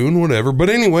grades are doing whatever. But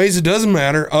anyways, it doesn't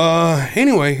matter.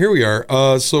 Anyway, here we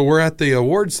are. So we're at the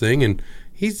awards thing, and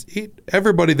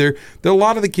everybody there, a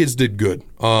lot of the kids did good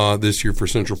this year for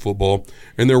Central Football,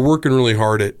 and they're working really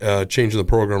hard at changing the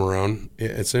program around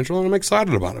at Central, and I'm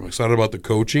excited about it. I'm excited about the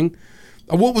coaching.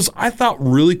 What was, I thought,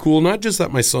 really cool, not just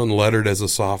that my son lettered as a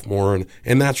sophomore,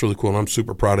 and that's really cool, and I'm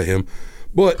super proud of him,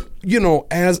 but,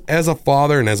 as a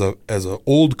father and as a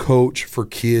old coach for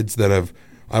kids that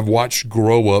I've watched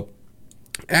grow up,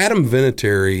 Adam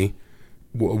Vinatieri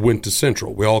went to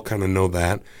Central. We all kind of know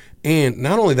that. And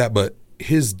not only that, but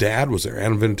his dad was there.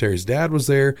 Adam Vinatieri's dad was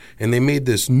there, and they made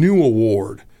this new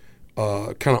award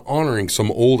kind of honoring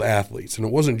some old athletes. And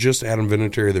it wasn't just Adam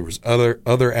Vinatieri. There was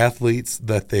other athletes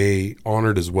that they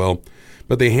honored as well.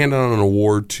 But they handed out an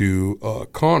award to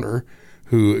Connor,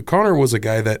 Connor was a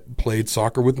guy that played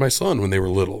soccer with my son when they were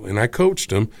little, and I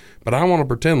coached him, but I don't want to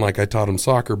pretend like I taught him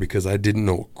soccer because I didn't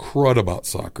know a crud about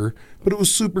soccer. But it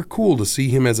was super cool to see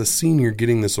him as a senior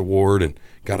getting this award and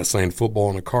got a signed football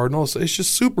and a card and all. So it's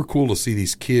just super cool to see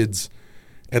these kids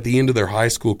at the end of their high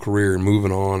school career and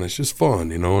moving on. It's just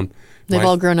fun, and they've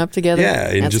all grown up together. Yeah,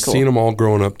 and that's just cool. Seeing them all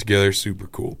growing up together, super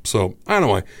cool. So I don't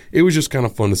know, it was just kind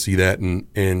of fun to see that.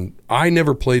 And I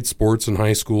never played sports in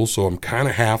high school, so I'm kind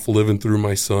of half living through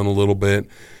my son a little bit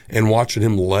and watching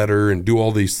him letter and do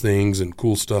all these things and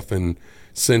cool stuff in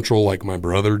Central like my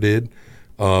brother did.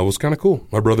 Was kind of cool.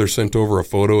 My brother sent over a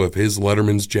photo of his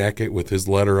Letterman's jacket with his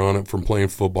letter on it from playing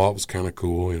football. It was kind of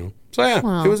cool, So yeah,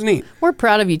 Wow. It was neat. We're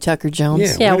proud of you, Tucker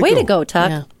Jones. Yeah, way to go,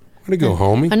 Tuck. Yeah. Way to go,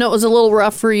 homie. I know it was a little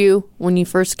rough for you when you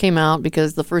first came out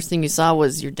because the first thing you saw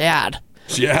was your dad.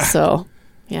 Yeah. So,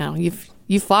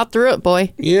 you fought through it,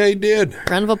 boy. Yeah, he did.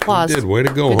 Round of applause. He did. Way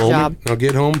to go, Good homie. job. Now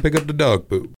get home, pick up the dog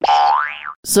poop.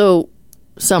 So,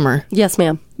 Summer. Yes,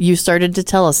 ma'am. You started to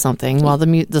tell us something while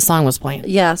the song was playing.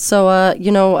 Yeah, so, I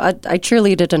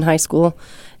cheerleaded in high school,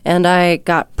 and I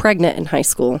got pregnant in high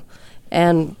school.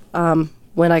 And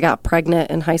when I got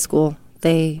pregnant in high school,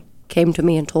 they came to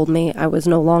me and told me I was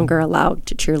no longer allowed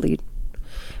to cheerlead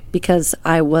because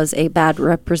I was a bad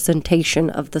representation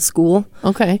of the school.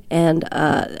 Okay. And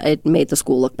it made the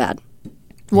school look bad.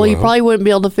 Well, you probably wouldn't be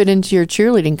able to fit into your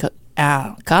cheerleading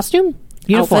costume?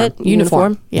 Uniform. Outfit?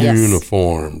 Uniform? Yes.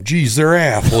 Uniform. Geez, they're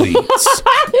athletes.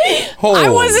 I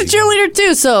was a cheerleader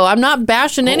too, so I'm not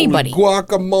bashing anybody.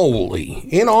 Guacamole.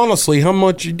 And honestly, how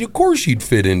much? Of course you'd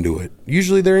fit into it.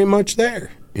 Usually there ain't much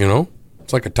there, you know?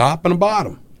 It's like a top and a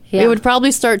bottom. It would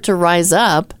probably start to rise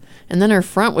up, and then her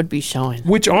front would be showing.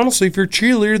 Which, honestly, if you're a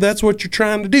cheerleader, that's what you're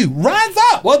trying to do. Rise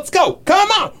up! Let's go! Come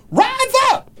on! Rise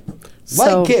up!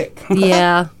 Leg kick.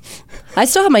 Yeah. I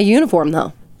still have my uniform,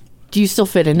 though. Do you still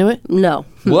fit into it? No.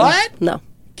 What? No.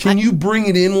 Can you bring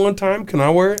it in one time? Can I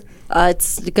wear it?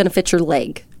 It's going to fit your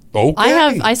leg. Okay.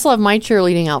 I still have my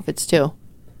cheerleading outfits, too.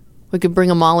 We could bring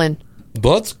them all in.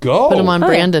 Let's go. Put them on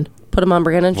Brandon. Put them on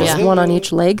Brandon, just one on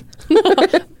each leg.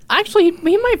 Actually,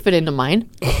 he might fit into mine.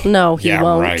 No, he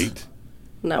won't. Right.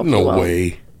 No, No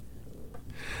way.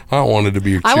 I wanted to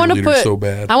be a cheerleader so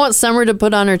bad. I want Summer to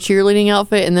put on her cheerleading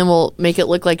outfit, and then we'll make it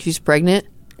look like she's pregnant.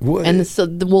 What? And so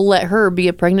we'll let her be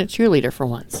a pregnant cheerleader for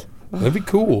once. That'd be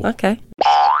cool. Okay.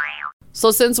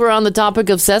 So since we're on the topic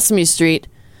of Sesame Street,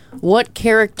 what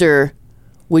character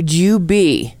would you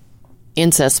be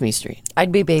in Sesame Street?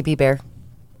 I'd be Baby Bear.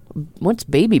 What's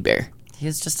Baby Bear?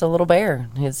 He's just a little bear.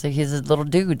 He's a little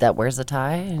dude that wears a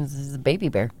tie. He's a baby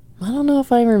bear. I don't know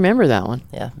if I remember that one.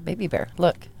 Yeah, Baby Bear.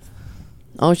 Look.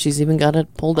 Oh, she's even got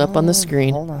it pulled up on the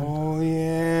screen. Hold on. Oh,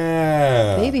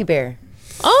 yeah. Baby Bear.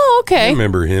 Oh, okay. I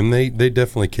remember him. They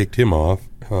definitely kicked him off.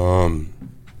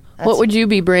 What would you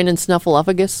be, Brandon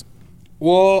Snuffleupagus?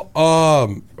 Well,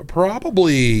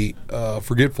 probably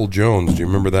Forgetful Jones. Do you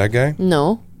remember that guy?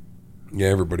 No. Yeah,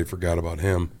 everybody forgot about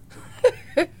him.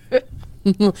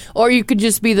 Or you could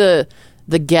just be the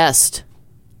guest.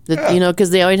 You know,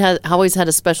 because they always had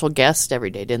a special guest every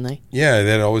day, didn't they? Yeah,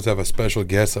 they'd always have a special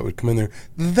guest that would come in there.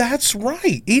 That's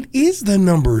right. It is the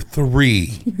number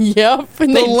 3. Yep.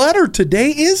 And the letter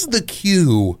today is the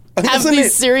Q. Have Isn't these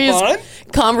it serious fun?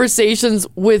 conversations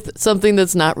with something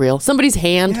that's not real. Somebody's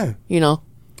hand, you know.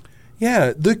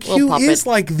 Yeah, the Q is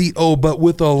like the O, but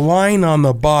with a line on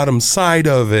the bottom side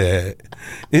of it.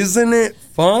 Isn't it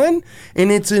fun?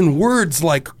 And it's in words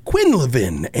like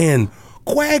Quinlivan and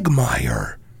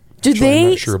Quagmire. Do Actually, I'm they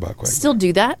not sure about Quagmire. still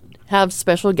do that? Have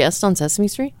special guests on Sesame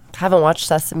Street? Haven't watched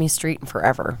Sesame Street in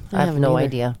forever. I have haven't no either.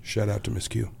 idea. Shout out to Miss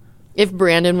Q. If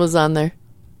Brandon was on there,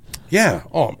 Yeah.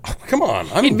 Oh, come on.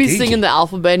 I'm he'd be engaging. singing the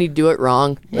alphabet and he'd do it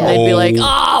wrong. And they'd be like,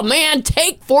 oh, man,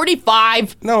 take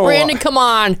 45. No, Brandon, come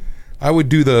on. I would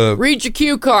do the... Read your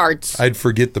cue cards. I'd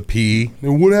forget the P.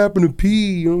 And what happened to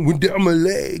P? Went down my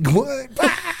leg. What?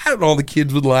 And all the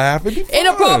kids would laugh. It'd be fun.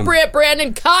 Inappropriate,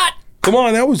 Brandon. Cut. Come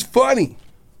on, that was funny.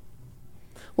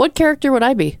 What character would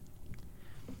I be?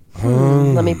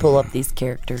 Let me pull up these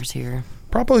characters here.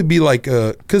 Probably be like,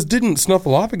 because didn't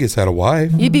Snuffleupagus had a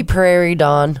wife? You'd be Prairie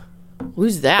Dawn.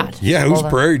 Who's that? Yeah, who's Hold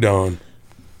on. Prairie Dawn?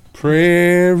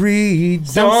 Prairie Dawn.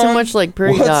 Sounds so much like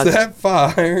Prairie What's Dog. that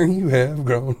fire you have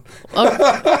grown?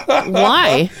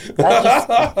 Why?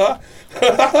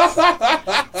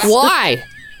 Why?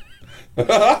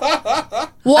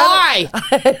 Why?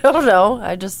 I don't know.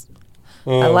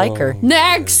 I like her.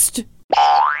 Next.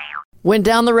 Went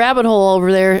down the rabbit hole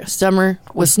over there, Summer,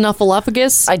 with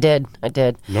Snuffleupagus. I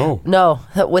did. No. No,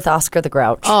 with Oscar the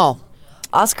Grouch. Oh.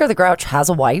 Oscar the Grouch has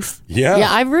a wife. Yeah.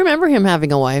 Yeah, I remember him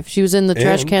having a wife. She was in the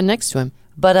trash And- can next to him.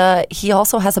 But he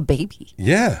also has a baby.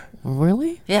 Yeah.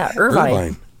 Really? Yeah,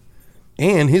 Irvine.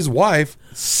 And his wife,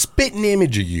 spitting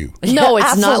image of you. No,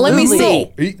 it's not. Let me see.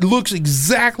 No, it looks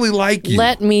exactly like you.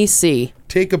 Let me see.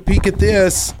 Take a peek at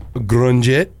this,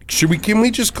 Grunget. Can we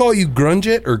just call you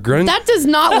Grunget or Grunge? That does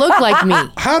not look like me.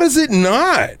 How does it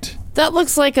not? That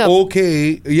looks like a.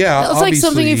 Okay, yeah. That looks like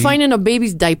something you obviously. find in a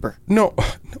baby's diaper. No,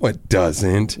 it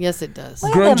doesn't. Yes, it does.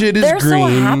 Grunget is they're so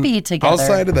green. happy together.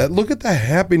 Outside of that, look at the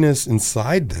happiness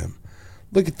inside them.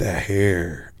 Look at that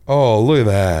hair. Oh, look at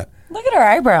that. Look at her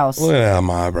eyebrows. Look at them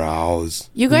eyebrows.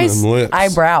 You guys- And them lips.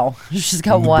 Eyebrow. She's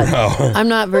got one. Brow. I'm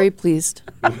not very pleased.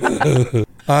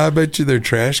 I bet you their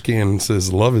trash can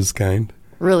says love is kind.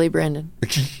 Really, Brandon.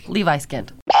 Levi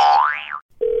skinned.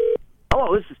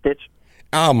 Hello, this is Stitch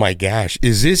Oh my gosh.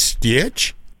 Is this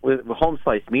Stitch? with Home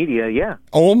Slice Media. Yeah.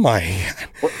 Oh my.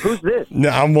 Who's this?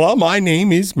 Well, my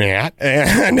name is Matt,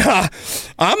 and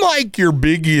I'm like your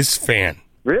biggest fan.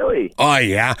 Really? Oh,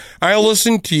 yeah. I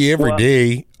listen to you every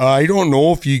day. I don't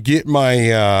know if you get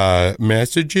my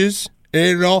messages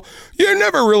at all. You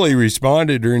never really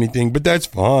responded or anything, but that's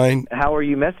fine. How are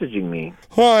you messaging me?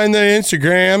 On the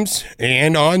Instagrams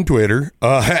and on Twitter.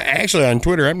 Actually, on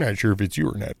Twitter, I'm not sure if it's you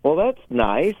or not. Well, that's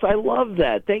nice. I love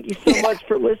that. Thank you so much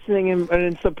for listening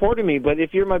and supporting me. But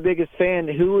if you're my biggest fan,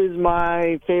 who is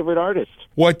my favorite artist?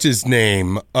 What's his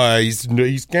name? He's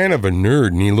kind of a nerd,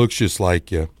 and he looks just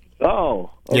like you. Oh,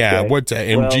 okay. Yeah, what's that,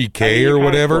 Well, MGK I mean, or you're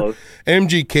whatever? kinda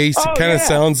MGK Oh, kind of yeah.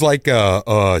 sounds like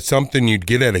something you'd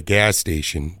get at a gas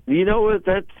station. You know what?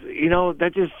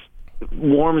 That just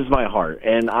warms my heart,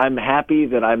 and I'm happy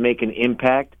that I make an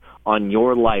impact on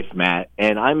your life, Matt.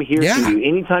 And I'm here for you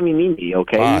anytime you need me.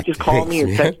 Okay, you just call me or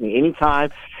thanks, text me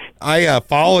anytime. I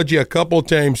followed you a couple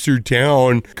times through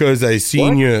town because I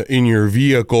seen you in your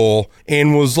vehicle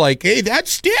and was like, hey,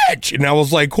 that's Stitch. And I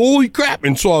was like, holy crap.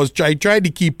 And so I tried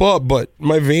to keep up, but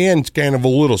my van's kind of a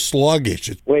little sluggish.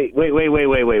 Wait.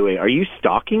 Are you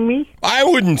stalking me? I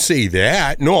wouldn't say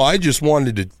that. No, I just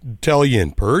wanted to tell you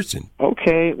in person.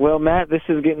 Okay, well, Matt, this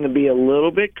is getting to be a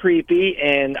little bit creepy,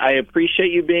 and I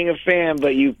appreciate you being a fan,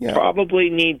 but you probably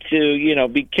need to,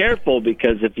 be careful,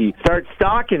 because if you start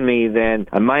stalking me, then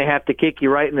I might have to kick you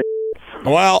right in the...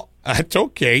 Well, that's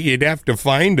okay. You'd have to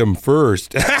find them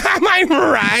first. Am I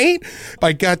right?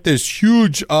 I got this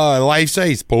huge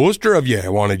life-size poster of you I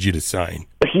wanted you to sign.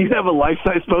 You have a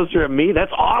life-size poster of me?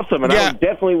 That's awesome, and I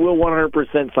definitely will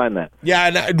 100% sign that.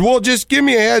 Yeah, well, just give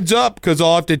me a heads up, because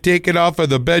I'll have to take it off of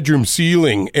the bedroom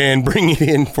ceiling and bring it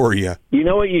in for you. You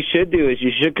know what you should do is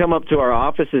you should come up to our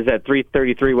offices at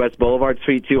 333 West Boulevard,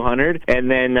 Suite 200, and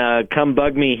then come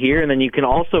bug me here, and then you can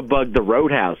also bug the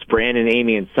Roadhouse, Brandon,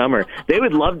 Amy, and Summer. They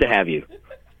would love to have you.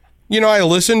 You know, I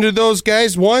listened to those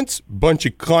guys once. Bunch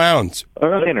of clowns.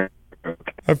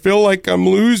 I feel like I'm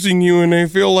losing you, and I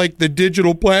feel like the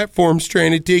digital platform's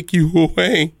trying to take you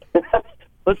away.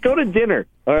 Let's go to dinner,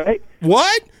 all right?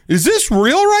 What? Is this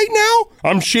real right now?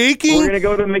 I'm shaking. We're going to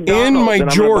go to McDonald's, in my and I'm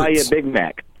jorts. going to buy you a Big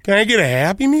Mac. Can I get a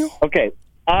Happy Meal? Okay.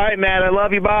 All right, Matt, I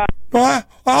love you. Bye. I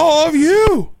love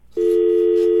you.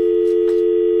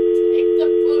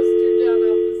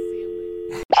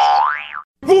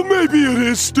 Well, maybe it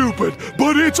is stupid,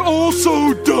 but it's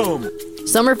also dumb.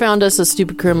 Summer found us a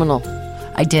stupid criminal.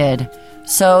 I did.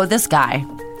 So this guy,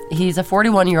 he's a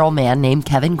 41-year-old man named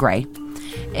Kevin Gray,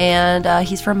 and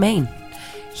he's from Maine.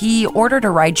 He ordered a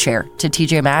rideshare to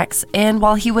TJ Maxx, and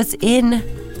while he was in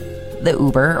the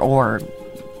Uber or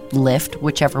Lyft,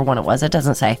 whichever one it was, it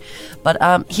doesn't say,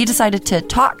 but he decided to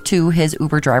talk to his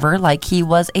Uber driver like he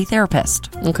was a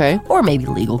therapist. Okay. Or maybe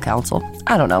legal counsel.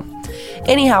 I don't know.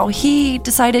 Anyhow, he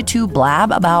decided to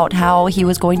blab about how he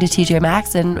was going to TJ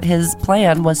Maxx and his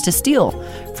plan was to steal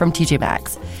from TJ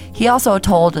Maxx. He also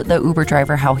told the Uber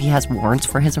driver how he has warrants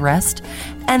for his arrest,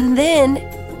 and then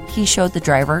he showed the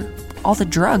driver all the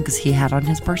drugs he had on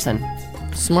his person.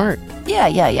 Smart.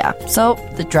 Yeah. So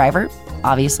the driver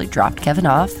obviously dropped Kevin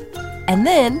off, and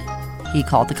then he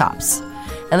called the cops.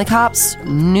 And the cops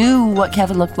knew what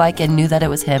Kevin looked like and knew that it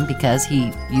was him because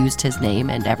he used his name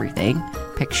and everything,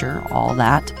 picture, all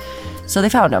that. So they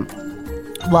found him.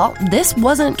 Well, this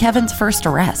wasn't Kevin's first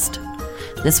arrest.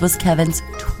 This was Kevin's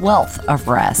 12th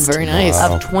arrest. Very nice.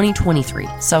 Of 2023.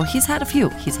 So he's had a few.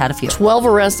 12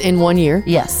 arrests in 1 year?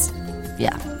 Yes.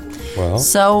 Yeah. Well.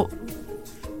 So,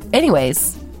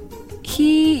 anyways,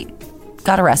 he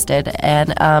got arrested,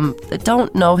 and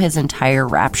don't know his entire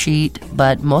rap sheet,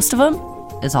 but most of them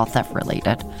is all theft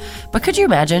related. But could you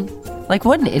imagine? Like,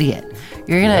 what an idiot.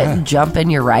 You're going to jump in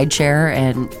your rideshare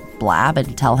and blab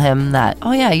and tell him that,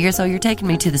 oh yeah, you're taking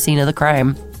me to the scene of the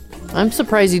crime. I'm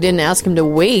surprised you didn't ask him to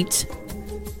wait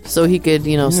so he could,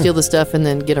 steal the stuff and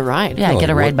then get a ride. Yeah,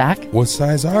 get a ride back. What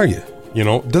size are you?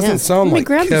 Doesn't sound like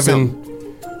Kevin.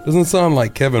 Doesn't sound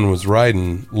like Kevin was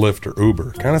riding Lyft or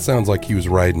Uber. Kind of sounds like he was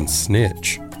riding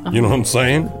Snitch. You know what I'm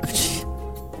saying?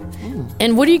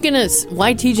 And what are you gonna?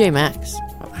 Why TJ Maxx?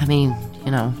 I mean,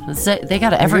 they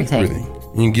got everything.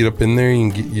 You can get up in there. You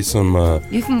can get you some.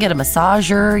 You can get a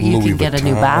massager. You can get a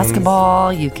new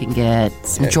basketball. You can get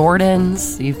some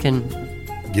Jordans. You can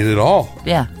get it all.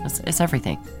 Yeah, it's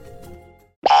everything.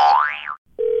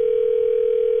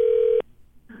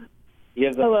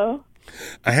 Yes. Hello.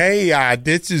 Hey,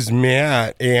 this is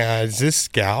Matt. Is this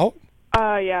Scout?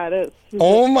 Yeah, it is.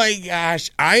 Oh my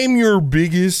gosh, I am your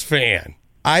biggest fan.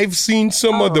 I've seen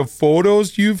some of the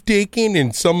photos you've taken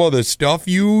and some of the stuff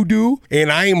you do,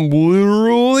 and I am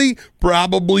literally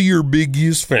probably your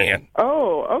biggest fan.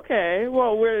 Oh, okay.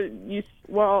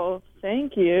 Well,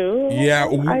 thank you. Yeah.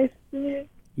 I see.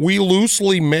 we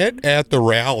loosely met at the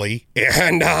rally,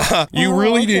 and you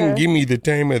really didn't give me the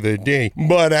time of the day.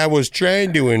 But I was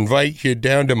trying to invite you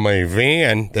down to my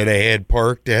van that I had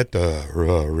parked at the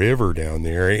river down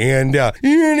there. And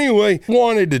anyway,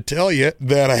 wanted to tell you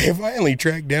that I finally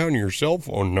tracked down your cell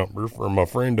phone number from a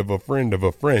friend of a friend of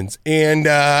a friend's. And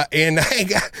I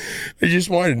just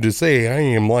wanted to say I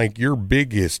am like your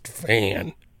biggest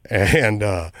fan. And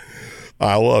I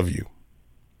love you.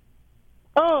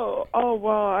 Oh,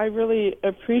 well, I really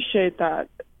appreciate that.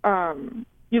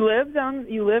 You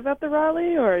live at the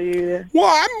rally, or are you?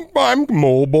 Well, I'm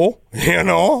mobile, you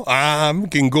know. I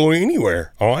can go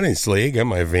anywhere. Honestly, I got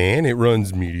my van. It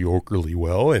runs mediocrely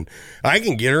well, and I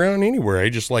can get around anywhere. I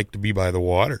just like to be by the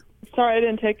water. Sorry, I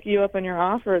didn't take you up on your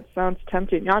offer. It sounds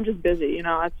tempting. I'm just busy, you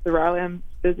know. It's the rally. I'm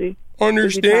busy.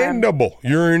 Understandable.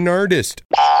 You're an artist.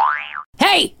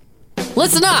 Hey,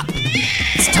 listen up.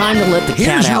 It's time to let the cat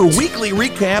Here's out. your weekly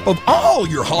recap of all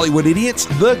your Hollywood idiots.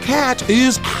 The cat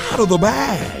is out of the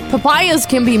bag. Papayas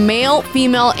can be male,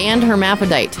 female, and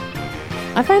hermaphrodite.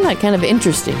 I find that kind of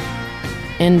interesting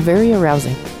and very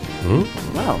arousing.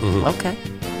 Wow, okay.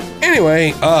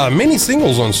 Anyway, many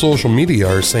singles on social media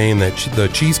are saying that the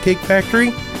Cheesecake Factory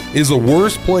is the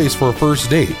worst place for a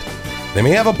first date. They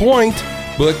may have a point,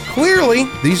 but clearly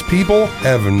these people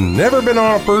have never been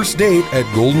on a first date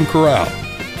at Golden Corral.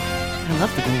 I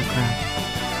love the Golden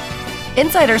Corral.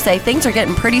 Insiders say things are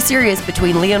getting pretty serious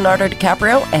between Leonardo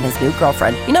DiCaprio and his new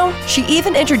girlfriend. You know, she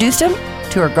even introduced him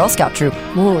to her Girl Scout troop.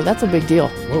 Whoa, that's a big deal.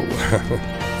 Whoa.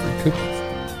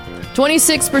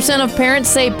 26% of parents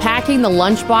say packing the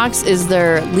lunchbox is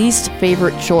their least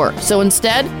favorite chore. So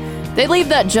instead, they leave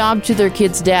that job to their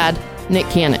kid's dad, Nick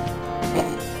Cannon.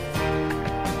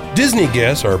 Disney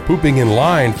guests are pooping in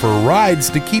line for rides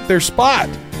to keep their spot.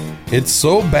 It's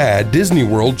so bad, Disney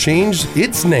World changed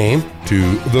its name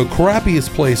to the crappiest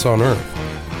place on earth.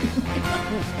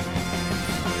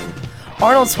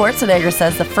 Arnold Schwarzenegger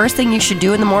says the first thing you should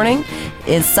do in the morning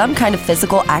is some kind of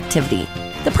physical activity.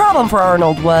 The problem for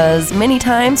Arnold was many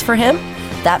times for him,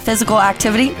 that physical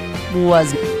activity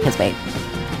was his mate.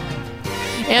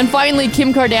 And finally,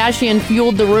 Kim Kardashian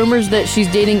fueled the rumors that she's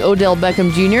dating Odell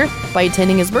Beckham Jr. by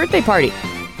attending his birthday party.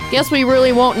 Guess we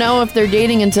really won't know if they're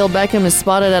dating until Beckham is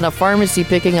spotted at a pharmacy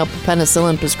picking up a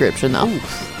penicillin prescription, though.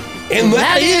 And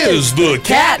that is the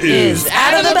cat is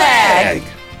out of the bag.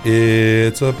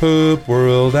 It's a poop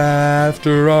world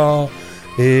after all.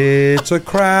 It's a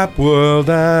crap world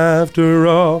after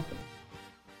all.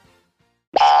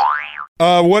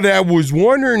 What I was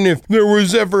wondering if there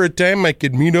was ever a time I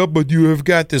could meet up with you. I've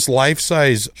got this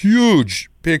life-size huge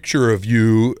picture of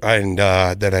you and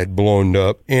that I'd blown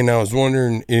up, and I was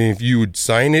wondering if you would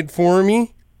sign it for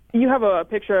me. You have a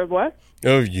picture of what?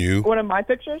 Of you. One of my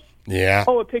pictures? Yeah.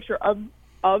 Oh, a picture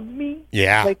of me?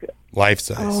 Yeah. Like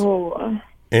life-size. Oh,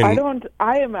 And-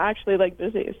 I am actually like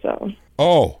busy, so.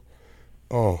 Oh.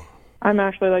 I'm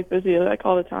actually like busy like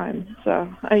all the time. So,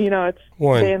 it's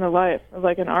One. day in the life of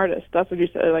like an artist. That's what you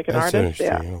said, like an That's artist?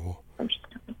 Yeah. understandable. I'm just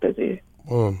kind of busy.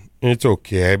 It's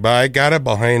okay, but I got it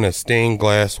behind a stained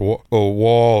glass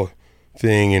wall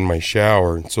thing in my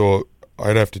shower, and so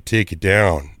I'd have to take it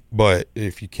down. But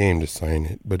if you came to sign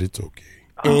it, but it's okay.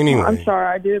 Anyway. I'm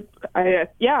sorry.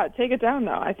 Yeah, take it down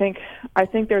though. I think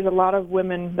there's a lot of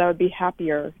women that would be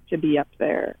happier to be up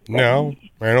there. No,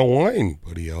 I don't want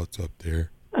anybody else up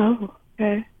there. Oh,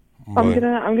 okay. But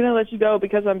I'm gonna let you go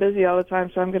because I'm busy all the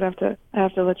time, so I'm gonna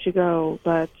have to let you go.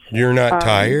 But you're not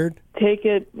tired? Take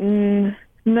it.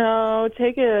 No,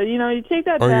 take it. You take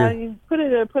that down. You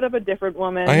put up a different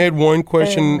woman. I had one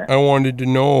question I wanted to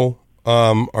know.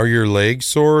 Are your legs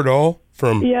sore at all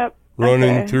from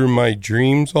running through my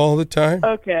dreams all the time?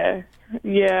 Okay.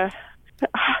 Yeah.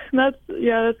 That's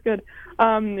good.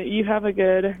 You have a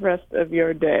good rest of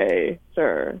your day,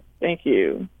 sir. Thank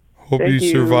you. Hope you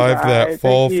survived that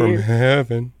fall from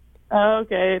heaven.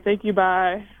 Okay. Thank you.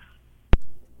 Bye.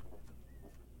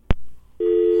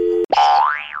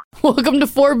 Welcome to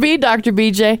 4B, Dr.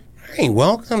 BJ. Hey,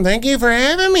 welcome. Thank you for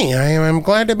having me. I'm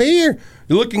glad to be here.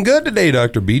 You're looking good today,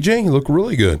 Dr. BJ. You look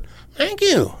really good. Thank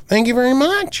you. Thank you very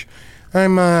much.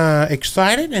 I'm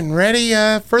excited and ready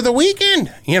for the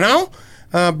weekend,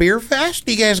 Beer Fest.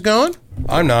 You guys going?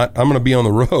 I'm not. I'm going to be on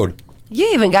the road. You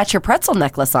even got your pretzel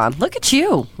necklace on. Look at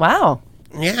you. Wow.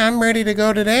 yeah, I'm ready to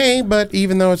go today, but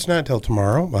even though it's not till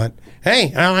tomorrow, but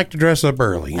hey, I like to dress up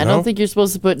early. I don't think you're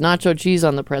supposed to put nacho cheese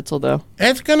on the pretzel, though.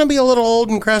 It's going to be a little old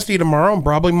and crusty tomorrow and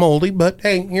probably moldy, but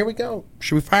hey, here we go.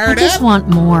 Should we fire it up? I just want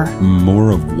more.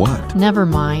 More of what? Never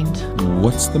mind.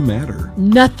 What's the matter?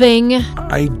 Nothing.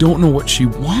 I don't know what she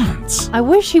wants. I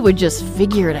wish he would just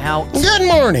figure it out. Good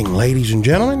morning, ladies and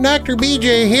gentlemen. Dr.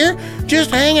 BJ here,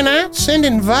 just hanging out,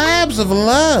 sending vibes of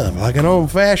love like an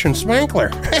old-fashioned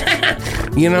sprinkler.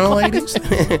 You know, ladies,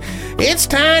 it's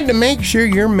time to make sure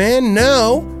your men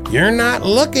know you're not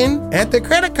looking at the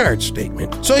credit card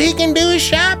statement so he can do his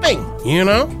shopping. You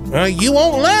know, you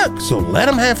won't look, so let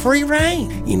him have free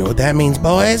reign. You know what that means,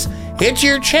 boys? It's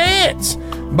your chance.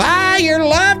 Buy your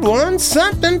loved ones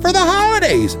something for the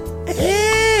holidays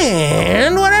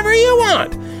and whatever you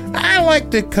want. I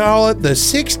like to call it the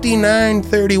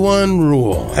 6931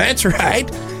 rule. That's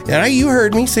right. You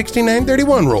heard me,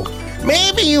 6931 rule.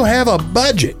 Maybe you have a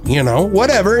budget, you know,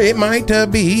 whatever it might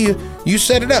be. You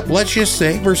set it up. Let's just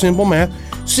say, for simple math,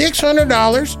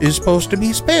 $600 is supposed to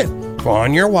be spent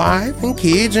on your wife and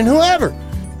kids and whoever.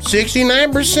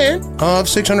 69% of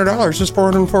 $600 is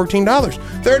 $414.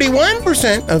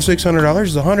 31% of $600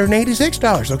 is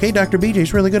 $186. Okay, Dr.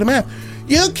 BJ's really good at math.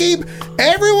 You keep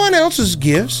everyone else's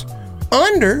gifts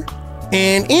under,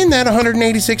 and in that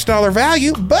 $186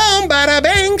 value, boom, bada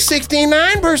bang,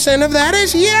 69% of that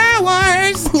is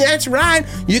yours. That's right.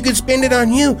 You could spend it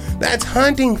on you. That's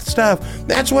hunting stuff.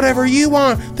 That's whatever you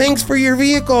want. Things for your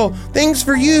vehicle. Things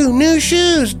for you. New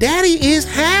shoes. Daddy is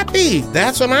happy.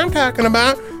 That's what I'm talking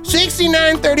about.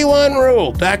 6931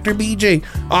 rule. Dr. BJ,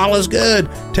 all is good.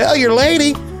 Tell your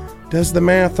lady, does the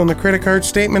math on the credit card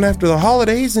statement after the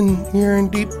holidays, and you're in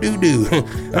deep doo-doo.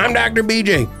 I'm Dr.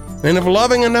 BJ. And if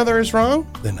loving another is wrong,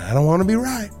 then I don't want to be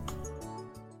right.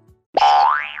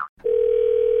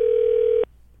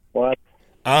 What?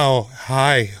 Oh,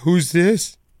 hi. Who's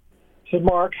this? This is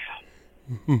Mark.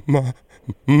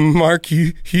 Mark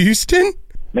Houston?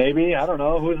 Maybe. I don't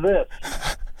know. Who's this?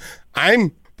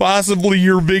 I'm possibly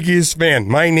your biggest fan.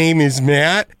 My name is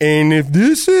Matt, and if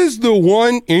this is the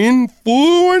one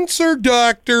influencer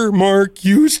Dr. Mark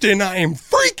Houston, I am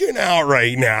freaking out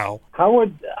right now.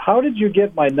 How did you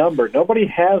get my number? Nobody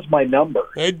has my number.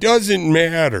 It doesn't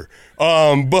matter.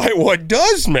 But what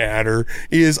does matter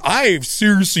is I've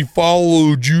seriously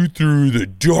followed you through the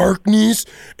darkness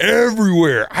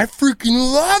everywhere. I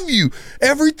freaking love you.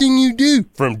 Everything you do,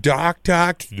 from Doc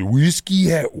Talk to the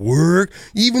whiskey at work,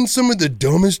 even some of the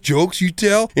dumbest jokes you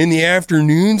tell in the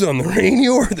afternoons on the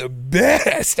radio are the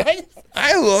best.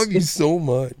 I love you so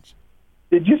much.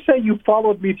 Did you say you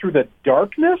followed me through the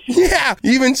darkness? Yeah,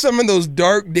 even some of those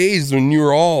dark days when you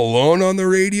were all alone on the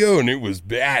radio and it was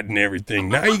bad and everything.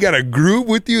 Now you got a group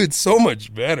with you, it's so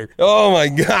much better. Oh my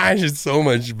gosh, it's so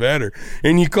much better.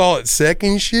 And you call it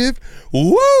second shift?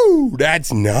 Woo,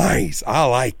 that's nice. I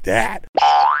like that.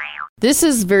 This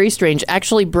is very strange.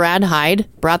 Actually, Brad Hyde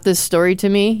brought this story to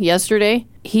me yesterday.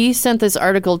 He sent this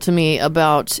article to me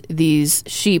about these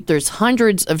sheep. There's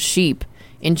hundreds of sheep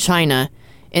in China,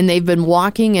 and they've been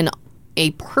walking in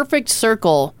a perfect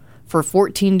circle for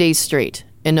 14 days straight,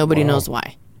 and nobody knows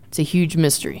why. It's a huge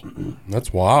mystery.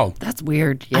 That's wild. That's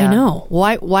weird. Yeah. I know.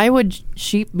 Why would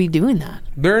sheep be doing that?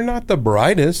 They're not the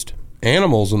brightest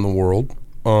animals in the world.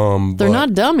 They're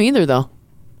not dumb either, though.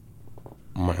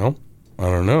 Well, I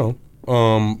don't know.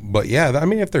 But yeah, I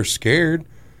mean, if they're scared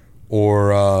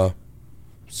or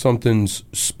something's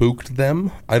spooked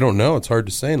them, I don't know. It's hard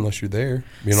to say unless you're there,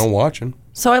 watching.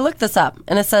 So I looked this up,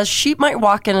 and it says sheep might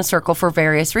walk in a circle for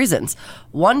various reasons.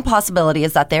 One possibility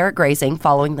is that they are grazing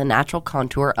following the natural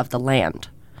contour of the land.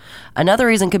 Another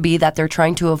reason could be that they're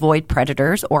trying to avoid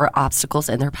predators or obstacles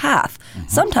in their path. Mm-hmm.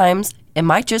 Sometimes it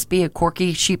might just be a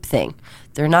quirky sheep thing.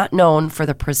 They're not known for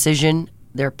their precision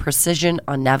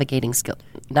on navigation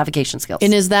skills.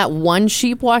 And is that one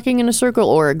sheep walking in a circle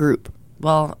or a group?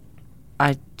 Well,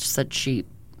 I just said sheep,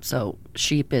 so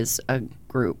sheep is a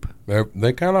group.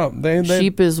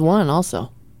 Sheep is one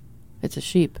also. It's a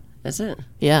sheep. Is it?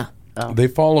 Yeah. Oh. They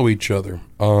follow each other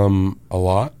a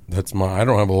lot. I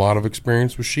don't have a lot of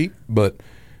experience with sheep, but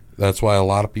that's why a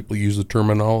lot of people use the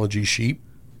terminology sheep.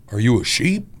 Are you a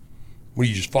sheep? What, are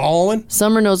you just following?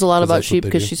 Summer knows a lot about sheep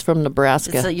because she's from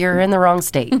Nebraska. You're in the wrong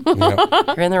state. Yep.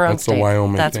 You're in the wrong That's state. The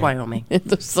Wyoming That's thing. Wyoming.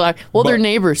 They're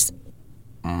neighbors.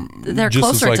 They're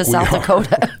closer to South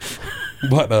Dakota.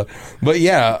 But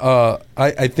yeah,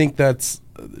 I think that's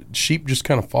sheep just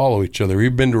kind of follow each other.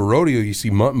 You've been to a rodeo, you see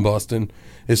mutton busting.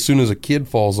 As soon as a kid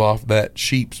falls off, that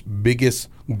sheep's biggest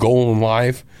goal in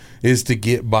life is to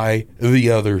get by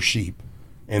the other sheep.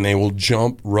 And they will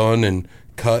jump, run, and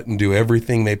cut and do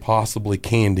everything they possibly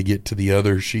can to get to the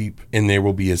other sheep, and they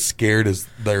will be as scared as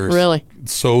they're Really?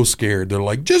 so scared. They're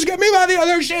like, just get me by the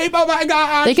other sheep. Oh my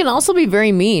God. They can also be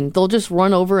very mean. They'll just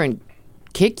run over and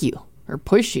kick you or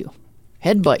push you,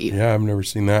 headbutt you. Yeah, I've never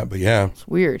seen that, but yeah. It's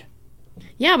weird.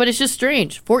 Yeah, but it's just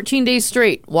strange. 14 days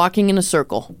straight walking in a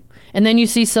circle. And then you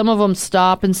see some of them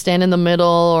stop and stand in the middle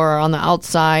or on the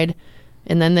outside,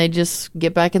 and then they just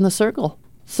get back in the circle.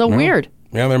 So weird.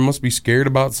 Yeah, they must be scared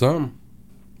about something.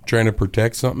 Trying to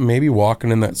protect something, maybe walking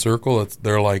in that circle.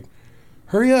 They're like,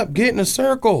 hurry up, get in a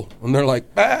circle. And they're like,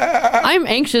 ah. I'm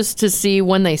anxious to see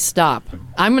when they stop.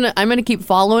 I'm gonna keep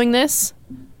following this.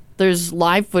 There's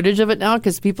live footage of it now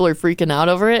because people are freaking out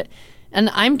over it. And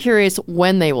I'm curious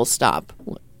when they will stop.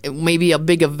 Maybe a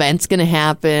big event's going to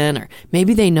happen, or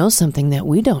maybe they know something that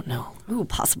we don't know. Ooh,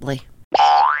 possibly.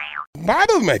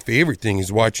 Probably my favorite thing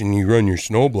is watching you run your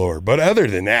snowblower. But other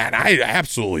than that, I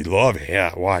absolutely love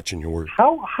watching your work.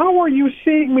 How are you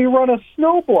seeing me run a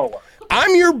snowblower?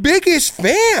 I'm your biggest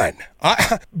fan.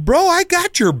 Bro, I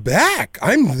got your back.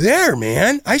 I'm there,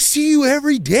 man. I see you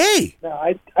every day. No,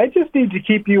 I just need to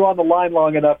keep you on the line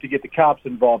long enough to get the cops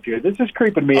involved here. This is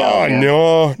creeping me out.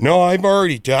 Oh, no, I've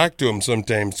already talked to them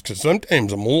sometimes, because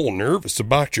sometimes I'm a little nervous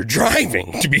about your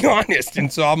driving, to be honest.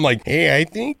 And so I'm like, hey, I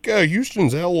think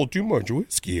Houston's had a little too much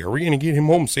whiskey. Are we going to get him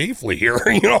home safely here?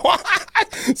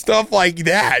 Stuff like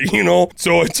that,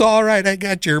 So it's all right. I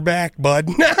got your back, bud.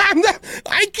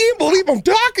 I can't believe I'm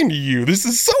talking to you. This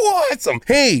is so awesome.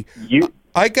 Hey,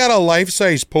 I got a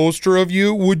life-size poster of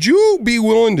you. Would you be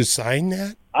willing to sign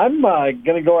that? I'm going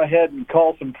to go ahead and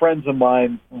call some friends of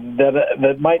mine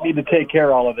that might need to take care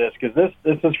of all of this, because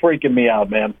this is freaking me out,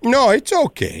 man. No, it's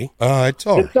okay. It's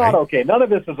all right. It's not okay. None of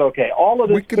this is okay. All of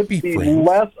this could be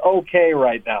less okay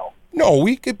right now. No,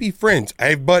 we could be friends.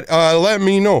 But let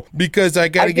me know, because I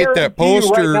got to get that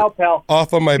poster right now,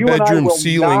 off of my bedroom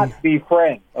ceiling. We will not be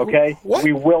friends, okay? What?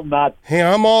 We will not. Hey,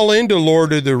 I'm all into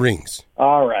Lord of the Rings.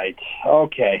 All right.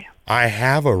 Okay. I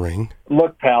have a ring.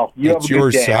 Look, pal, you have a good day.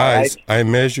 It's your size. Right? I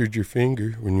measured your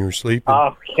finger when you were sleeping.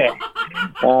 Okay.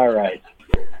 All right.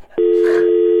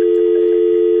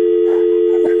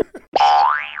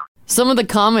 Some of the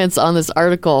comments on this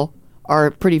article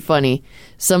are pretty funny.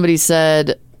 Somebody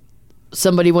said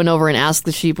somebody went over and asked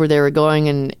the sheep where they were going,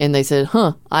 and they said,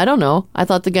 I don't know. I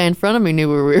thought the guy in front of me knew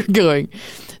where we were going.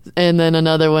 And then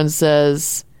another one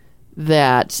says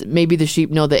that maybe the sheep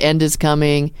know the end is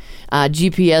coming.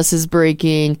 GPS is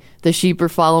breaking. The sheep are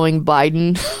following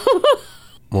Biden.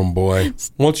 Oh, boy.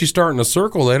 Once you start in a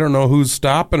circle, they don't know who's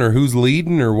stopping or who's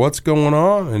leading or what's going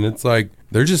on. And it's like,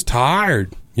 they're just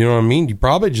tired. You know what I mean? You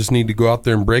probably just need to go out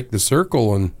there and break the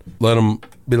circle and let them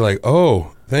be like,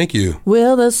 oh, thank you.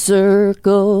 Will the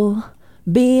circle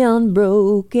be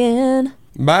unbroken?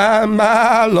 By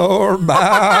my Lord,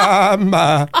 by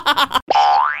my.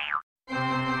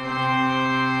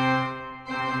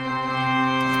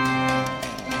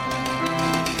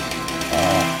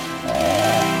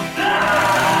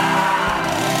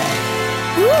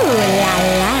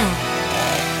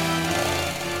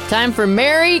 Time for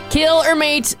Marry, Kill, or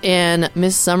Mate. And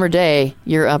Miss Summer Day,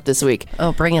 you're up this week.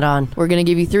 Oh, bring it on. We're going to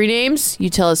give you 3 names. You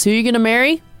tell us who you're going to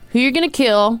marry, who you're going to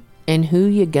kill, and who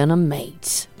you're going to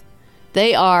mate.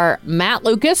 They are Matt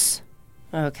Lucas.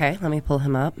 Okay, let me pull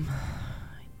him up.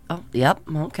 Oh, yep,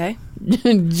 okay.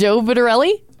 Joe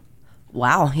Vitarelli.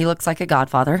 Wow, he looks like a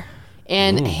godfather.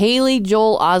 And Haley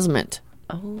Joel Osment.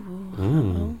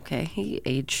 Oh, okay, he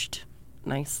aged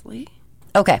nicely.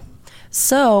 Okay.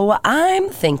 So I'm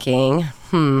thinking,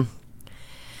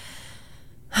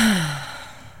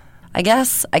 I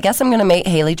guess I'm gonna mate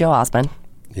Haley Joe Osment.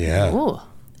 Yeah. Ooh.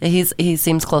 He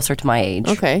seems closer to my age.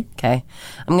 Okay. Okay.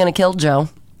 I'm gonna kill Joe.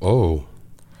 Oh.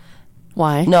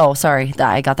 Why? No, sorry,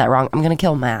 I got that wrong. I'm gonna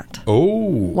kill Matt. Oh.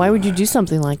 Why would you do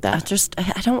something like that?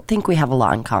 I don't think we have a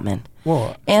lot in common.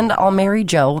 Well. And I'll marry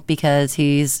Joe because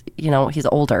he's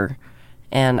older.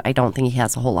 And I don't think he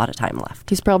has a whole lot of time left.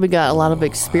 He's probably got a lot of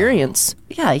experience.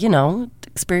 Yeah,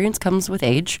 experience comes with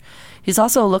age. He's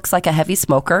also looks like a heavy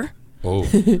smoker. Oh.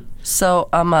 So,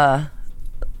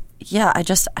 yeah, I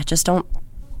just don't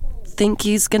think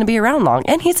he's going to be around long.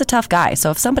 And he's a tough guy.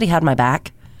 So if somebody had my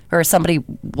back, or if somebody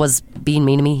was being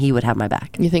mean to me, he would have my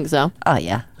back. You think so? Oh,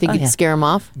 yeah. Think you'd scare him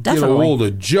off? Definitely. Get a hold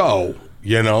of Joe,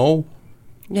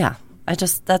 Yeah,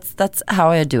 that's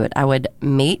how I would do it. I would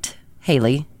mate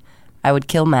Haley, I would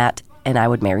kill Matt, and I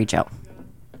would marry Joe.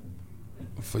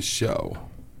 For sure.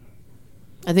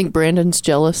 I think Brandon's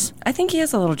jealous. I think he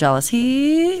is a little jealous.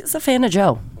 He's a fan of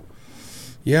Joe.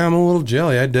 Yeah, I'm a little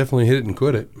jelly. I'd definitely hit it and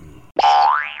quit it.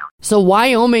 So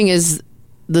Wyoming is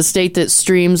the state that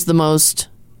streams the most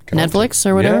content. Netflix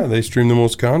or whatever? Yeah, they stream the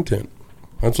most content.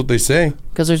 That's what they say.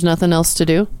 Because there's nothing else to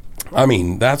do? I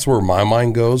mean, that's where my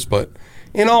mind goes, but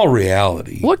in all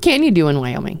reality... What can you do in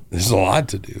Wyoming? There's a lot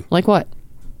to do. Like what?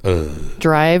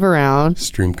 Drive around.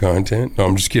 Stream content. No,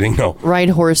 I'm just kidding. No. Ride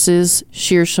horses.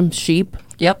 Shear some sheep.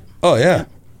 Yep. Oh, yeah.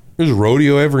 There's a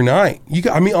rodeo every night.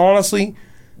 Honestly,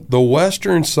 the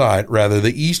western side,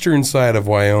 the eastern side of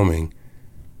Wyoming,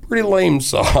 pretty lame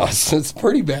sauce. It's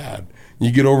pretty bad.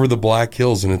 You get over the Black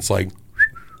Hills and it's like,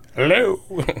 hello.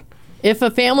 If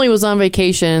a family was on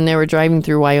vacation and they were driving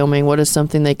through Wyoming, what is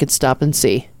something they could stop and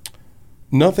see?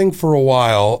 Nothing for a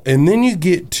while. And then you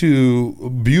get to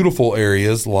beautiful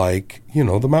areas like,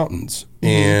 the mountains.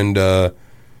 Mm-hmm.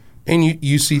 And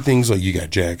you see things like you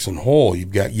got Jackson Hole,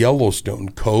 you've got Yellowstone,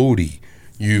 Cody,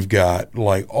 you've got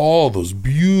like all those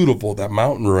beautiful, that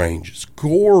mountain range is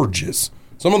gorgeous.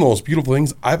 Some of the most beautiful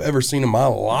things I've ever seen in my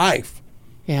life.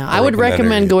 Yeah, I would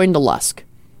recommend going to Lusk.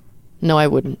 No, I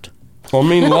wouldn't. I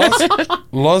mean,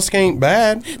 Lusk ain't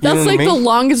bad. That's like the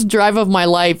longest drive of my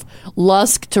life,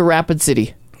 Lusk to Rapid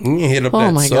City. You can hit up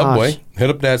that subway. Gosh. Hit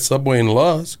up that subway in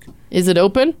Lusk. Is it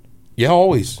open? Yeah,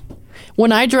 always.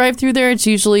 When I drive through there, it's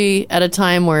usually at a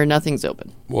time where nothing's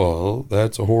open. Well,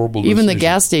 that's a horrible decision. Even the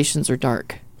gas stations are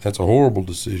dark. That's a horrible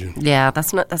decision. Yeah,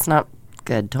 that's not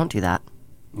good. Don't do that.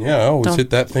 Yeah, I always hit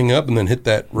that thing up and then hit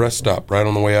that rest stop right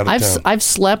on the way out of town. I've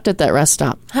slept at that rest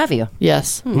stop. Have you?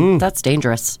 Yes. That's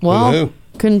dangerous. Well,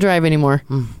 couldn't drive anymore.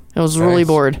 I was really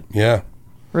bored. Yeah.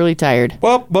 Really tired.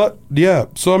 Well, but yeah.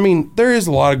 So, I mean, there is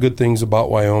a lot of good things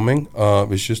about Wyoming.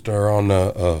 It's just on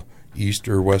the east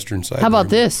or western side. How about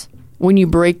this? When you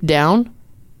break down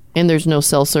and there's no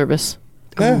cell service.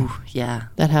 Yeah. Ooh, yeah.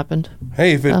 That happened.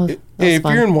 Hey, if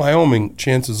you're in Wyoming,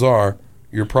 chances are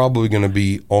you're probably going to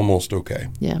be almost okay.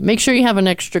 Yeah. Make sure you have an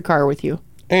extra car with you.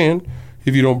 And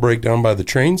if you don't break down by the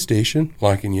train station,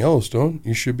 like in Yellowstone,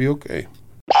 you should be okay.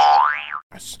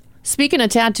 Speaking of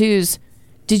tattoos,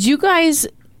 did you guys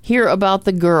hear about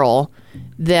the girl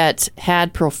that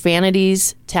had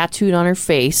profanities tattooed on her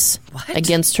face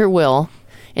against her will?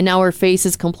 And now her face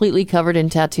is completely covered in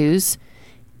tattoos.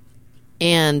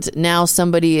 And now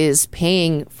somebody is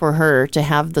paying for her to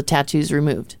have the tattoos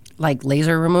removed. Like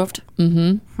laser removed?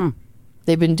 Mm-hmm.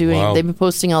 They've been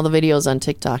posting all the videos on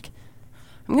TikTok.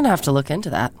 I'm going to have to look into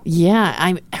that.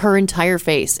 Yeah, her entire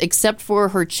face, except for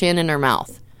her chin and her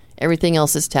mouth. Everything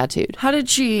else is tattooed. How did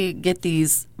she get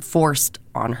these forced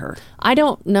on her? I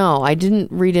don't know. I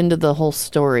didn't read into the whole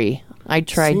story. I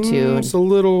tried to. It's a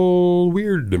little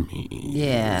weird to me.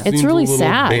 Yeah. It's really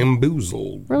sad.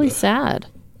 Bamboozled. Really sad.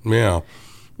 Yeah.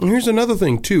 And here's another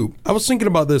thing, too. I was thinking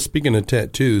about this, speaking of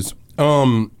tattoos.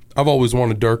 I've always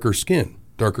wanted darker skin,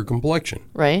 darker complexion.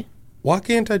 Right. Why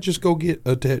can't I just go get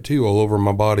a tattoo all over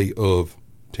my body of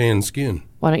tan skin?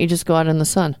 Why don't you just go out in the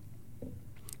sun?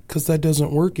 Because that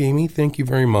doesn't work, Amy. Thank you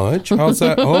very much. How's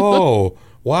that? Oh,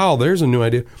 wow. There's a new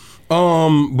idea.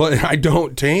 But I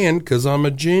don't tan because I'm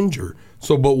a ginger.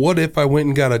 So, but what if I went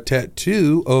and got a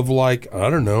tattoo of like, I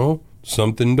don't know,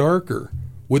 something darker?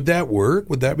 Would that work?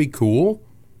 Would that be cool?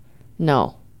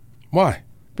 No. Why?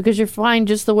 Because you're fine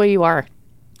just the way you are.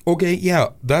 Okay, yeah,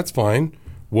 that's fine.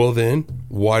 Well then,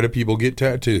 why do people get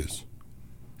tattoos?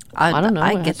 I don't know.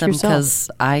 I get Ask them yourself.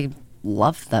 because I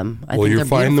love them. I Well, think you're they're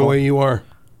fine beautiful. the way you are.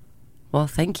 Well,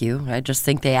 thank you. I just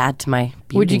think they add to my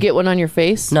beauty. Would you get one on your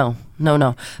face? No.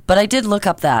 But I did look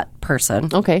up that person.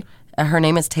 Okay. Her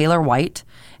name is Taylor White,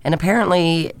 and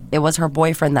apparently it was her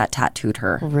boyfriend that tattooed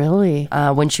her. Really?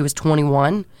 When she was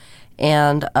 21,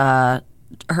 and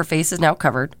her face is now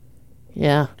covered.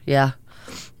 Yeah. Yeah.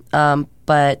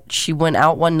 But she went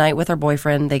out one night with her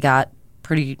boyfriend. They got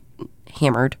pretty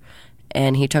hammered,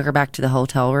 and he took her back to the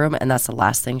hotel room, and that's the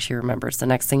last thing she remembers. The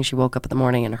next thing, she woke up in the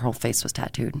morning, and her whole face was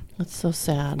tattooed. That's so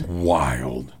sad.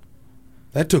 Wild.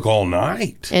 That took all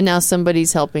night. And now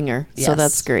somebody's helping her, so Yes.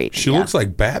 that's great. She looks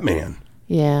like Batman.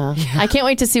 Yeah. I can't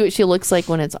wait to see what she looks like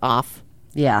when it's off.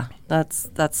 Yeah, that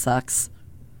sucks.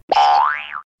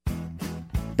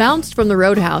 Bounced from the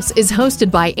Roadhouse is hosted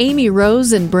by Amy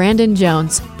Rose and Brandon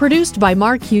Jones. Produced by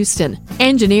Mark Houston.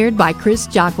 Engineered by Chris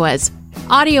Jacquez.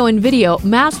 Audio and video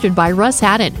mastered by Russ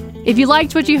Haddon. If you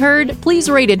liked what you heard, please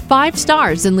rate it 5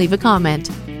 stars and leave a comment.